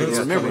 I can't even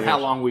remember how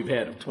long we've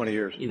had them. 20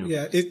 years. You know.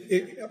 Yeah,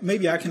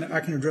 maybe I can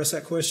address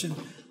that question.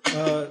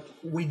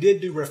 We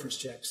did do reference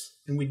checks,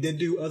 and we did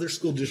do other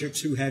school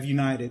districts who have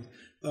United.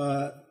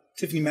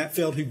 Tiffany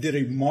Matfeld, who did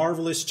a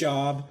marvelous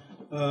job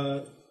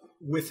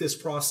with this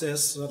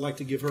process. So I'd like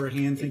to give her a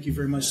hand. Thank you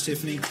very much,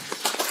 Tiffany.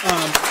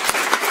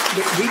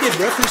 We did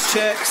reference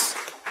checks.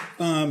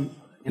 And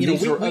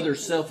these are other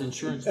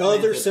self-insurance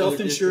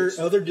plans,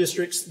 other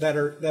districts that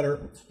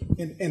are,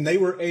 and they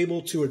were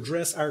able to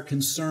address our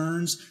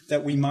concerns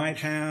that we might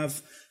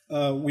have.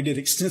 We did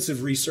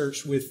extensive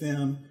research with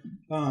them.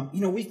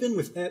 You know, we've been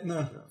with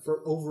Aetna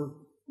for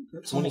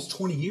almost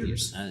 20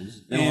 years.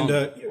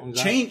 And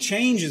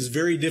change is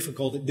very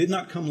difficult. It did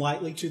not come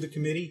lightly to the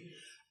committee,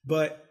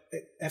 but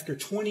after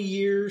 20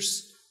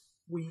 years,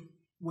 we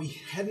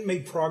hadn't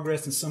made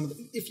progress in some of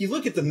the, if you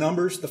look at the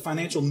numbers, the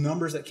financial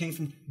numbers that came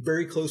from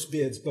very close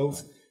bids,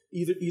 both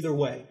either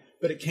way,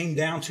 but it came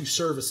down to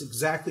service,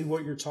 exactly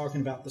what you're talking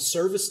about. The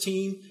service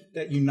team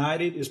that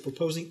United is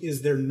proposing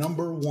is their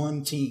number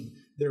one team.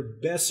 Their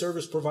best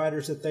service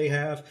providers that they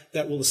have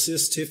that will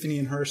assist Tiffany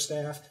and her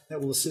staff,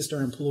 that will assist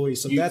our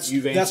employees. So that's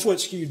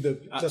what skewed the.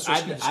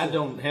 I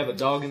don't have a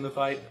dog in the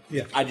fight.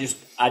 Yeah. I just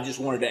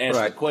wanted to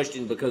ask the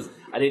question because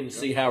I didn't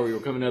see how we were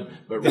coming up,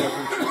 but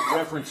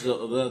reference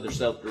of the other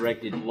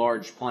self-directed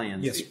large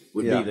plans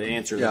would be the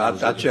answer. Yeah,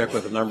 I checked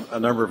with a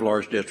number of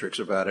large districts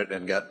about it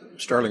and got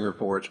sterling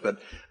reports.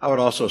 But I would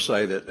also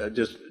say that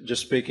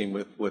just speaking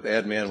with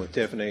admin, with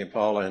Tiffany and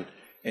Paula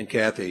and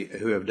Kathy,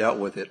 who have dealt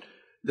with it.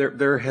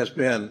 There has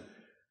been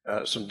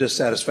some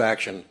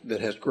dissatisfaction that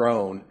has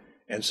grown,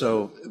 and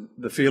so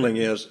the feeling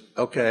is,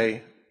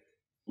 okay,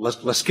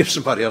 let's give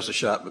somebody else a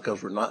shot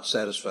because we're not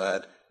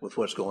satisfied with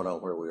what's going on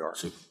where we are.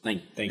 So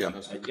thank you. I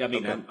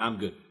mean, okay. I'm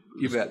good.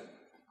 You bet.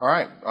 All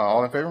right,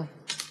 all in favor?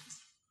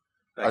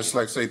 I'd just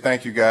like to say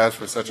thank you guys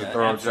for such a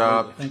thorough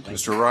job.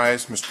 Mr.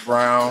 Rice, Mr.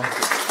 Brown,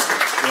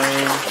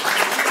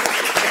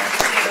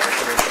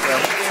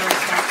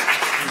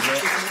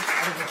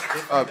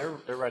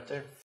 They're right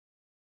there.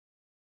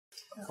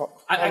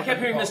 I kept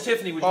hearing Miss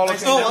Tiffany. Would you Paula, mind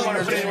saying that one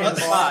or put it on the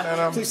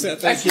spot? Please,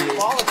 thank you.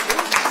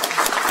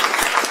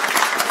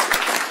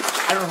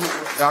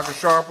 Dr.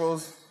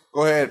 Sharples,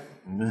 go ahead.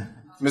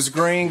 Ms.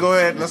 Green, go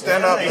ahead. Let's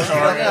stand up. Hey,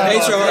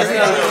 Charles.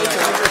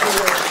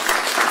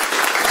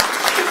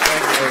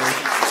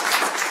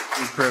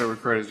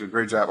 Credit is a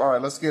great job. All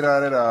right, let's get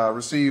at it.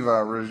 Receive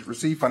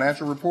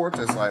financial reports.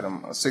 That's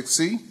item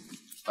 6C.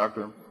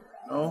 Dr.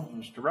 No?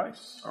 Mr.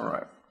 Rice. All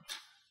right.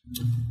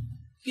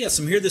 Yes,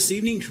 I'm here this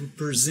evening to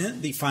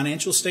present the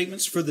financial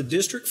statements for the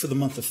district for the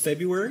month of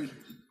February.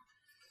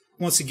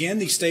 Once again,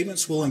 these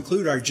statements will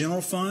include our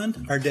general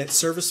fund, our debt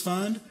service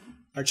fund,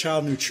 our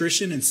child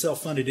nutrition and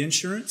self-funded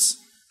insurance.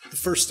 The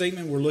first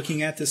statement we're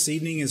looking at this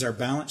evening is our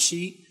balance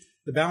sheet.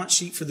 The balance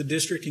sheet for the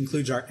district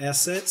includes our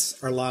assets,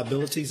 our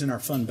liabilities, and our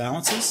fund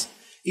balances.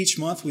 Each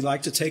month, we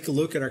like to take a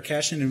look at our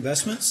cash and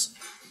investments.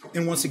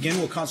 And once again,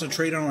 we'll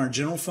concentrate on our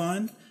general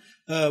fund.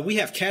 We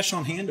have cash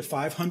on hand of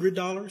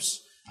 $500.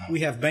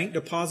 We have bank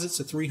deposits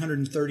of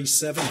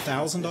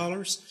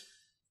 $337,000.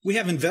 We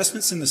have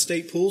investments in the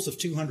state pools of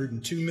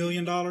 $202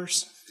 million.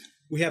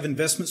 We have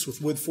investments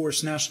with Wood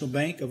Forest National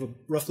Bank of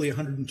roughly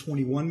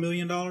 $121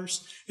 million.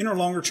 In our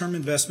longer-term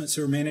investments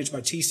who are managed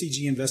by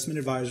TCG Investment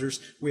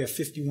Advisors, we have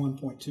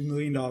 $51.2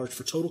 million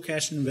for total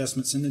cash and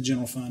investments in the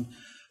general fund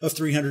of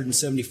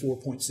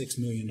 $374.6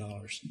 million.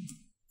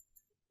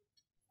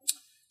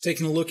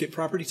 Taking a look at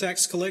property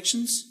tax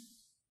collections,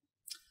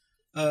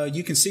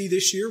 you can see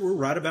this year we're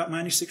right about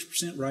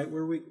 96%, right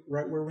where we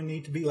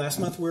need to be. Last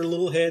month we were a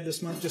little ahead.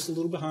 This month just a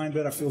little behind,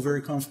 but I feel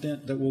very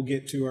confident that we'll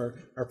get to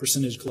our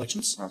percentage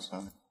collections.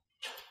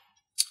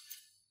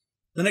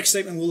 The next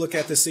statement we'll look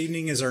at this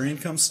evening is our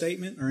income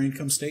statement. Our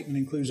income statement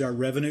includes our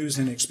revenues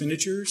and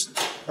expenditures.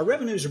 Our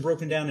revenues are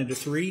broken down into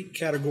three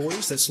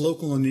categories. That's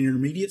local and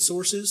intermediate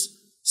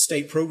sources,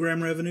 state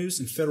program revenues,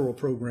 and federal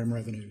program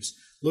revenues.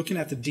 Looking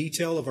at the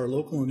detail of our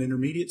local and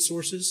intermediate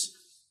sources,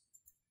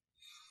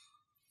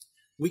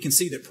 we can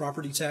see that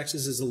property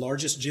taxes is the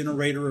largest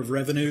generator of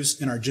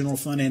revenues in our general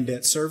fund and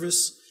debt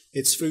service.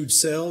 It's food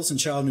sales and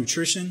child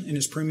nutrition, and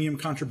it's premium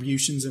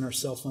contributions in our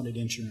self-funded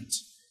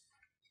insurance.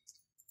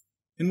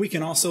 And we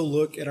can also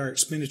look at our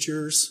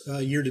expenditures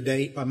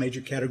year-to-date by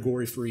major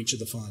category for each of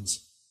the funds.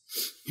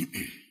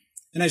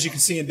 And as you can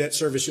see in debt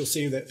service, you'll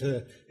see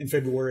that in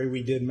February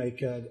we did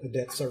make a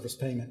debt service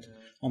payment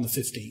on the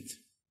 15th.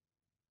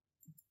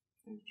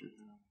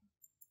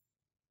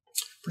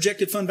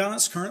 Projected fund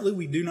balance, currently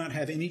we do not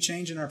have any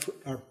change in our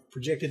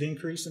projected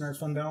increase in our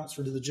fund balance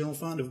for the general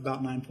fund of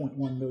about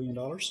 $9.1 million.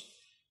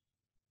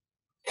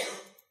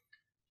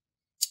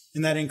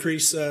 In that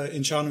increase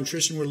in child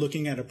nutrition, we're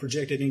looking at a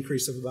projected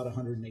increase of about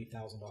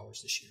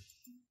 $108,000 this year.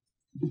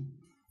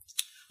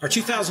 Our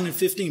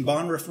 2015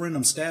 bond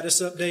referendum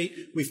status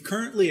update, we've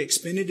currently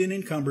expended and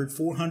encumbered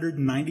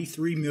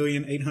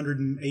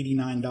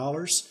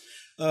 $493,889.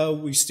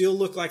 We still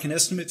look like an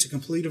estimate to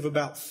complete of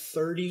about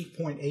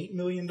 $30.8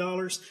 million,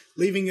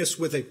 leaving us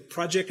with a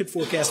projected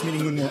forecast,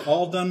 meaning when we're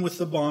all done with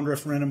the bond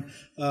referendum,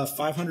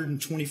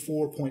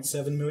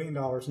 $524.7 million,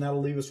 and that'll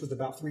leave us with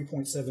about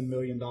 $3.7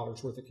 million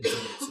worth of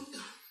contingency.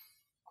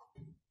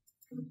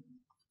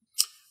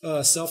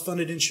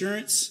 Self-funded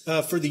insurance.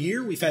 For the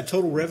year, we've had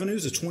total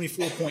revenues of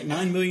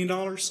 $24.9 million,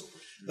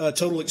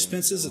 total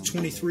expenses of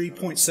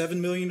 $23.7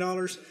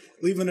 million,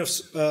 leaving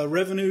us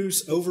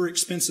revenues over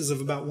expenses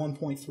of about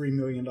 $1.3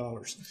 million.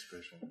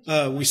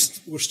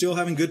 We're still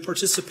having good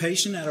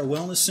participation at our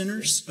wellness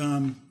centers,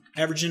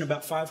 averaging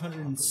about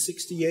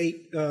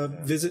 568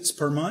 visits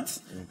per month.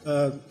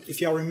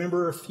 If y'all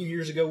remember, a few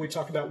years ago we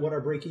talked about what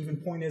our break-even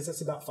point is.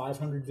 That's about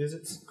 500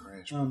 visits.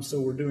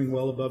 So we're doing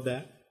well above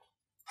that.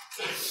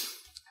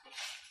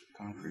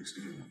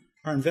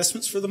 Our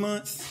investments for the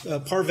month,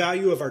 par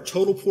value of our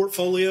total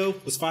portfolio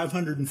was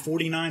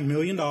 $549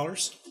 million.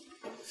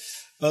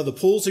 The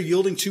pools are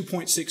yielding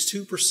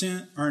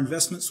 2.62%. Our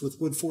investments with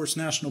Wood Forest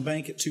National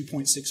Bank at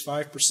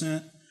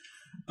 2.65%.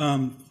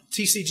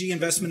 TCG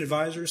Investment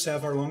Advisors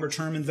have our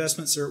longer-term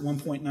investments. They're at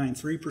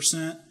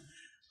 1.93%.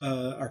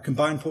 Our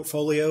combined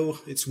portfolio,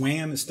 its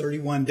WAM is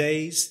 31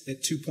 days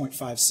at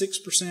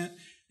 2.56%.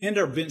 And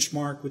our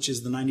benchmark, which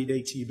is the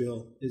 90-day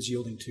T-bill, is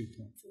yielding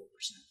 2.4%.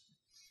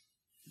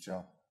 Good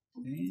job.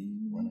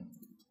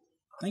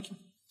 Thank you.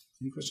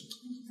 Any questions?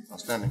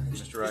 Outstanding.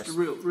 Mr. Rice. Just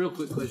a real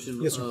quick question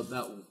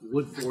about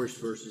Wood Forest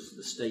versus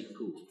the state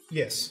pool.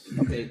 Yes.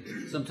 Okay.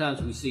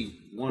 Sometimes we see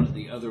one or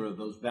the other of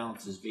those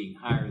balances being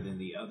higher than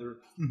the other.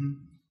 Mm-hmm.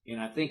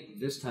 And I think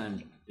this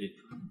time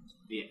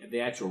the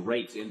actual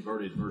rate's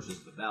inverted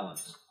versus the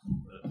balance,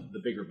 the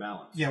bigger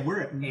balance. Yeah, we're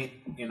at.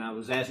 And I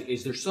was asking,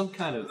 is there some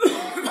kind of,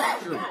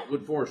 sure,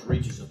 Wood Forest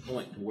reaches a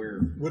point to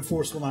where Wood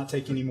Forest will not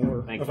take any more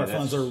of our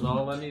funds, or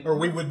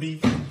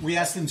we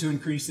asked them to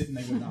increase it and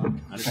they would not.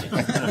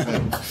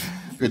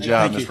 Good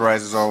job, Mr.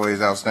 Rice, as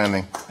always,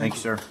 outstanding. Thank you,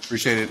 sir.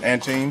 Appreciate it.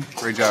 And team,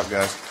 great job,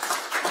 guys.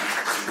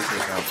 Appreciate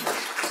that.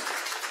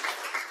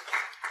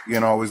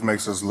 Again, always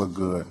makes us look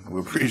good. We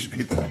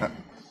appreciate that.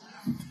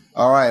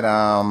 All right.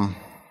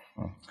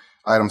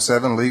 Item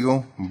 7,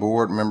 legal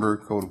board member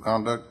code of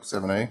conduct,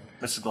 7A.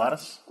 Mrs.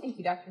 Gladys. Thank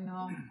you, Dr.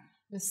 Knoll.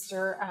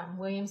 Mr.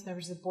 Williams,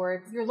 members of the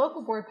board, your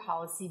local board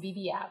policy,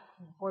 BBF,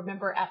 board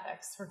member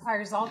ethics,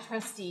 requires all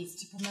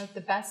trustees to promote the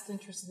best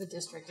interests of the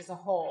district as a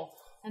whole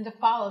and to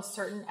follow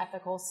certain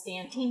ethical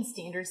team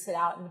standards set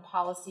out in the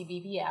policy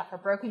BBF are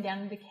broken down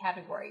into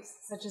categories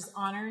such as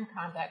honor and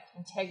conduct,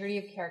 integrity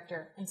of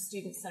character, and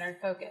student-centered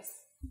focus.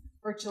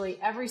 Virtually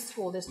every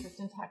school district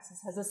in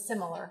Texas has a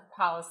similar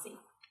policy.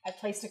 I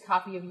placed a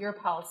copy of your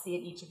policy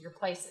at each of your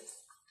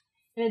places.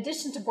 In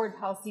addition to board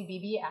policy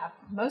BBF,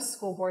 most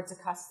school boards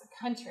across the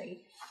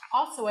country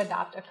also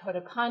adopt a code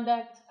of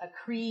conduct, a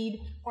creed,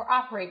 or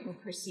operating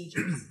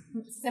procedures,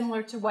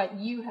 similar to what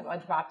you have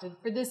adopted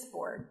for this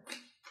board.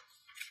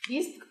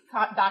 These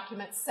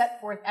documents set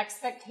forth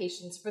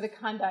expectations for the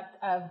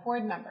conduct of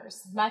board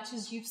members, much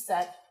as you've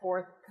set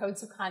forth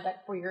codes of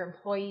conduct for your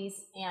employees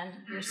and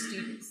your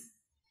students.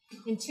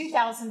 In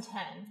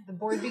 2010, the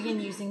board began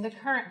using the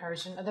current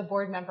version of the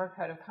board member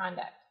code of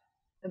conduct.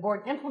 The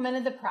board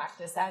implemented the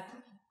practice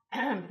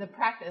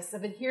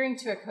of adhering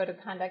to a code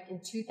of conduct in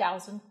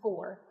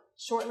 2004,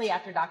 shortly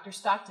after Dr.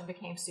 Stockton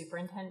became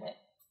superintendent.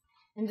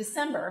 In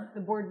December, the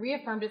board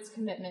reaffirmed its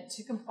commitment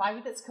to comply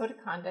with its code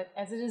of conduct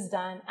as it is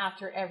done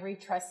after every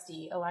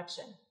trustee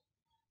election.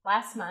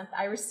 Last month,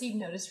 I received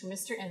notice from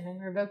Mr. Inman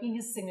revoking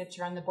his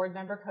signature on the board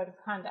member code of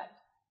conduct.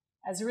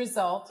 As a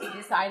result,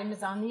 this item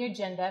is on the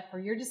agenda for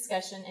your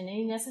discussion and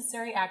any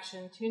necessary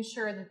action to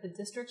ensure that the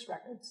district's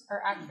records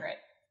are accurate.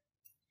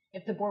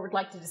 If the board would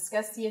like to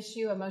discuss the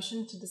issue, a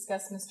motion to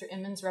discuss Mr.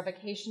 Inman's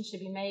revocation should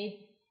be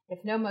made.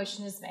 If no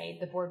motion is made,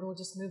 the board will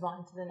just move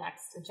on to the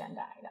next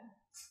agenda item.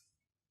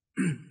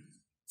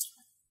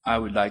 I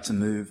would like to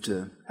move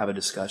to have a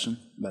discussion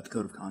about the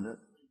code of conduct.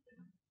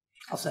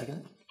 I'll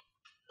second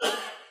it.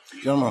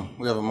 Gentlemen,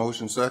 we have a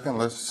motion second.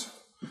 Let's,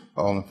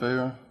 all in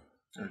favor?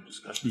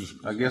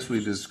 I guess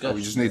we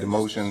just need a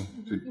motion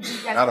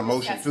to, not a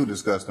motion to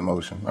discuss the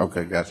motion.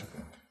 Okay, gotcha.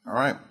 All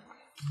right.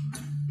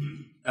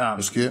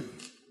 Skip.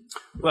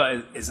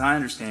 Well, as I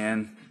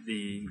understand,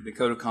 the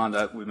code of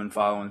conduct we've been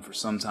following for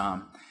some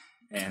time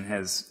and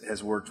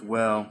has worked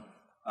well.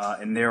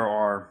 And there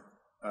are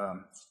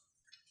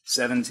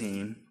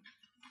 17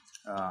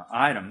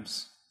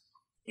 items.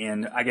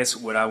 And I guess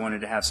what I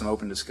wanted to have some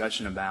open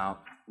discussion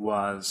about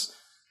was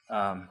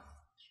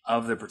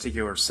of the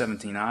particular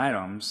 17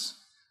 items,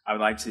 I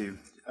would like to,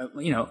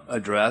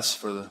 address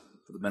for the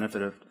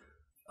benefit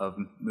of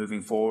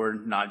moving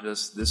forward, not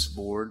just this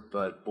board,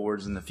 but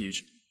boards in the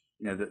future.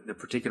 The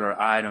particular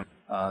item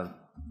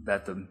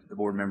that the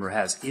board member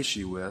has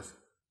issue with,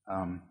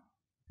 I'm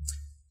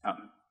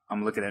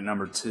looking at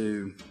number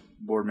 2,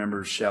 board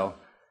members shall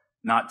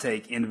not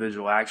take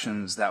individual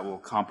actions that will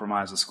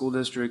compromise the school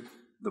district,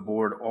 the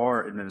board,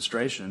 or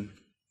administration.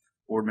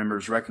 Board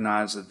members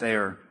recognize that they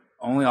are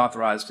only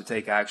authorized to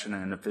take action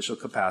in an official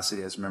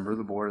capacity as a member of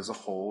the board as a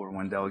whole or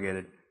when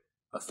delegated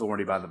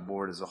authority by the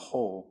board as a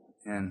whole.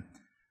 And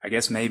I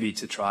guess maybe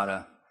to try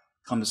to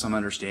come to some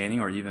understanding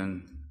or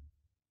even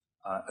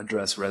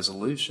address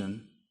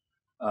resolution,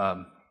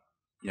 and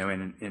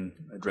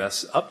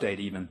address update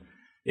even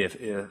if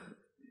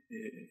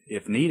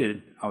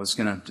needed. I was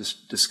going to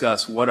just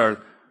discuss what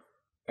are,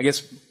 I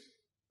guess,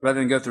 rather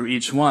than go through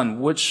each one,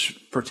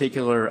 which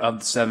particular of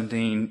the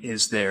 17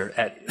 is there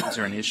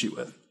an issue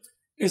with?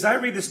 As I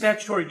read the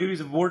statutory duties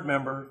of a board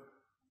member,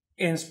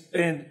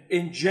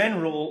 in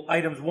general,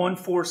 items 1,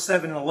 4,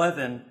 7, and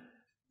 11,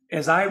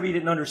 as I read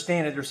it and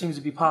understand it, there seems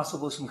to be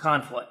possibly some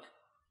conflict.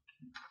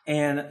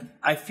 And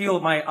I feel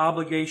my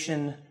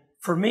obligation,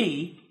 for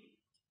me,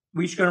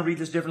 we're each going to read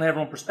this differently, have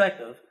our own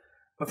perspective,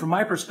 but from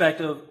my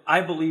perspective,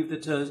 I believe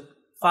that to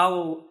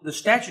follow the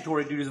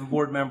statutory duties of a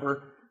board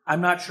member,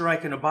 I'm not sure I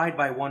can abide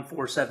by 1,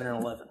 4, 7,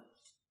 and 11.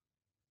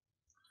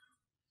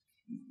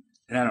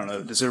 And I don't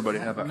know, does everybody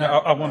have a...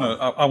 Now, I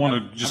want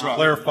to just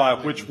clarify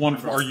which one.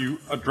 Are you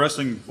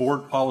addressing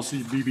board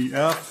policy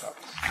BBF?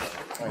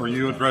 Or are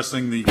you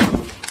addressing the...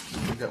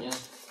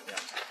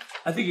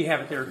 I think you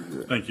have it there.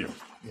 Thank you.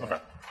 Okay.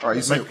 All right,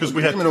 because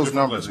we have those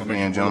numbers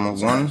again, gentlemen.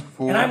 1,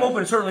 4. And I'm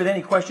open certainly to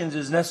any questions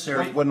as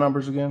necessary. What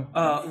numbers again?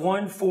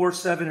 1, 4,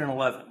 7, and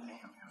 11.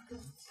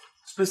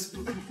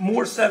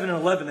 More 7 and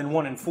 11 than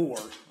 1 and 4.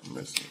 I'm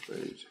missing a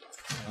page.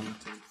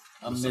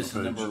 I'm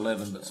missing number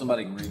 11, but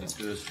somebody can read it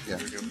to us. Yeah.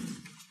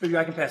 Maybe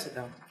I can pass it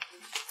down.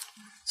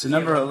 So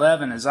number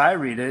 11, as I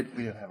read it,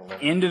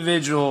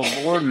 individual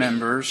board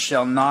members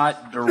shall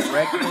not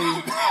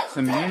directly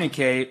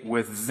communicate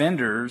with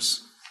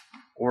vendors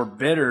or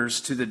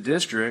bidders to the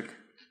district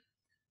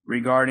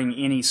regarding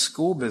any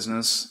school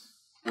business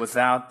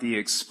without the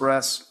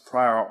express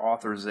prior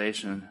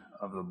authorization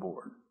of the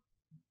board.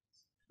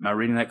 Am I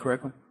reading that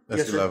correctly?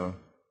 That's 11.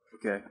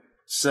 Okay.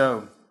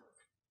 So,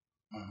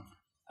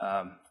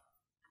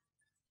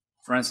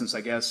 for instance,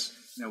 I guess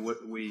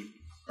what we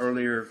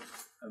earlier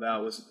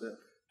about was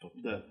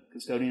the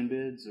custodian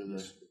bids or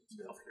the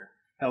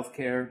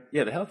healthcare.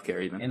 Yeah, the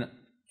healthcare even.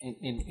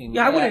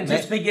 I wouldn't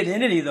anticipate getting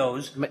into any of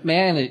those.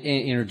 May I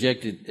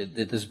interject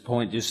at this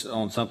point just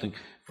on something?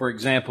 For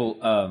example,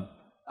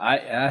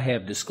 I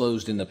have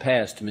disclosed in the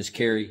past to Ms.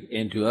 Carey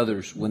and to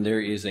others when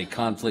there is a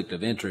conflict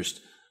of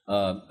interest,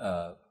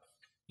 that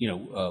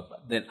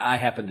I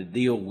happen to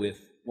deal with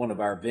one of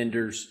our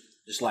vendors,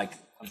 just like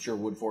I'm sure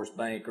Woodforest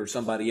Bank or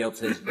somebody else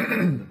has done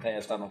in the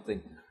past. I don't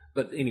think,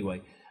 but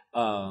anyway,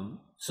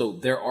 so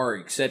there are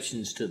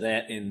exceptions to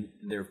that, and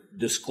they're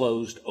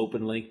disclosed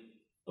openly.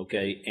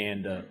 Okay,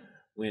 and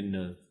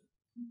when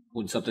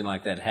something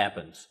like that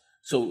happens,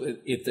 so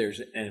if there's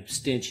an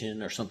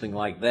abstention or something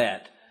like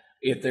that,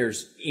 if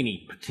there's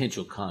any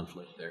potential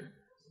conflict there,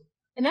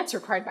 and that's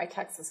required by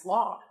Texas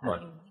law.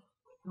 Right.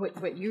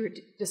 What you were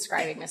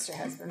describing, Mr.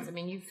 Husbands, I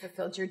mean, you've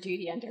fulfilled your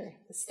duty under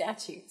the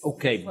statutes.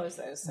 Okay, disclose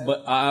those, so.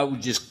 But I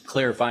was just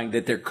clarifying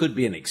that there could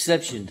be an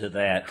exception to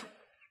that.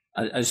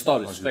 I just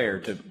thought it's fair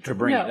to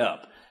bring it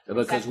up.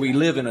 Because we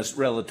live in a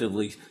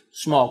relatively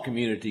small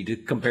community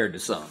compared to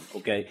some,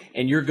 okay?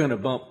 And you're going to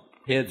bump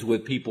heads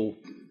with people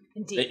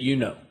that you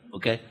know,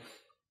 okay?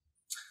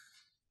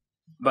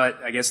 But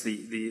I guess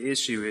the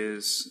issue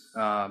is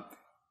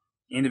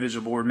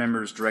individual board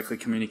members directly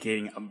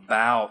communicating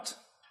about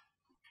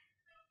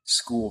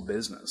school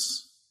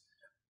business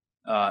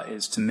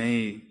is, to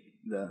me,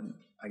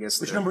 I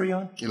guess. Which number are you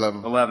on?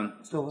 11. 11.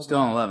 Still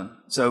on 11.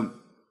 So,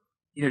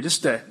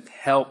 just to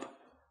help,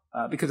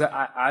 because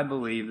I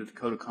believe that the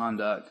code of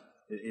conduct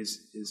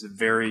is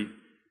very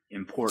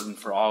important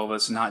for all of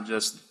us, not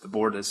just the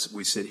board as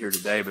we sit here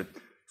today, but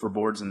for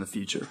boards in the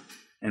future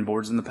and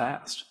boards in the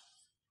past.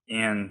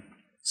 And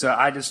so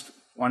I just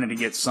wanted to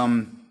get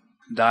some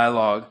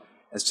dialogue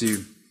as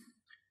to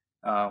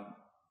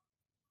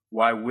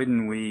why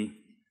wouldn't we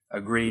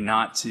agree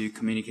not to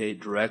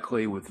communicate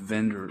directly with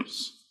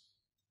vendors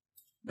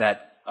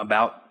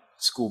about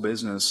school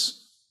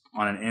business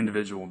on an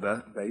individual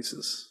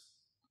basis?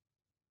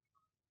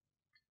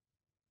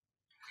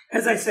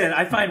 As I said,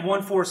 I find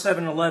 1, 4,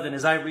 7, 11,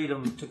 as I read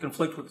them, to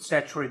conflict with the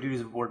statutory duties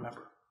of a board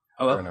member.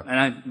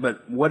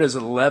 But what is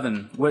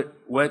 11?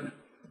 What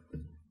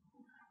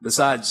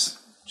besides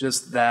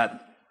just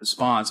that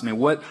response? I mean,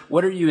 what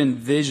are you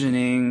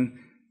envisioning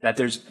that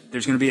there's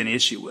going to be an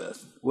issue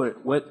with?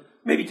 What?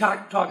 Maybe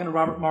talking to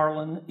Robert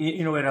Marlin,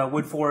 at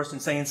Wood Forest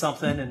and saying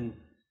something, and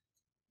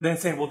then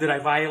saying, well, did I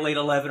violate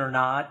 11 or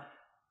not?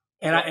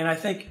 And I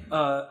think,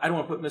 I don't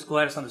want to put Ms.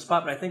 Gladys on the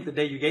spot, but I think the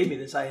day you gave me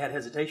this, I had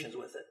hesitations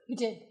with it. You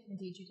did.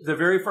 Indeed, you did. The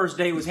very first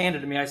day it was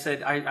handed to me, I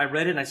said, I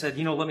read it and I said,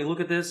 let me look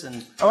at this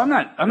and I'm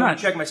not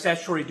check my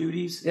statutory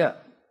duties. Yeah.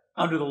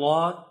 Under the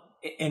law.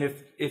 And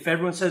if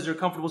everyone says they're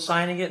comfortable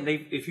signing it and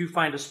if you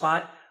find a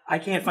spot, I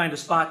can't find a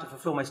spot to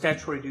fulfill my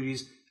statutory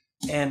duties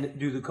and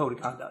do the code of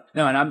conduct.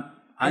 No, and I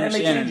And that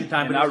may understand. change in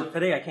time, but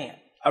today I can't.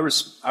 I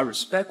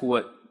respect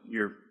what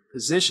your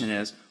position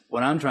is.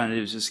 What I'm trying to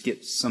do is just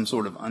get some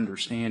sort of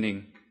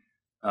understanding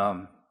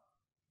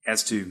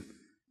as to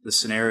the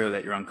scenario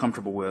that you're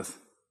uncomfortable with.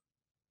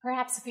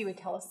 Perhaps if he would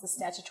tell us the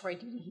statutory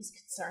duty he's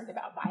concerned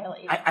about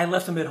violating. I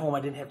left them at home. I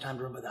didn't have time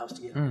to run by the house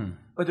to get them.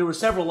 But there were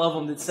several of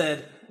them that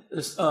said,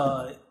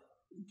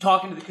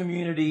 talking to the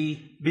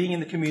community, being in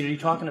the community,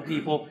 talking to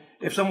people.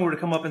 If someone were to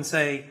come up and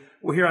say,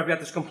 well, here I've got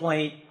this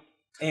complaint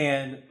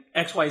and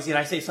X, Y, Z, and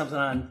I say something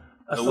on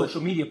a social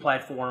media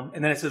platform,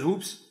 and then it says,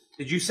 oops,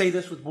 did you say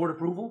this with board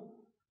approval?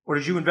 Or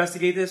did you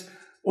investigate this?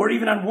 Or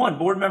even on one,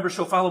 board members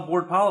shall follow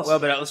board policy. Well,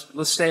 but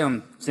let's stay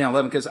on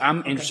 11 because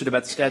I'm interested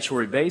about the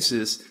statutory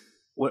basis.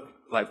 What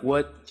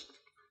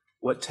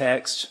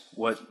text,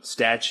 what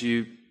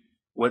statute,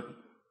 what?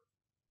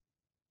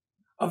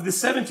 Of the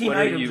 17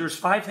 items, there's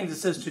 5 things it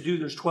says to do.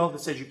 There's 12 that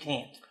says you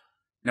can't.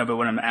 No, but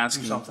what I'm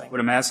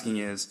asking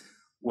is,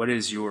 what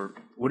is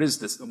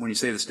this, when you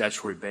say the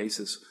statutory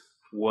basis,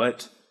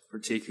 what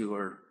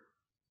particular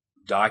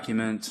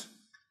document,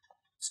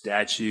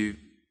 statute,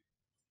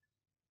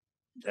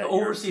 the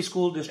overseas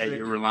school district that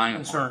you're relying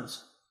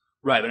concerns.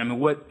 Right, but I mean,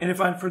 what? And if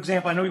for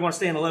example, I know you want to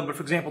stay in 11, but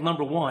for example,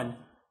 number 1,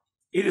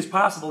 it is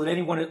possible that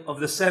any one of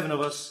the 7 of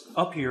us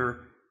up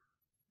here,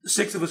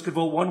 6 of us could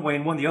vote one way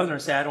and one the other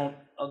and say, I don't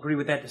agree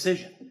with that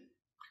decision.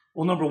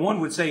 Well, number 1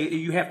 would say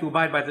you have to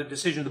abide by the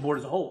decision of the board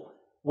as a whole.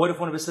 What if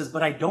one of us says,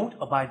 but I don't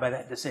abide by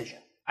that decision?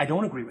 I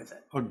don't agree with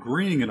it.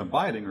 Agreeing and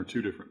abiding are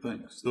 2 different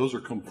things. Those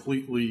are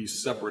completely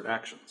separate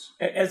actions.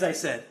 As I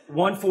said,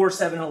 1, 4,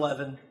 7,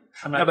 11.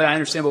 No, but I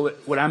understand.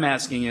 But what I'm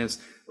asking is,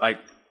 like,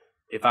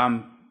 if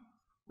I'm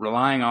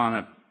relying on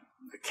a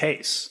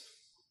case,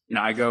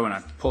 I go and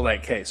I pull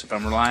that case. If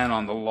I'm relying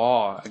on the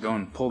law, I go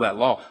and pull that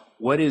law.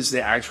 What is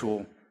the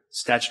actual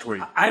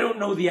statutory? I don't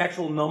know the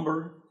actual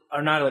number.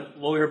 I'm not a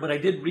lawyer, but I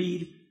did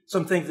read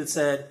some things that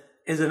said,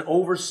 as an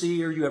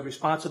overseer, you have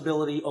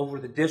responsibility over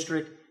the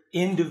district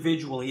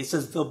individually. It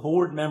says the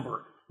board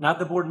member, not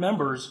the board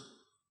members,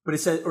 but it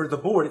says, or the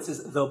board, it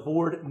says the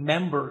board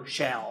member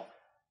shall.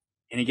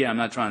 And again, I'm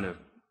not trying to,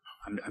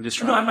 I'm just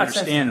trying to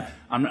understand,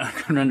 I'm not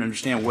trying to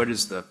understand what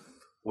is the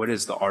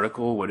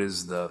article, what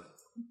is the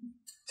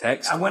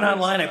text. I went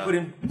online, I put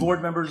in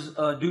board members,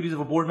 duties of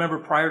a board member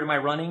prior to my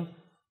running,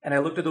 and I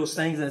looked at those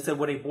things and it said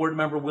what a board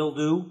member will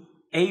do,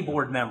 a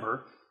board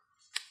member.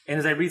 And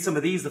as I read some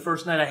of these, the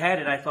first night I had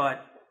it, I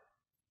thought,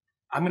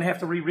 I'm going to have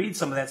to reread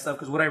some of that stuff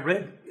because what I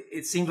read,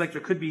 it seems like there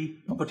could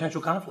be a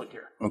potential conflict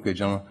here. Okay,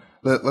 gentlemen,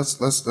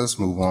 let's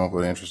move on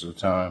for the interest of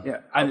time.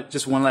 Yeah,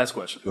 just one last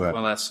question. Go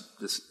ahead.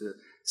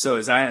 So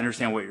as I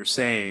understand what you're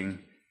saying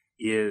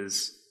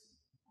is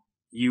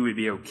you would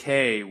be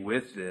okay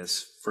with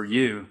this for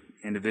you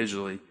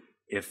individually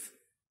if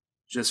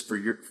just for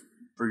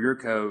your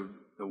code,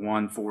 the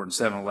 1, 4, and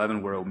 7,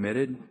 11 were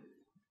omitted?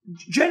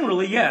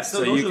 Generally, yes.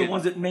 So those are the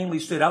ones that mainly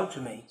stood out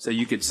to me. So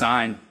you could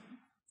sign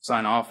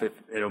off if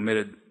it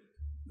omitted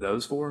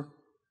those 4?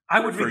 I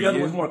would read the other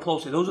ones more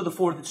closely. Those are the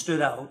 4 that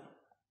stood out.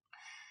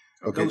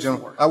 Okay,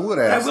 gentlemen, I would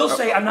ask. I will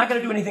say I'm not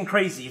going to do anything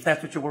crazy if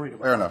that's what you're worried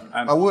about. Fair enough.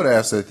 I would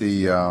ask that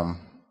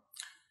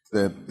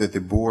the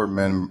board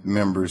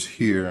members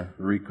here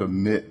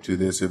recommit to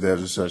this, if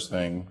there's a such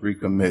thing,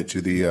 recommit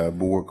to the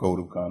board code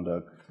of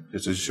conduct,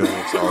 just to show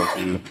us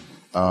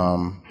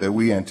all that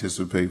we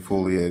anticipate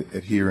fully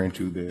adhering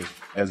to this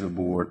as a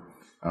board.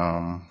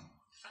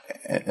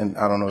 And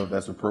I don't know if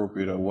that's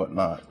appropriate or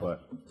whatnot,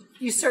 but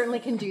You certainly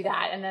can do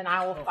that, and then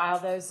I will file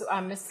those.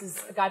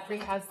 Mrs. Godfrey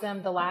has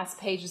them. The last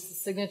page is the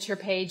signature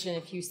page, and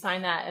if you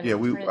sign that, and Yeah,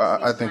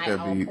 I think that'd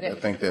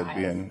that'd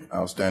be an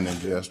outstanding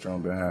gesture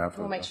on behalf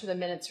We'll of. make sure the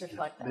minutes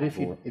reflect that. But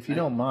if you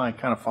don't mind,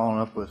 kind of following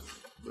up with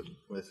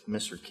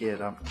Mr.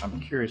 Kidd, I'm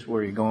curious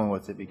where you're going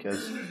with it,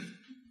 because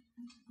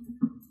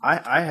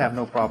I have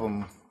no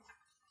problem.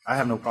 I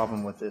have no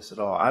problem with this at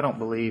all. I don't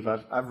believe,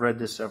 I've read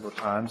this several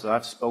times.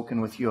 I've spoken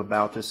with you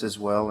about this as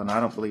well, and I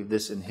don't believe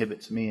this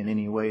inhibits me in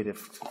any way to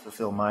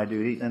fulfill my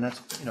duty. And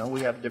that's, we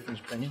have a different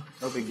opinion.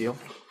 No big deal.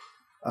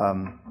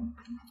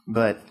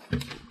 But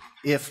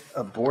if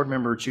a board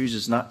member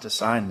chooses not to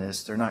sign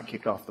this, they're not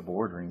kicked off the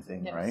board or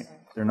anything, right?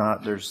 They're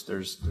not, there's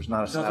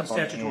not a slap on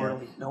the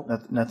hand. Nope.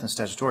 Nothing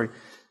statutory.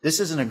 This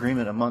is an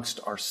agreement amongst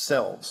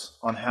ourselves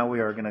on how we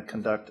are going to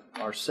conduct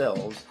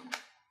ourselves.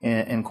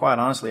 And quite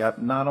honestly,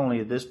 not only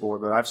at this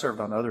board, but I've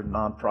served on other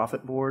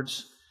nonprofit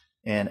boards.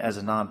 And as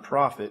a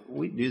nonprofit,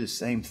 we do the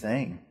same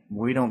thing.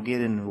 We don't get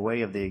in the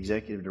way of the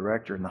executive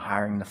director and the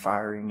hiring, the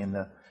firing, and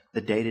the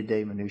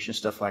day-to-day minutia,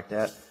 stuff like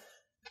that.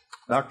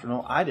 Dr.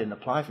 Knoll, I didn't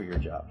apply for your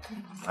job.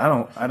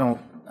 I'm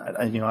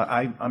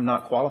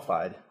not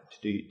qualified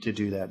to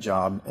do that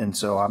job. And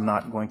so I'm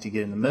not going to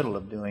get in the middle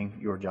of doing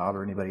your job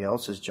or anybody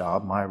else's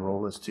job. My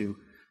role is to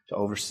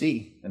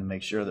oversee and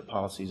make sure that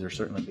policies are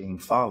certainly being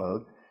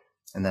followed,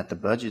 and that the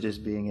budget is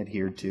being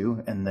adhered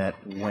to, and that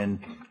when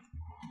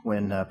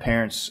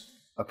parents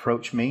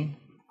approach me,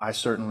 I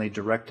certainly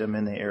direct them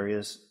in the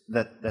areas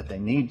that they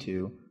need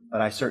to,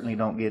 but I certainly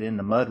don't get in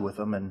the mud with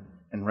them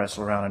and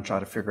wrestle around and try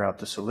to figure out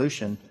the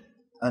solution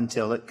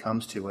until it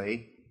comes to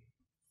a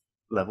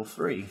level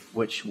 3,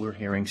 which we're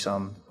hearing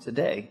some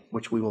today,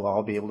 which we will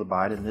all be able to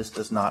abide, and this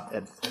does not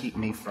keep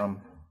me from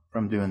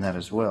doing that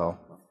as well.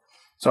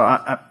 So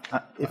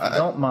if you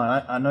don't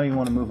mind, I know you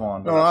want to move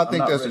on. No, I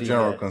think that's the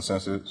general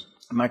consensus.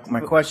 My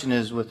question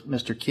is with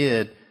Mr.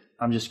 Kidd.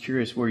 I'm just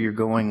curious where you're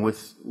going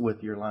with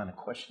your line of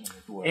questioning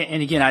as well.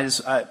 And again,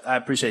 I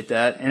appreciate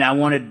that, and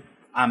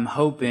I'm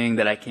hoping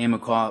that I came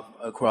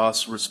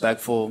across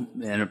respectful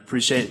and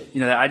appreciate.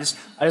 I just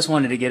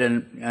wanted to get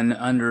an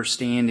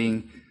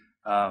understanding.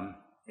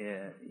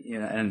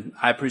 And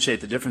I appreciate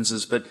the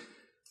differences, but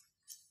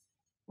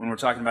when we're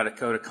talking about a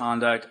code of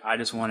conduct, I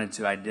just wanted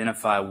to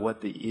identify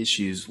what the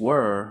issues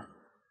were,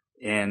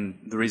 and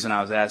the reason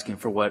I was asking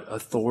for what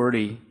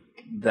authority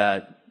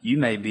that you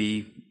may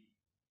be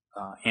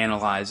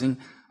analyzing,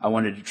 I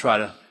wanted to try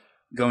to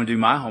go and do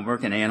my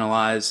homework and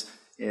analyze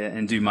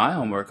and do my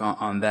homework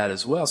on that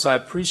as well. So I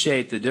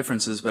appreciate the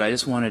differences, but I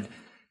just wanted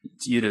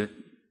you to,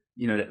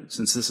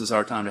 since this is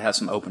our time to have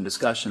some open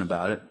discussion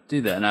about it,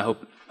 do that. And I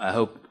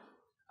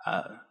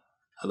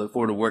look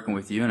forward to working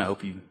with you, and I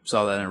hope you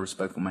saw that in a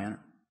respectful manner.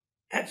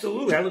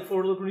 Absolutely. I look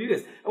forward to looking at you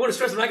guys. I want to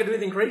stress I'm not going to do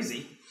anything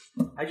crazy.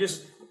 I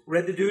just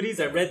read the duties,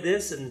 I read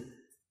this, and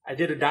I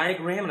did a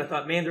diagram, and I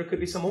thought, man, there could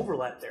be some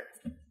overlap there.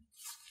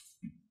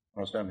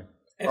 Outstanding.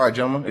 All right,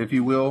 gentlemen, if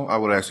you will, I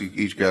would ask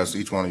each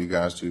one of you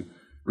guys to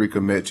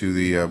recommit to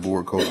the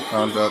board code of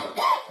conduct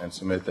and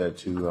submit that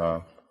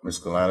to Ms.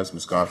 Galanis,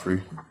 Ms.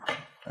 Godfrey,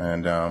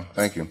 and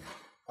thank you.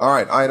 All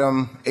right,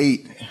 item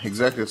 8,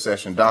 executive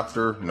session.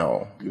 Dr.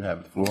 Knoll, you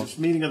have the floor. This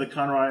meeting of the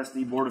Conroe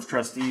ISD Board of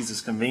Trustees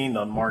is convened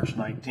on March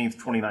 19th,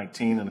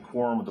 2019, and the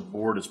quorum of the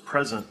board is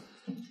present,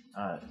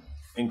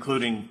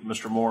 including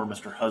Mr. Moore,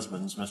 Mr.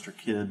 Husbands, Mr.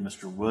 Kidd,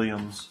 Mr.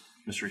 Williams,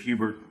 Mr.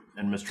 Hubert,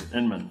 and Mr.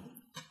 Inman.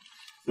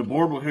 The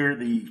board will hear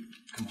the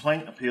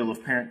complaint appeal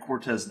of parent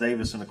Cortez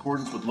Davis in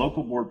accordance with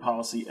local board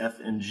policy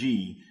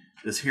F&G.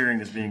 This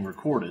hearing is being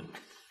recorded.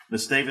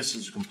 Ms.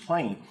 Davis's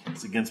complaint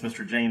is against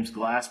Mr. James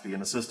Glaspie,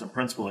 an assistant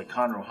principal at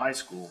Conroe High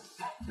School.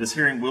 This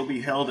hearing will be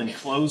held in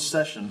closed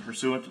session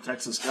pursuant to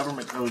Texas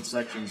Government Code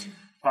sections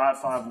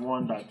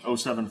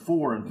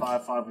 551.074 and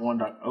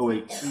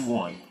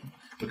 551.0821.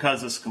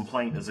 Because this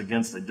complaint is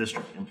against a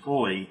district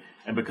employee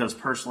and because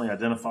personally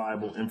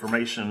identifiable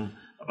information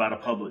about a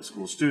public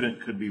school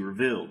student could be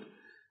revealed.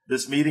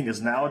 This meeting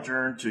is now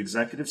adjourned to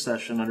executive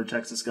session under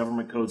Texas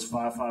Government Codes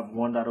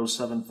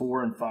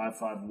 551.074 and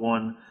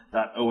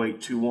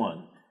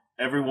 551.0821.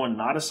 Everyone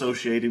not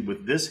associated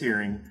with this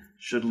hearing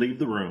should leave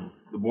the room.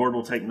 The board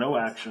will take no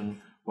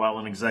action while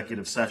in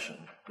executive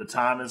session. The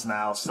time is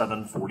now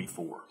 7:44.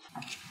 All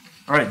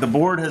right, the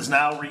board has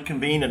now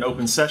reconvened in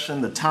open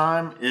session. The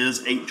time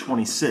is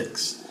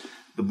 8:26.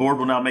 The board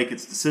will now make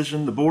its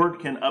decision. The board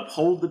can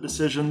uphold the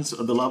decisions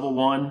of the level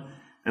 1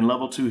 and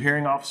level 2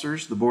 hearing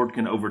officers. The board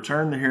can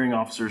overturn the hearing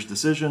officer's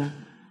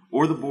decision,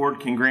 or the board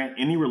can grant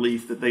any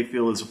relief that they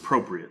feel is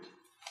appropriate.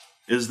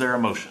 Is there a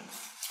motion?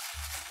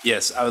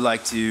 Yes, I would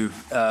like to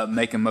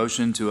make a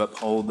motion to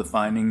uphold the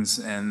findings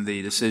and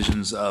the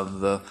decisions of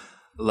the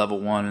level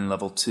 1 and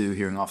level 2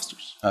 hearing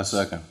officers. I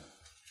second.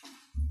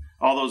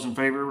 All those in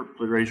favor,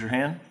 please raise your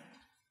hand.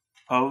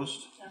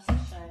 Opposed?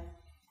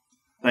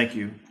 Thank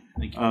you.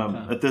 Thank you.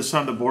 At this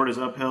time, the board has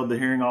upheld the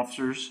hearing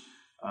officer's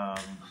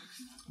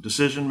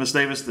decision. Ms.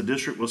 Davis, the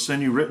district will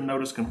send you written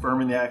notice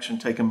confirming the action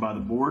taken by the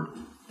board,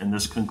 and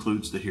this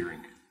concludes the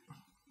hearing.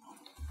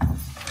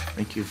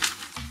 Thank you.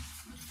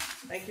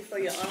 Thank you for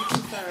your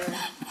honest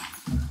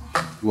time.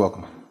 You're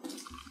welcome.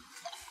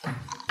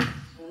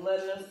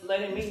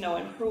 Letting me know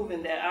and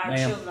proving that our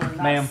Ma'am. children are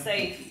not Ma'am.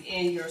 safe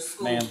in your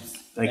schools. Ma'am.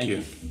 Thank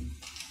you.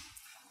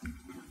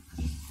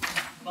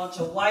 Bunch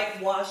of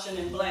whitewashing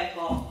and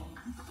blackballing.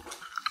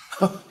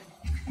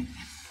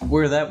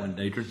 Where that one,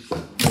 Deidre?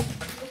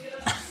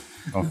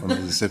 I'm from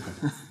Mississippi.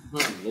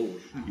 Oh,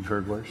 Lord. You've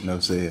heard worse? No,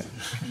 say it.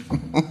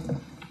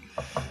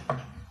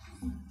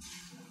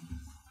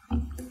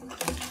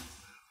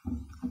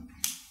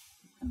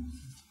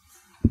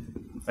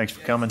 Thanks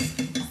for coming.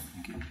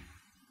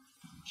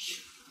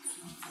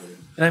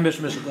 And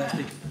Mr.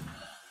 Glassy.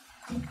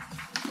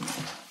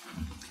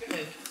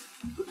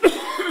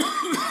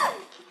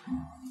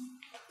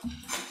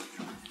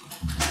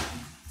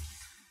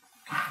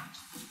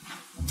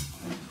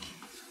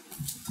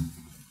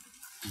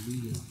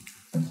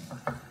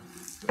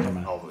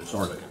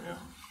 Sorry.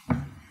 I'll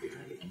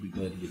be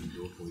glad to get the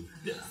door for you.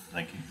 Yeah,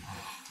 thank you.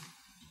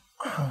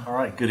 All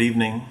right, good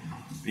evening.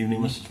 Good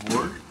evening, Mrs.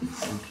 Ward.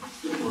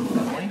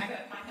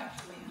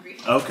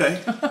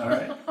 Okay, all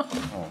right.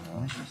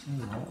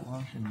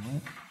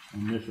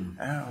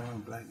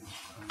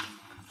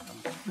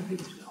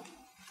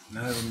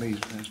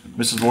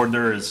 Mrs. Ward,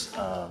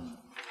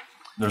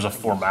 there's a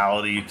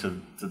formality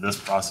to this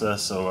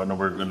process, so I know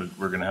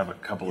we're gonna have a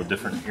couple of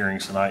different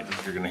hearings tonight.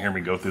 You're gonna hear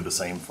me go through the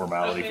same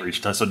formality for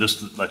each time. So just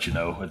to let you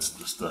know, it's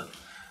just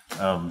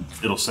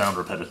it'll sound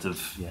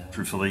repetitive,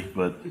 truthfully,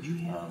 but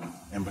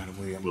and by the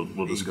way,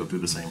 we'll just go through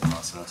the same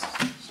process.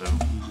 So.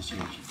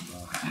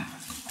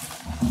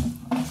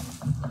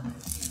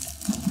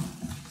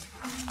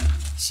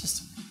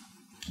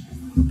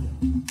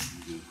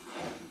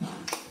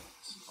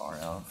 Far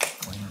out.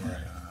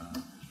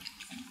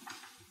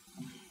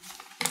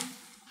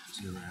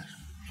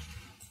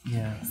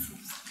 Yeah.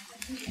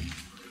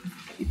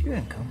 If you're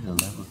gonna come to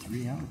level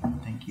 3, I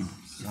would think you.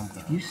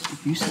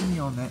 If you see me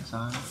on that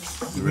side,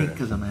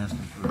 because I'm asking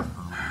for I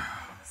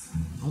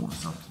want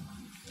something.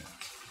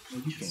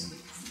 You can.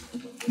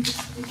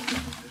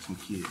 Some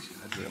kids.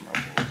 I dread my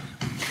boys.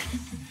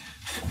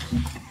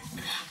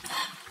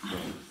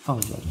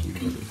 Apologize to you,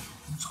 brother.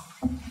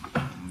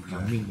 I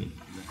mean it.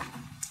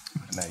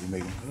 Now you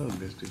make them hug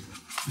this too.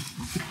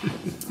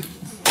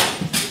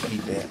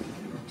 Eat that.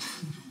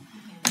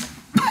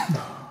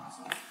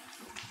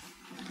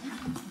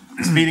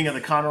 This meeting of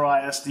the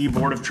Conroe ISD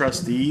Board of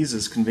Trustees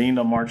is convened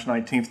on March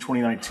 19th,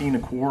 2019. A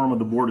quorum of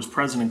the board is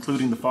present,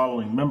 including the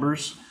following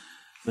members: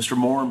 Mr.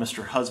 Moore,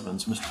 Mr.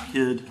 Husbands, Mr.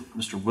 Kidd,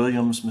 Mr.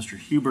 Williams, Mr.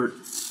 Hubert,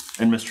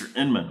 and Mr.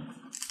 Inman.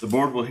 The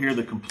board will hear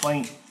the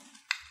complaint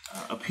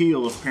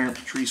appeal of parent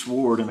Patrice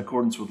Ward in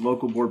accordance with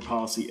local board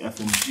policy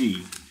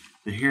F&G.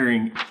 The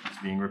hearing is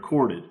being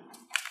recorded.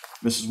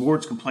 Mrs.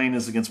 Ward's complaint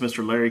is against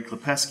Mr. Larry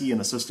Klepeski, an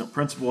assistant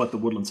principal at the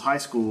Woodlands High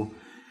School,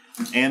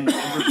 and the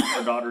members of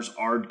her daughter's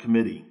ARD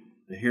committee.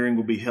 The hearing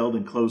will be held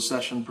in closed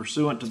session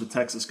pursuant to the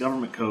Texas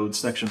Government Code,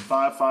 Section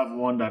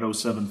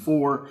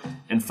 551.074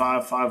 and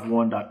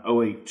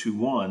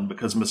 551.0821,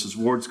 because Mrs.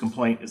 Ward's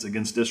complaint is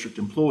against district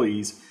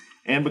employees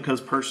and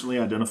because personally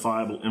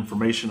identifiable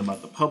information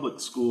about the public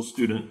school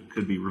student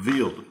could be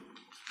revealed.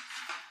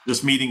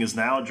 This meeting is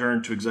now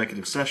adjourned to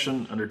executive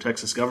session under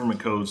Texas Government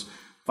Codes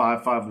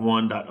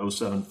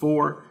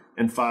 551.074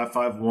 and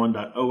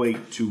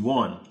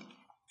 551.0821.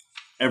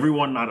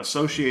 Everyone not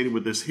associated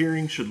with this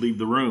hearing should leave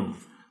the room.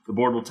 The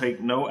board will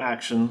take no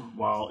action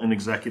while in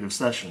executive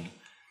session.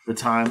 The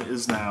time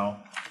is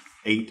now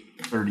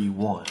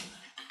 8:31.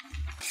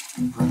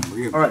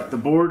 All right, the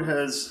board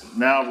has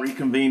now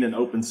reconvened in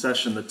open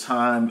session. The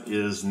time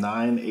is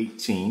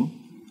 9:18.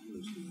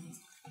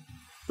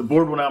 The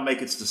board will now make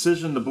its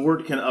decision. The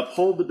board can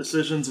uphold the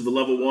decisions of the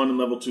level 1 and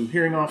level 2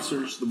 hearing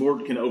officers. The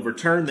board can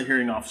overturn the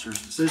hearing officer's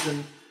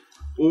decision,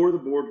 or the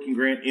board can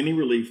grant any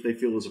relief they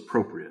feel is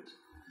appropriate.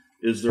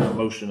 Is there a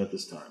motion at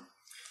this time?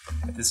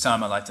 At this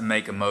time, I'd like to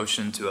make a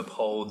motion to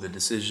uphold the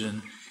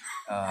decision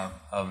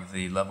of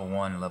the level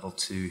 1 and level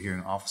 2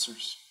 hearing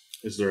officers.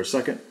 Is there a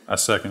second? I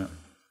second it.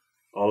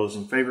 All those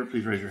in favor,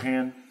 please raise your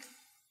hand.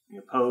 Any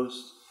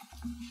opposed?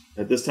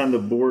 At this time, the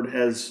board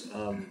has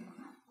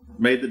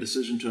made the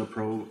decision to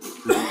uphold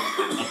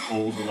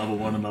the level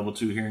 1 and level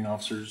 2 hearing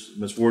officers.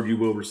 Ms. Ward, you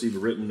will receive a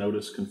written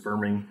notice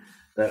confirming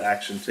that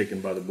action taken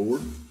by the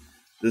board.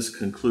 This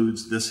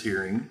concludes this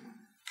hearing.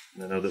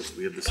 And I know that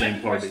we have the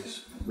same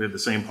parties. We have the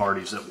same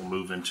parties that will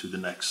move into the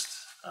next.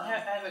 I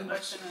have a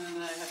question and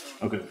then I have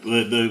a. Okay.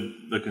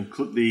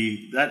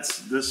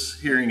 This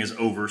hearing is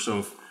over. So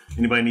if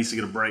anybody needs to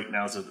get a break,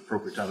 now is the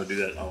appropriate time to do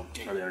that. I'll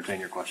try to entertain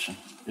your question.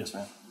 Yes,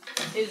 ma'am.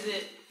 Is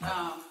it?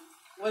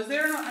 Was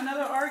there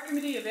another art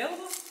committee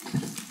available?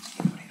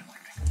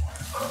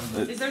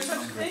 Is there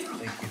such a thing?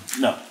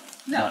 No.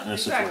 No. Not in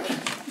this exactly.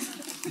 situation.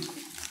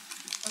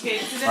 Okay,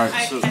 so then All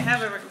right, I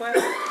have a request.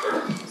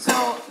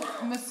 So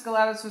Ms.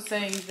 Galatas was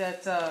saying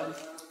that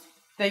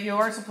that you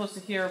are supposed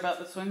to hear about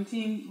the swim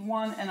team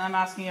one, and I'm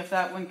asking if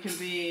that one can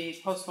be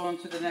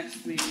postponed to the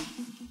next meeting.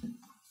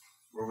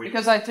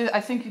 Because I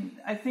think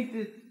that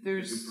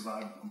there's. Did you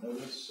provide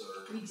notice?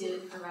 Or? We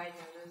did provide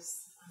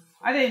notice.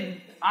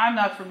 I'm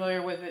not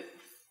familiar with it.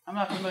 I'm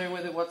not familiar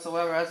with it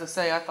whatsoever. As I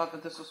say, I thought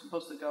that this was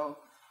supposed to go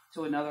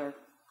to another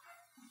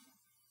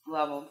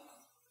level.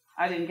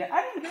 I didn't get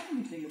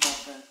anything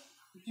about that.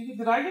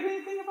 Did I get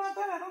anything about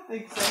that? I don't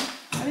think so.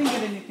 I didn't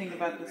get anything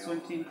about the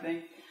swim team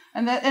thing.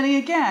 And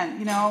again,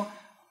 you know,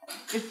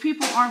 if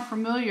people aren't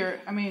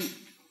familiar, I mean,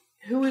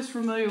 who is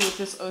familiar with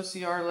this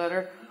OCR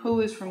letter?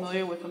 Who is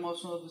familiar with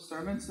emotional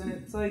disturbance? And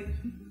it's like...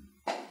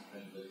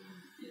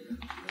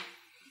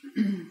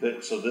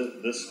 So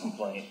this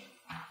complaint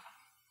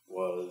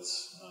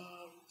was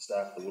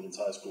staff at the Woodlands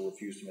High School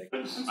refused to make.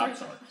 I'm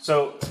sorry.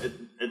 So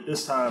at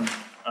this time,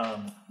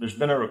 there's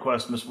been a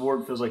request. Ms.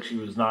 Ward feels like she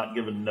was not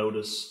given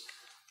notice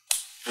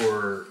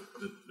for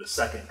the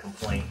second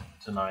complaint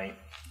tonight,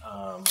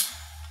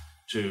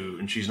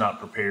 and she's not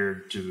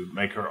prepared to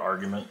make her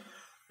argument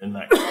in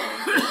that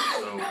complaint.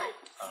 So,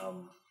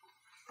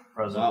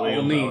 President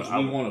Williams, means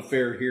we want a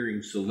fair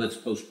hearing, so let's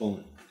postpone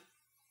it.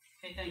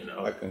 Okay, thank you.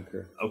 I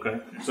concur. Okay,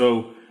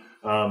 so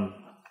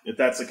if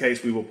that's the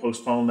case, we will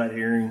postpone that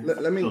hearing.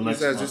 Let me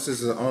just ask, this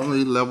is the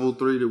only level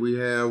 3 that we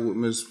have with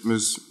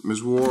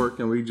Ms. Ward.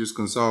 Can we just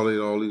consolidate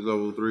all these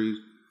level 3s?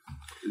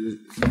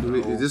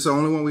 Is this the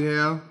only one we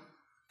have?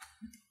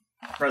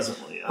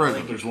 Presently, I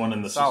think there's one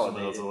in the system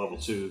that's a level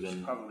 2.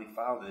 Then probably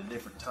filed at a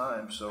different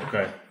time. So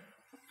okay.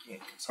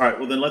 All right.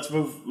 Well, then let's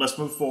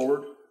move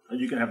forward.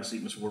 You can have a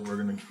seat, Ms. Ward. We're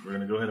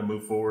gonna go ahead and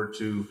move forward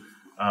to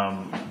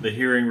the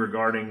hearing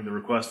regarding the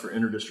request for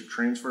interdistrict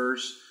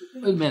transfers.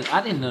 Wait a minute,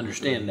 I didn't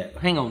understand that.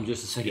 Hang on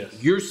just a second.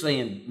 Yes. You're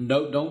saying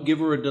no, don't give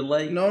her a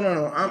delay? No.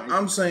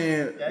 I'm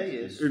saying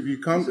if you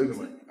come,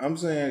 I'm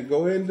saying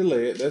go ahead and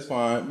delay it. That's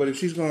fine. But if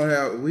she's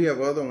gonna we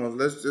have other ones.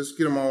 Let's just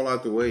get them all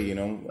out the way. You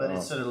know. But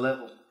it's at a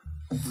level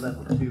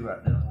 2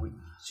 right now.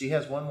 She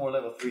has one more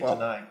level 3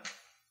 tonight,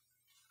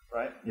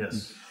 right?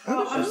 Yes.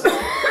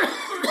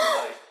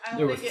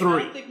 There were 3.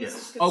 I don't think this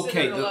is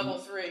considered a level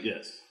 3.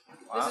 Yes.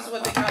 This is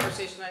what the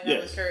conversation I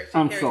had with Carrie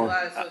I'm Gladys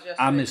sorry. was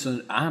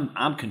yesterday.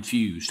 I'm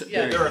confused.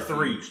 Yeah. There are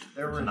 3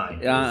 tonight.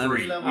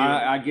 Three.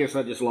 I guess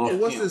I just lost.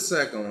 What's the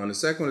second one? The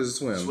second one is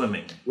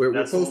swimming. We're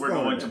That's what postponing.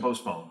 we're going to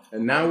postpone.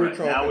 And now we're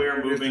talking. Now we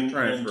are moving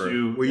transfer.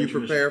 into. Were you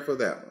prepared for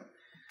that one?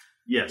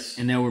 Yes.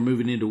 And now we're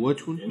moving into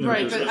which one?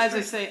 Right, but as I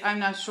say, I'm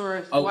not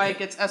sure why it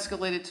gets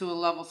escalated to a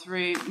level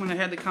 3 when I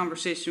had the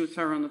conversation with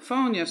her on the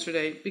phone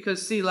yesterday.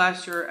 Because see,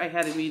 last year I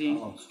had a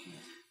meeting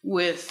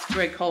with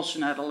Greg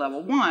Colshan at a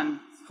level 1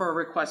 for a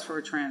request for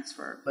a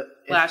transfer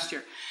last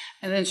year.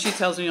 And then she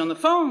tells me on the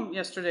phone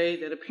yesterday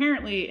that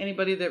apparently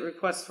anybody that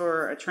requests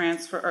for a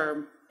transfer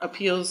or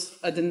appeals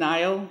a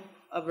denial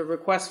of a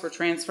request for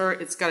transfer,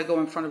 it's got to go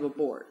in front of a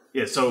board.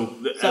 Yeah, so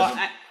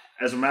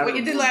as a matter what you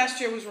of did last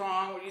year was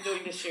wrong. What you're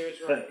doing this year is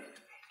right.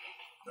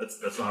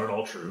 That's not at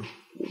all true.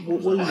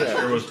 What is that?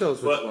 Tell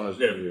us which one is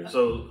here.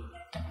 So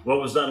what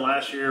was done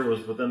last year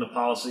was within the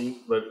policy,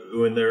 but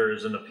when there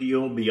is an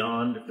appeal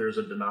beyond, if there's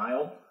a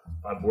denial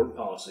by board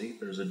policy, if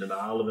there's a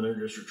denial of an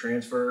interdistrict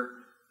transfer,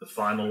 the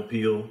final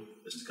appeal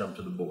is to come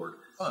to the board.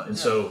 And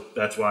so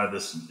that's why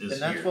this is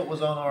And that's here. what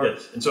was on our.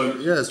 Yes, and so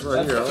yes,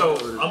 right here. So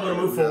I'm going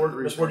to move forward.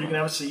 Ms. Ward, you can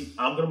have a seat.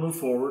 I'm going to move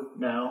forward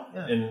now,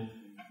 and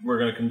we're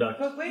going to conduct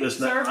But wait, this.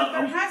 sir, but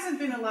there hasn't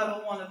been a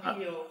level 1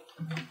 appeal.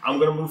 I'm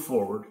going to move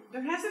forward.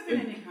 There hasn't been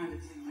any kind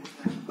of thing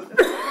like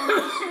that.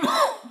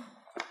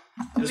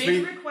 You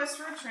made a request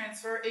for a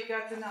transfer, it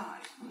got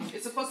denied.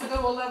 It's supposed to go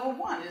to a level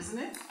 1, isn't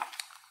it?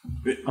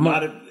 We're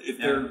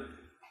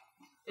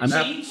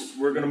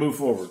going to move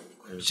forward.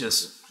 Did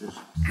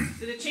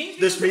it change?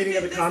 This meeting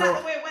of the That's not Conroe.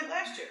 the way it went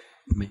last year.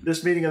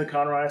 This meeting of the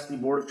Conroe ISD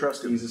Board of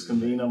Trustees is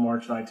convened on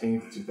March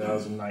 19th,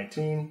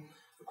 2019.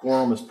 The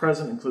quorum is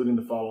present, including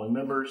the following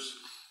members: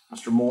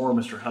 Mr. Moore,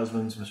 Mr.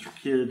 Husbands, Mr.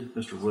 Kidd,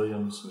 Mr.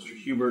 Williams, Mr.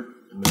 Hubert,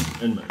 and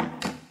Mr. Inman.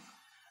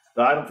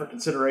 The item for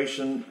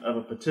consideration of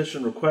a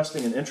petition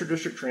requesting an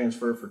interdistrict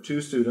transfer for 2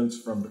 students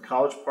from the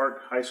College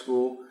Park High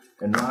School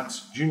and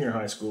Knox Junior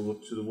High School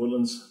to the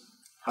Woodlands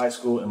High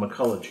School and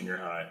McCullough Junior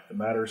High. The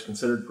matter is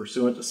considered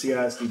pursuant to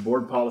CISD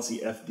Board Policy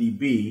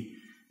FDB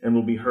and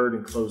will be heard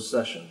in closed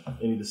session.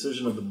 Any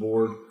decision of the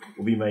board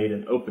will be made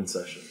in open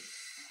session.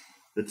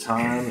 The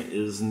time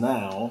is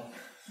now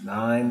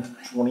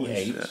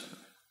 9:28.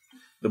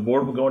 The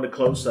board will go into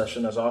closed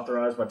session as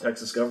authorized by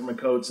Texas Government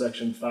Code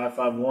Section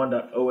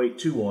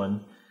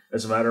 551.0821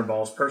 as the matter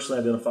involves personally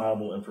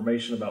identifiable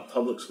information about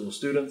public school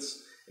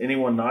students.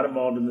 Anyone not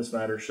involved in this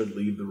matter should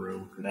leave the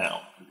room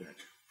now.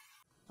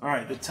 All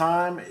right, the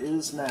time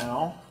is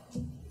now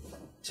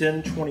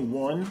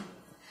 10:21,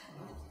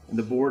 and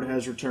the board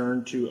has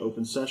returned to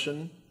open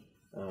session,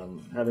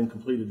 having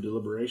completed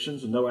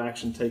deliberations and no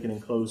action taken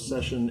in closed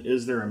session.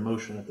 Is there a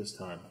motion at this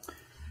time?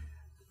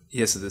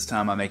 Yes, at this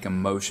time I make a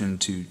motion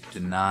to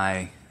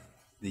deny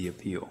the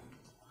appeal.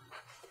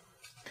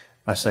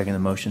 I second the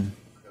motion.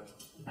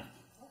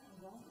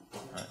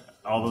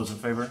 All those in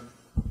favor?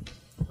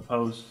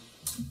 Opposed?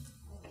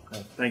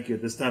 Okay, thank you.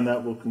 At this time,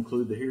 that will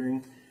conclude the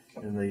hearing,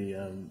 and we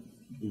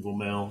will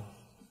mail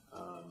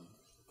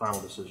final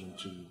decision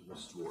to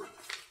Mrs. Ward.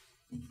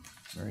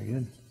 Very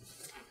good.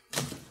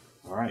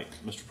 All right,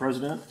 Mr.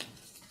 President,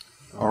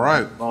 All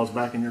right. Ball's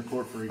back in your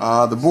court for you.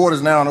 The board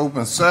is now in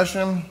open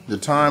session. The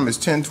time is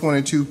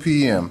 10:22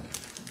 p.m.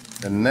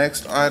 The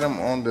next item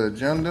on the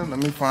agenda, let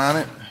me find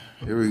it.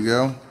 Here we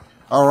go.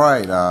 All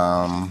right.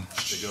 To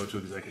go to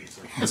executive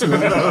session.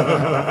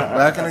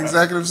 Back in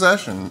executive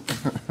session.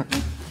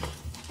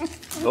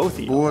 Both of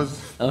you.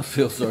 Boys. I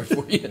feel sorry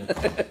for you.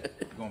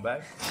 Going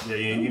back? Yeah,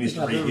 you need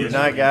to read. Good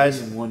night, guys.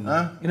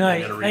 Huh? Good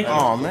night. Thank you.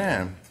 Oh,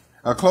 man.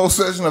 A closed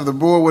session of the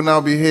board will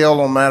now be held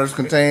on matters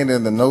contained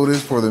in the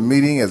notice for the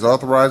meeting as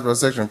authorized by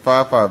section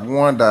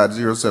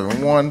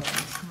 551.071,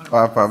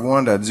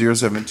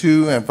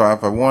 551.072, and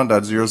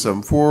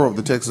 551.074 of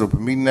the Texas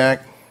Open Meeting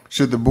Act.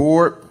 Should the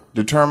board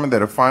determine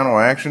that a final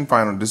action,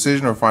 final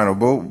decision, or final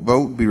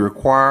vote be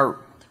required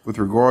with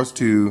regards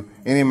to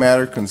any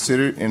matter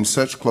considered in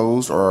such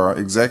closed or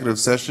executive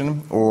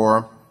session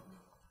or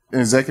an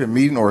executive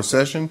meeting or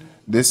session,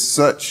 this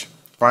such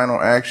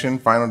final action,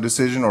 final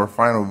decision, or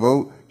final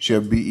vote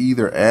shall be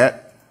either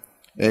at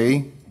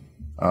A,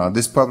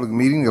 this public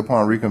meeting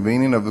upon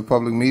reconvening of the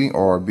public meeting,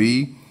 or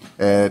B,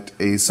 at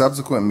a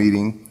subsequent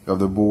meeting of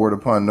the board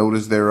upon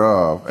notice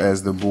thereof,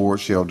 as the board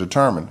shall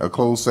determine. A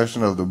closed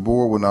session of the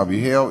board will now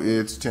be held.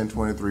 It's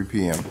 10:23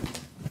 p.m.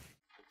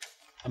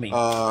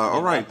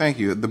 All right, thank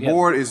you. The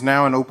board is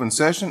now in open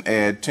session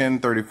at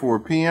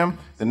 10:34 p.m.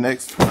 The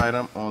next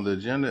item on the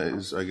agenda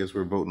is, I guess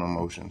we're voting on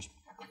motions.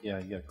 Yeah,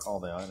 you gotta call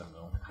the item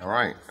though. All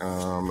right.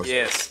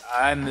 Yes,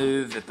 I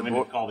move that the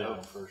board. Call the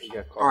item first.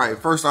 All right,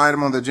 first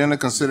item on the agenda,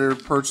 consider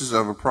purchase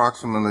of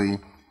approximately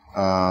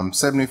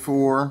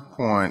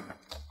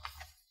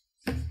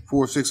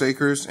 74.46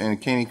 acres in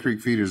Caney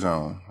Creek feeder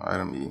zone.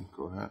 Item E,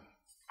 go ahead.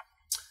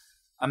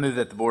 I move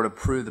that the board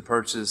approve the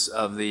purchase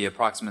of the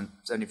approximate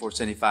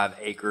 7475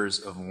 acres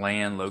of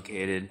land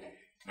located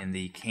in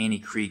the Caney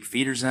Creek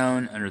feeder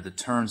zone under the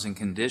terms and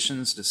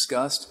conditions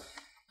discussed,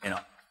 and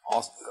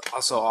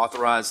also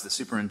authorize the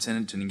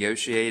superintendent to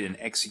negotiate and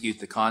execute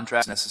the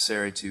contracts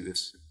necessary to.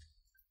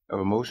 Have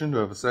a motion? Do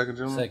I have a second,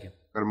 gentlemen? Second.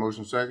 Got a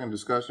motion, second.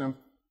 Discussion?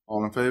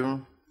 All in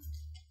favor?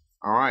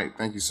 All right.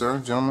 Thank you, sir,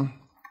 gentlemen.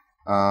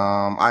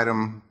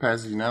 Item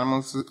passes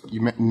unanimously?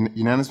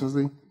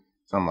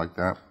 Something like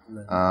that.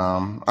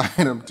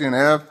 Item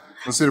 10F,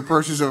 consider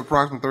purchase of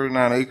approximately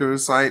 39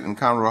 acres site in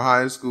Conroe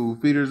High School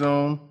feeder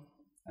zone.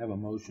 I have a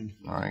motion.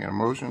 All right, got a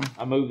motion.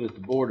 I move that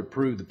the board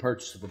approve the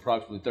purchase of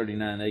approximately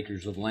 39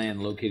 acres of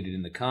land located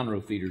in the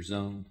Conroe feeder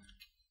zone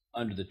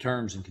under the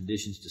terms and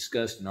conditions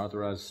discussed, and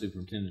authorize the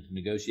superintendent to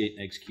negotiate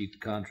and execute the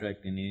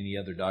contract and any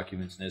other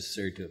documents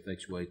necessary to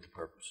effectuate the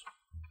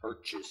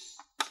purchase.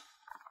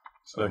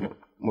 Second.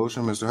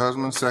 Motion, Mr.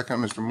 Husband. Second,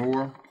 Mr.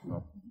 Moore.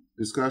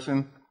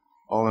 Discussion?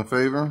 All in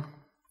favor?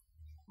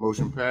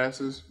 Motion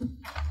passes.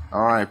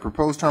 All right,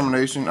 proposed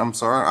termination, item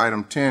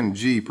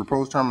 10G,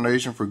 proposed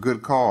termination for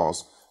good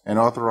cause, and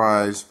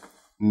authorize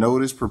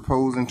notice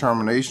proposing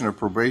termination of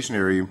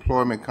probationary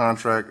employment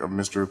contract of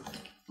Mr.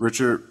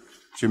 Richard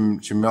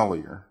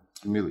Chimelier.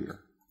 I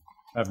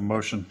have a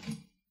motion.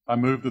 I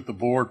move that the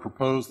board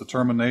propose the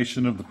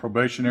termination of the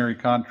probationary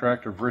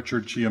contract of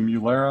Richard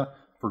Chiamulera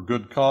for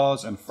good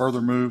cause, and further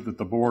move that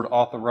the board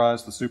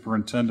authorize the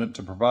superintendent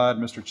to provide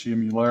Mr.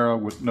 Chiamulera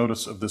with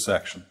notice of this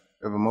action.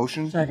 Have a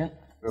motion? Second.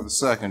 We have a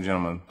second,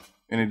 gentlemen.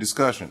 Any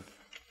discussion?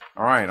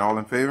 All right, all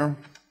in favor?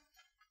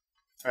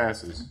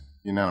 Passes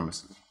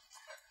unanimously.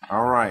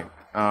 All right,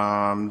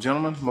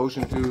 gentlemen,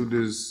 motion to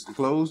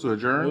close or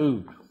adjourn?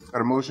 Move.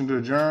 Got a motion to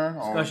adjourn?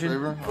 All in Discussion.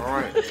 favor? All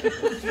right.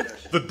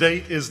 The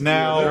date is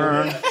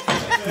now